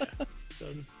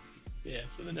 Yeah.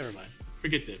 So then never mind.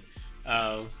 Forget them.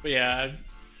 But yeah,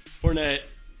 Fournette,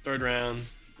 third round.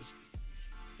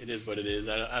 It is what it is.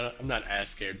 I'm not as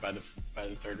scared by the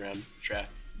third round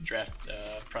draft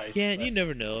price. Yeah, and but you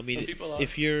never know. I some mean, people are.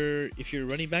 if you're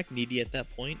running back needy at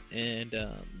that point, and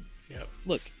Yep.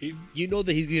 look, He, you know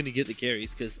that he's going to get the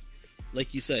carries because,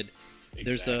 like you said,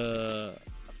 there's exactly.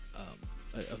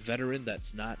 a veteran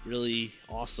that's not really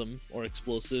awesome or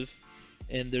explosive,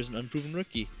 and there's an unproven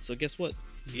rookie. So guess what?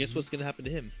 Guess what's going to happen to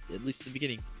him? At least in the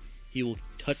beginning, he will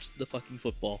touch the fucking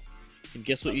football. And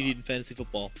guess what you need in fantasy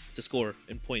football to score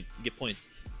and get points?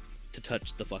 To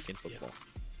touch the fucking football.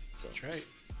 So That's right.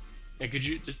 And could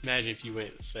you just imagine if you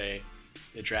went, say,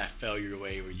 the draft fell your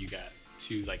way where you got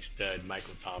two like stud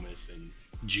Michael Thomas and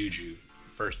Juju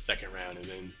first, second round, and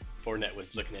then Fournette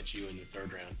was looking at you in the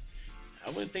third round.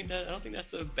 I don't think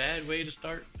that's a bad way to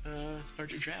start your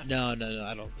draft. no,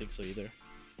 I don't think so either.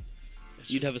 That's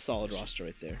You'd have a just- solid roster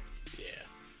right there. Yeah.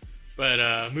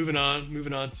 But moving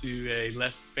on to a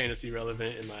less fantasy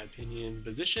relevant, in my opinion,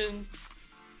 position,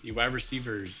 the wide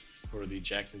receivers for the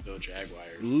Jacksonville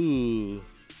Jaguars. Ooh,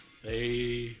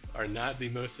 They are not the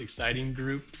most exciting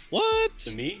group what?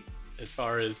 to me as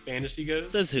far as fantasy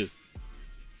goes. Says who?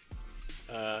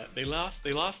 They lost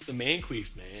the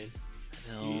Manqueef, man.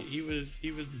 No. He was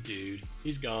the dude.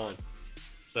 He's gone.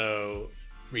 So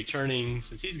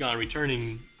since he's gone,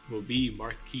 returning will be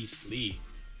Marquise Lee.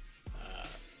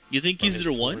 You think from he's his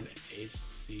their one? torn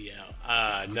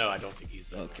ACL. No, I don't think he's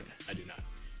the Okay. one. I do not.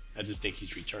 I just think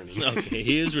he's returning. Okay,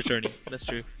 he is returning. That's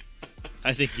true.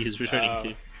 I think he is returning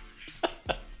too.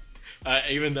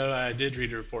 Even though I did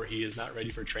read a report, he is not ready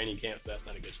for training camp, so that's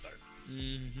not a good start.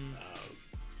 Mm-hmm.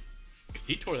 Because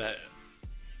he tore that.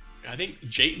 I think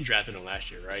Jayton drafted him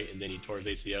last year, right? And then he tore his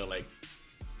ACL like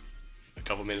a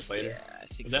couple minutes later. Yeah, I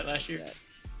think Was that something last like year? that.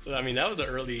 So I mean, that was an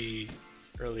early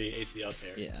ACL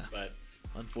tear. Yeah. But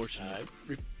Unfortunate.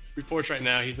 reports right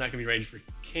now he's not going to be ready for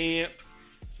camp.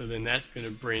 So then that's going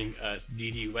to bring us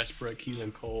D.D. Westbrook,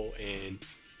 Keelan Cole, and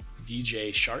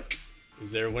DJ Shark.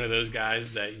 Is there one of those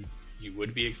guys that you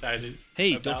would be excited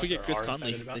Hey, about don't forget or Chris are Conley.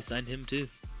 excited about? They signed him too.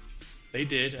 They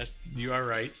did. You are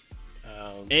right.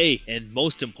 Hey, and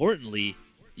most importantly,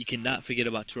 you cannot forget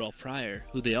about Terrell Pryor,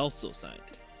 who they also signed.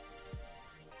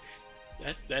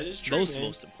 That is true. man.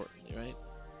 Most importantly, right?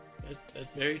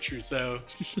 That's very true. So,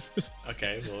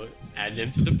 okay, well, add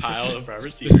them to the pile of our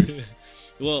receivers.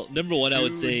 Well, number one, I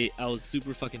would Dude. say I was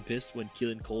super fucking pissed when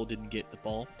Keelan Cole didn't get the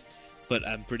ball, but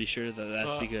I'm pretty sure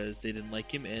that's because they didn't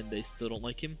like him and they still don't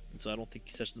like him, and so I don't think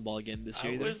he's touching the ball again this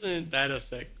year I either. wasn't that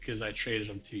upset because I traded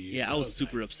him to you. Yeah, so I that was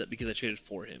super nice. upset because I traded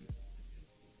for him.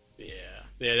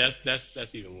 Yeah,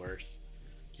 that's even worse.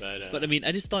 But I mean,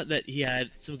 I just thought that he had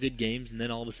some good games, and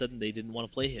then all of a sudden they didn't want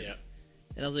to play him, yeah,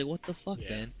 and I was like, what the fuck, Yeah.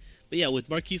 man? But yeah, with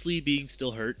Marquise Lee being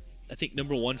still hurt, I think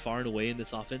number one far and away in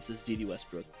this offense is D.D.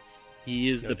 Westbrook. He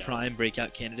is No the doubt. prime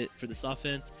breakout candidate for this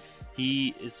offense.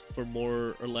 He is for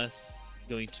more or less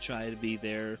going to try to be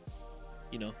their,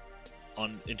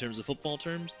 in terms of football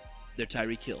terms, their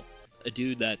Tyreek Hill, a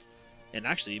dude that, and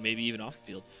actually maybe even off the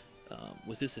field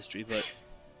with his history, but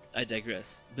I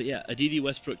digress. But yeah, a D.D.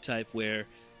 Westbrook type where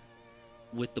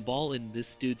with the ball in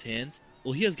this dude's hands,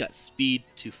 well, he has got speed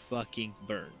to fucking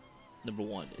burn. Number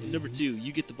one. And number two,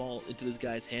 you get the ball into this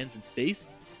guy's hands in space.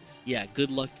 Yeah,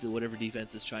 good luck to whatever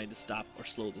defense is trying to stop or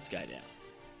slow this guy down.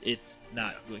 It's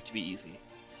not going to be easy.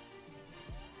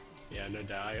 yeah, no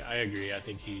doubt. I agree. I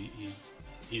think he's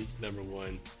number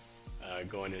one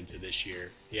going into this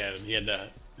year. He had the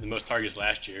most targets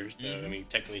last year, so I mean,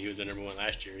 technically he was the number one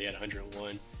last year. He had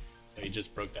 101, so he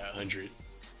just broke that 100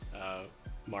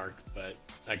 mark. But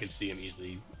I could see him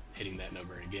easily hitting that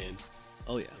number again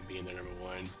Oh yeah. and being the number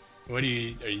one. What do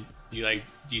you like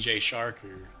DJ Shark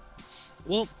or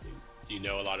Well, do Do you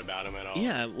know a lot about him at all?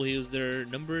 Yeah, well, he was their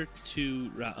number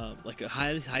 2, like a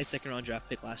high second round draft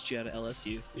pick last year out of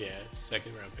LSU. Yeah,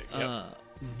 second round pick. Yep.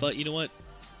 But you know what?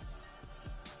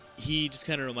 He just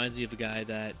kind of reminds me of a guy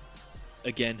that,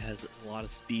 again, has a lot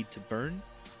of speed to burn,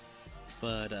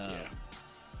 but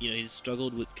he's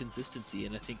struggled with consistency.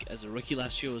 And I think as a rookie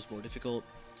last year, it was more difficult.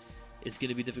 It's going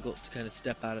to be difficult to kind of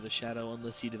step out of the shadow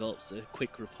unless he develops a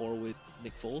quick rapport with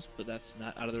Nick Foles, but that's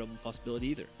not out of the realm of possibility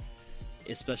either.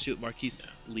 Especially with Marquise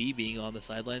Lee being on the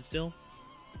sideline still,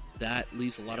 that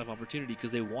leaves a lot of opportunity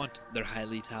because they want their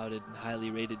highly touted and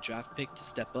highly rated draft pick to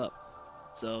step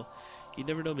up. So you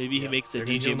never know. Maybe he makes a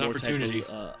DJ Moore type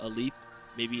of a leap,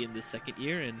 maybe in the second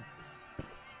year, and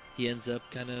he ends up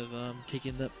kind of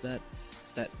taking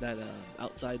that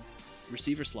outside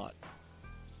receiver slot.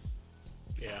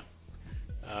 Yeah.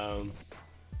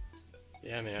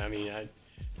 Yeah, man. I mean, I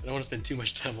don't want to spend too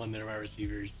much time on their wide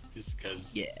receivers just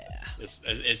because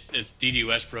it's D.D.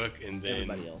 Westbrook and then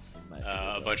everybody else,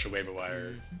 a bunch of waiver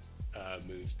wire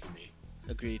moves to me.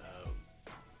 Agreed.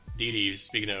 D.D.,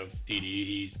 speaking of D.D.,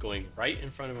 he's going right in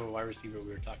front of a wide receiver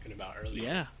we were talking about earlier.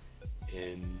 Yeah.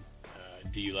 In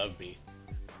Do You Love Me?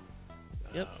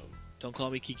 Yep. Don't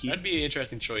call me Kiki. That'd be an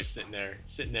interesting choice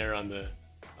sitting there on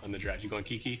the draft. You going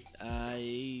Kiki?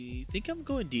 I think I'm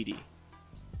going D.D.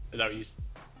 Is that what you said?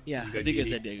 Yeah, I think I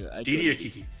said Diego. D.D. or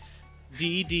Kiki?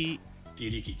 D.D.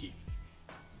 D.D. Kiki.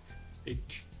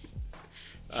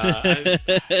 I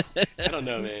don't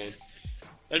know, man.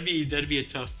 That'd be a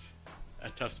tough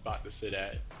spot to sit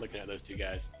at, looking at those two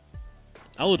guys.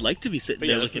 I would like to be sitting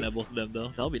there looking at both of them, though.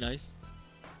 That'll be nice.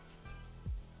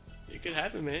 It could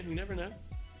happen, man. You never know.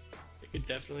 It could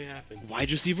definitely happen.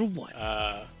 Wide receiver 1.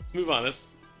 Let's move on.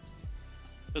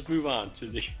 Let's move on to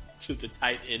the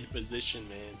tight end position,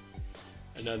 man.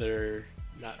 Another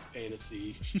not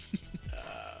fantasy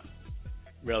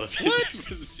relevant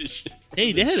position.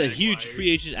 Hey, they had a huge free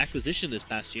agent acquisition this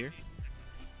past year.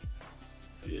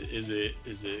 Is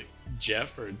it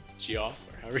Jeff or Geoff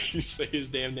or however you say his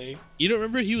damn name? You don't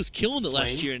remember he was killing it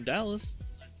last year in Dallas?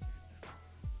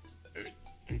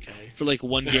 Okay. For like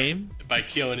one game? By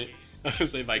killing it, I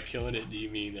was saying by killing it, do you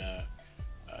mean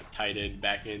tight end,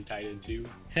 back end, tight end 2?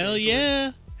 Hell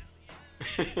yeah!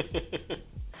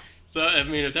 So I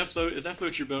mean, if that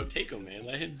floats your boat, take him, man.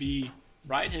 Let him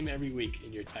ride him every week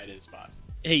in your tight end spot.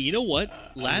 Hey, you know what?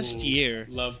 Last year,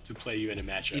 love to play you in a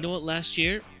matchup. You know what? Last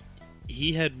year,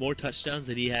 he had more touchdowns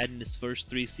than he had in his first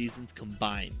 3 seasons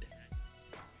combined.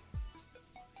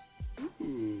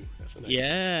 Ooh, that's a nice.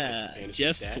 Yeah, nice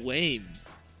Jeff stat. Swaim.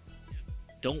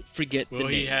 Don't forget the name.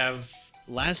 Will he have?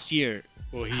 Last year,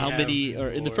 how many? Or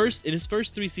in his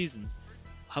first 3 seasons,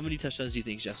 how many touchdowns do you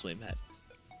think Jeff Swaim had?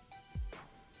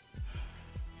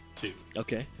 2.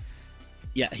 Okay.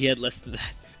 Yeah, he had less than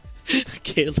that.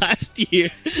 Okay, last year,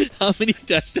 how many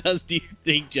touchdowns do you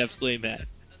think Jeff Swaim had?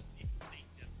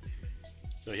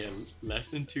 So he had less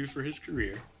than 2 for his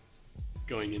career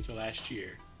going into last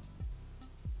year.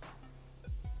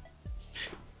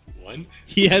 1?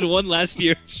 He had 1 last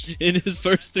year. In his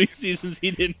first 3 seasons, he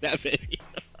didn't have any.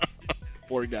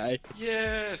 Poor guy.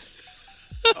 Yes.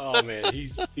 Oh man,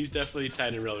 he's definitely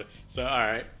tight and relevant. So all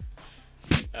right,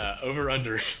 over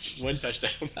under 1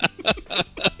 touchdown.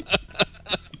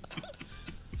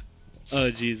 Oh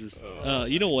Jesus.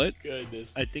 You know what?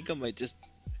 Goodness. I think I might just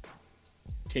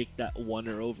take that 1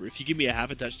 or over. If you give me a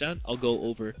half a touchdown, I'll go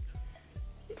over.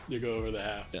 You go over the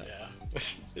half. Yeah.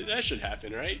 That should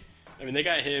happen, right? I mean, they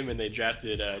got him and they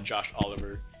drafted Josh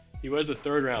Oliver. He was a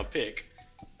 3rd round pick,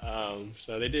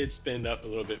 so they did spend up a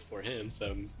little bit for him.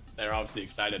 So they're obviously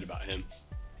excited about him.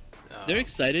 They're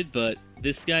excited, but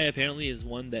this guy apparently is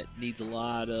one that needs a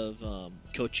lot of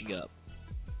coaching up.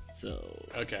 So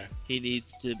okay, he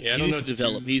needs to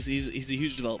develop. He's a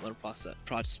huge developmental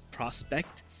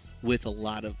prospect with a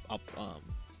lot of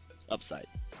upside.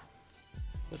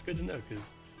 That's good to know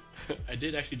because I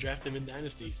did actually draft him in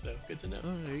Dynasty, so good to know.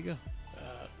 Oh, there you go.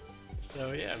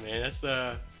 So yeah, man, that's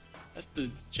the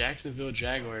Jacksonville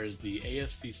Jaguars, the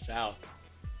AFC South.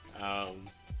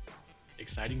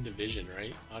 Exciting division,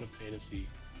 right? A lot of fantasy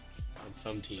on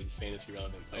some teams, fantasy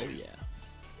relevant players. Oh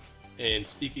yeah. And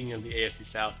speaking of the AFC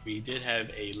South, we did have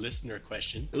a listener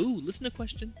question. Ooh, listener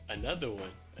question. Another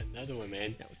one,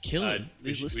 man. Yeah, we're killing.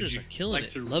 These listeners are killing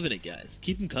it. Loving it, guys.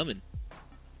 Keep them coming.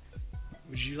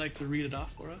 Would you like to read it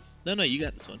off for us? No, you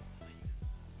got this one.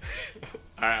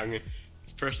 All right,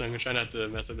 this person, I'm gonna try not to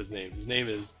mess up his name. His name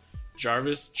is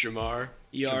Jarvis Jamar.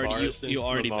 You already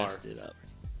messed it up.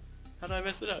 How did I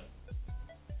mess it up?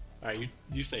 All right,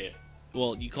 you say it.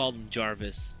 Well, you called him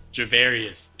Jarvis.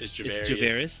 Javarius. It's Javarius. It's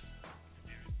Javaris.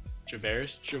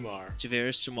 Javaris Jamar.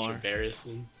 Javaris Jamar.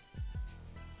 Javarison.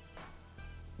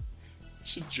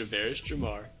 Javaris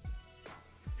Jamar.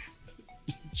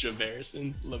 Javaris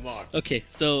and Lamar. Okay,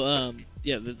 so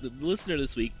the listener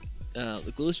this week,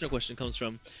 the listener question comes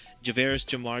from Javaris,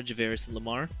 Jamar, Javaris, and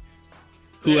Lamar,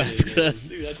 who asks us,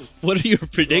 Dude, "What are your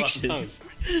predictions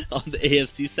on the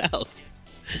AFC South?"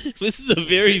 This is a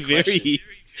very, very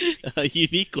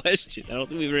unique question. I don't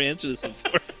think we've ever answered this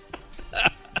before.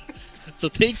 So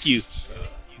thank you,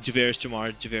 Javaris,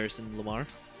 Jamar, Javaris, and Lamar.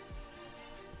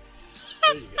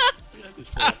 There you go. That's his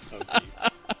first tongue for you.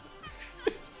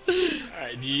 All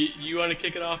right, do you want to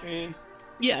kick it off, man?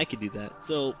 Yeah, I could do that.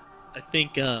 So I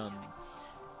think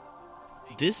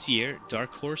this year,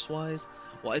 dark horse wise,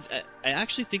 well, I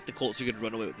actually think the Colts are going to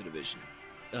run away with the division.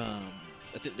 I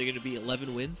think they're going to be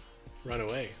 11 wins. Run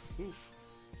away. Oof.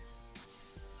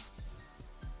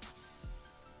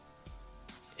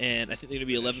 And I think they're going to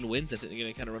be 11 wins. I think they're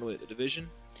going to kind of run away with the division.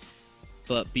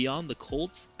 But beyond the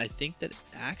Colts, I think that it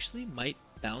actually might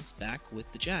bounce back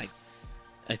with the Jags.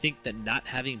 I think that not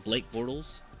having Blake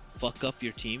Bortles fuck up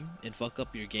your team and fuck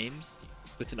up your games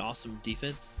with an awesome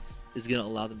defense is going to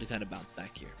allow them to kind of bounce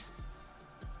back here.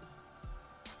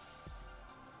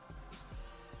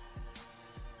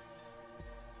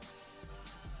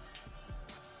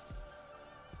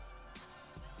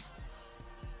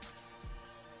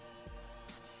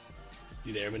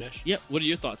 You there, Manesh? Yep. What are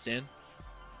your thoughts, Dan?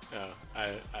 Oh,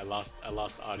 I lost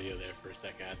audio there for a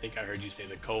second. I think I heard you say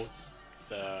the Colts.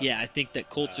 Yeah, I think that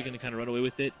Colts are going to kind of run away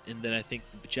with it, and then I think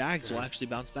the Jags will actually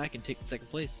bounce back and take the second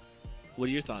place. What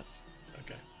are your thoughts?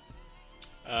 Okay.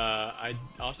 I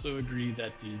also agree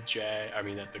that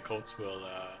the Colts will.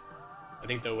 I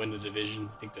think they'll win the division.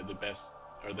 I think they're the best,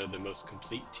 or they're the most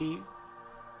complete team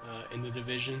in the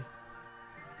division.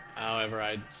 However,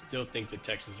 I still think the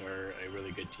Texans are a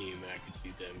really good team, and I could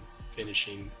see them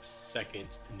finishing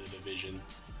second in the division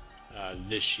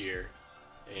this year.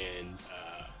 And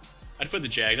I'd put the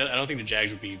Jags. I don't think the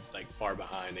Jags would be like far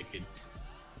behind. They could,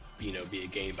 be a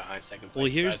game behind second place.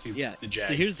 Well, the Jags.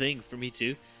 So here's the thing for me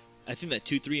too. I think that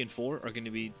 2, 3, and 4 are going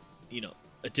to be,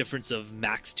 a difference of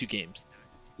max 2 games.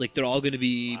 Like they're all going to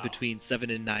be between 7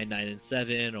 and 9, 9 and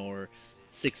 7, or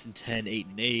 6 and 10, 8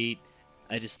 and 8.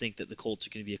 I just think that the Colts are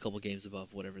going to be a couple games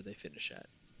above whatever they finish at.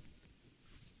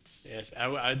 Yes,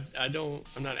 I'm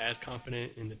not as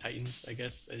confident in the Titans, I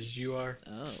guess, as you are.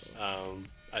 Oh.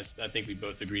 I think we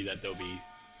both agree that they'll be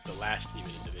the last team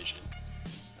in the division.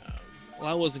 Well,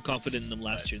 I wasn't confident in them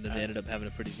last year, and then they ended up having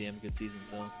a pretty damn good season.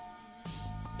 So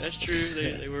that's true.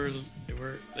 They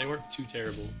weren't too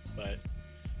terrible, but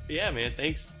yeah, man.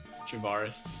 Thanks,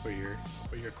 Javaris, for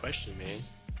your question, man.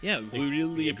 Yeah, we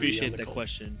really appreciate that Colts.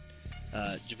 question,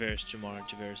 Javaris, Jamar,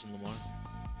 Javaris, and Lamar.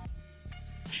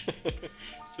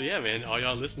 So yeah, man, all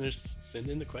y'all listeners, send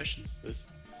in the questions. This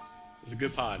was a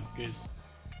good pod.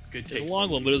 Good take. It's a long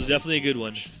one, but it was definitely a good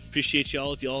one. Appreciate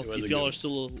y'all. If y'all are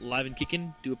still alive and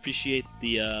kicking, do appreciate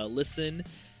the listen.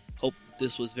 Hope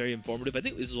this was very informative. I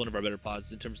think this is one of our better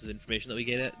pods in terms of information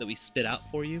that we spit out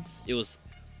for you. It was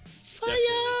fire.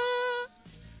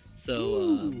 Definitely.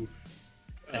 So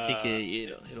I think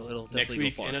it'll definitely next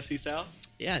week go far. NFC South.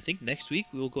 Yeah, I think next week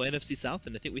we will go NFC South,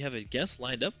 and I think we have a guest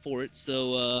lined up for it.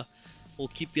 So we'll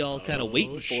keep y'all kind of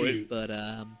waiting for it, but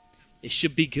it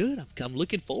should be good. I'm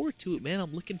looking forward to it, man.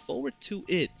 I'm looking forward to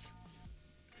it.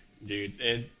 Dude,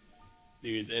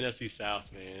 the NFC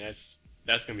South, man,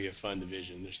 that's gonna be a fun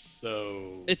division. It's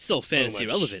so fantasy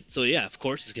much, relevant. So yeah, of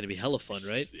course it's gonna be hella fun,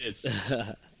 right?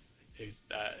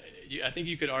 I think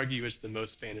you could argue it's the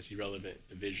most fantasy relevant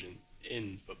division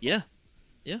in football. Yeah.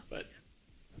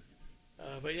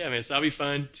 But yeah, man, so that'll be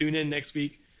fun. Tune in next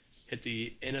week. Hit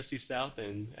the NFC South,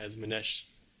 and as Manesh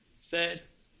said,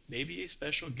 maybe a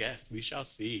special guest. We shall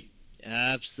see.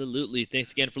 Absolutely.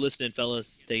 Thanks again for listening,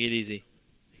 fellas. Take it easy.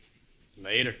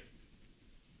 Later.